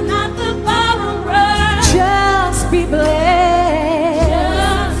 Not the borrower. Just be blessed.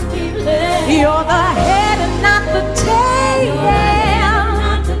 Just be blessed. You're the head and not the tail.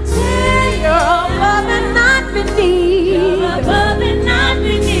 Not the tail. You're above and not beneath. You're above and not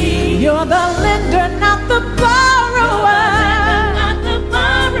beneath. You're the lender, not the borrower. Not the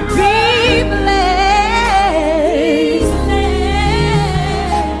borrower. Be blessed.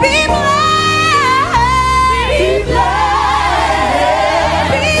 Be blessed. Be blessed. Be blessed.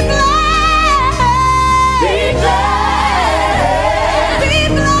 Be blessed. Be blessed. Be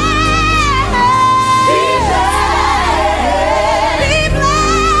blessed. Be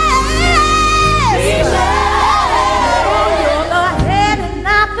blessed. Be blessed. You're the head and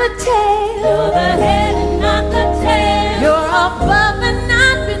not the tail. You're the head and not the tail. You're above and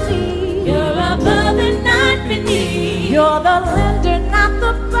not beneath. You're above and not beneath. You're the lender, not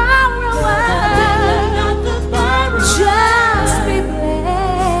the borrower. Not the borrower. Just be blessed,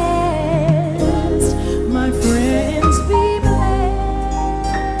 my friends. Be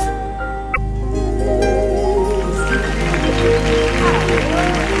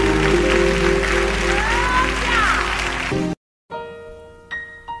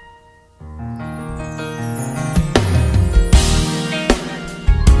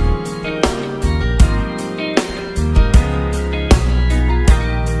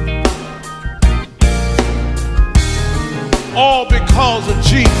All because of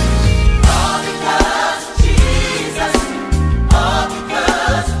Jesus. All because of Jesus. All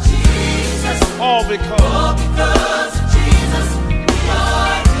because of Jesus. All because. All because of Jesus. We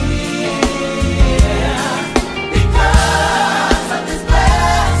are here. Because of His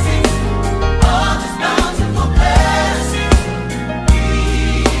blessings. All His bountiful blessings. We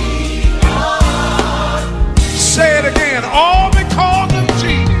are. Say it again. All because of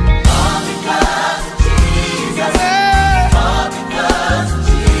Jesus. All because of Jesus.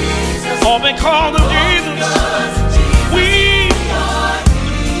 All because of Jesus. We,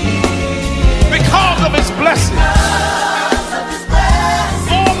 because of His blessings,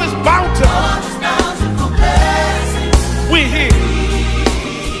 all His bountiful, we're here.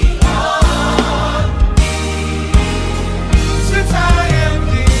 Since I am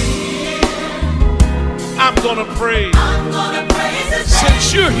here, I'm gonna praise.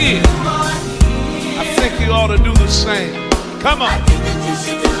 Since you're here, I think you ought to do the same. Come on.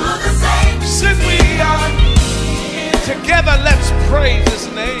 Since we are together, let's praise His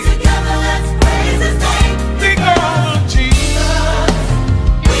name. Together, let's praise His name. Because of Jesus.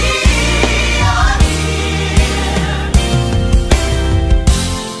 We are here.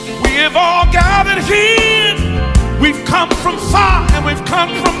 We have all gathered here. We've come from far and we've come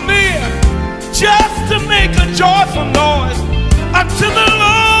from near, just to make a joyful noise unto the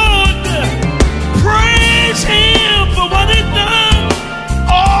Lord. Praise Him for what He's done.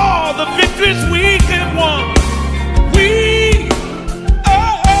 All the victories we have won. We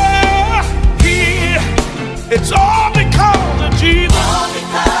are here. It's all because of Jesus. All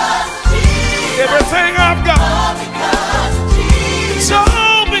because of Jesus. Everything I've got. All because of Jesus. It's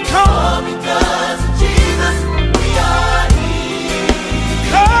all because of Jesus. We are here.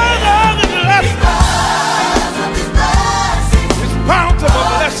 Because of His blessings. Because of His blessings. His bountiful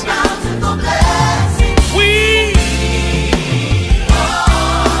blessings. Bountiful blessings. We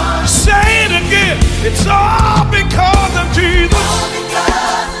say it again. It's all because of Jesus. All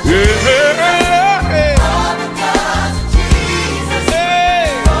because of Yeah. All because of Jesus. Hey.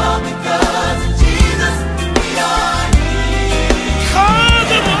 All because of Jesus. We are here. Because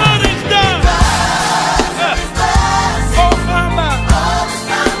of what He's done. Because of His blessings. Oh, my, my. All His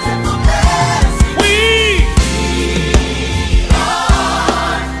bountiful blessings. We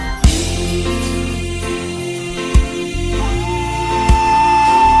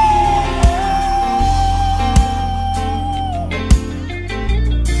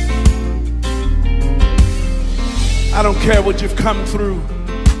I don't care what you've come through.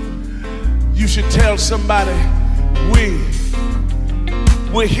 You should tell somebody,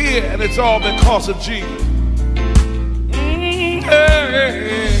 we're here and it's all because of Jesus.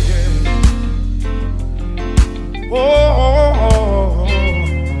 Oh,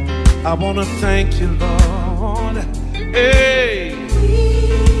 I want to thank you, Lord. Hey.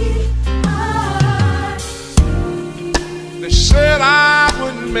 We are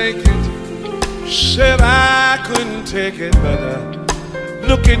couldn't make it, said I couldn't take it, but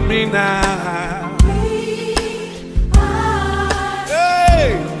look at me now.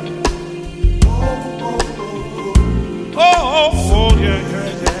 Hey! Oh, yeah, yeah,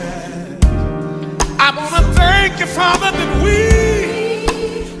 yeah. I want to thank you, Father, that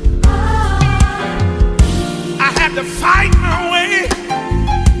I had to fight my way,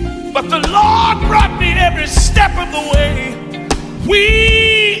 but the Lord brought me every step of the way.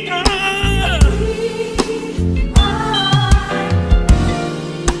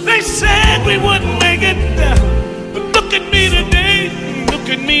 They said we wouldn't make it, but look at me today, look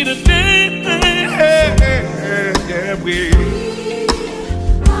at me today. Yeah,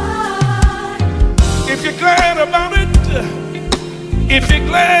 if you're glad about it, if you're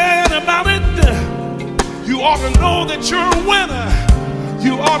glad about it, you ought to know that you're a winner.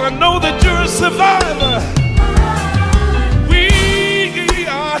 You ought to know that you're a survivor. We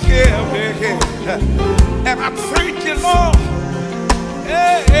are here, we're here. And I thank you, Lord.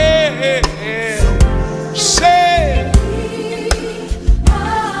 Hey, hey, hey. Say,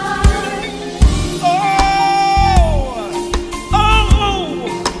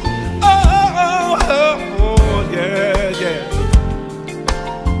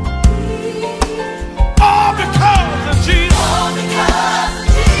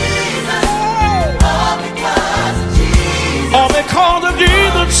 because of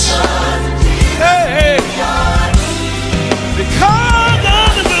Jesus, hey, because of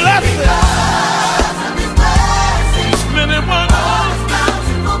His blessing, many wonders,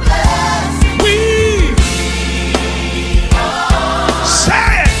 we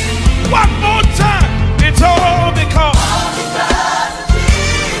say it one more time. It's all because of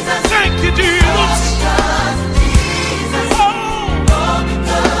Jesus. Thank you, Jesus.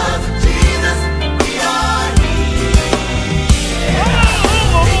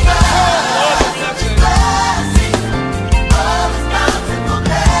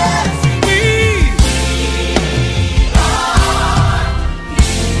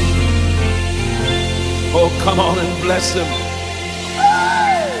 Oh, come on and bless Him.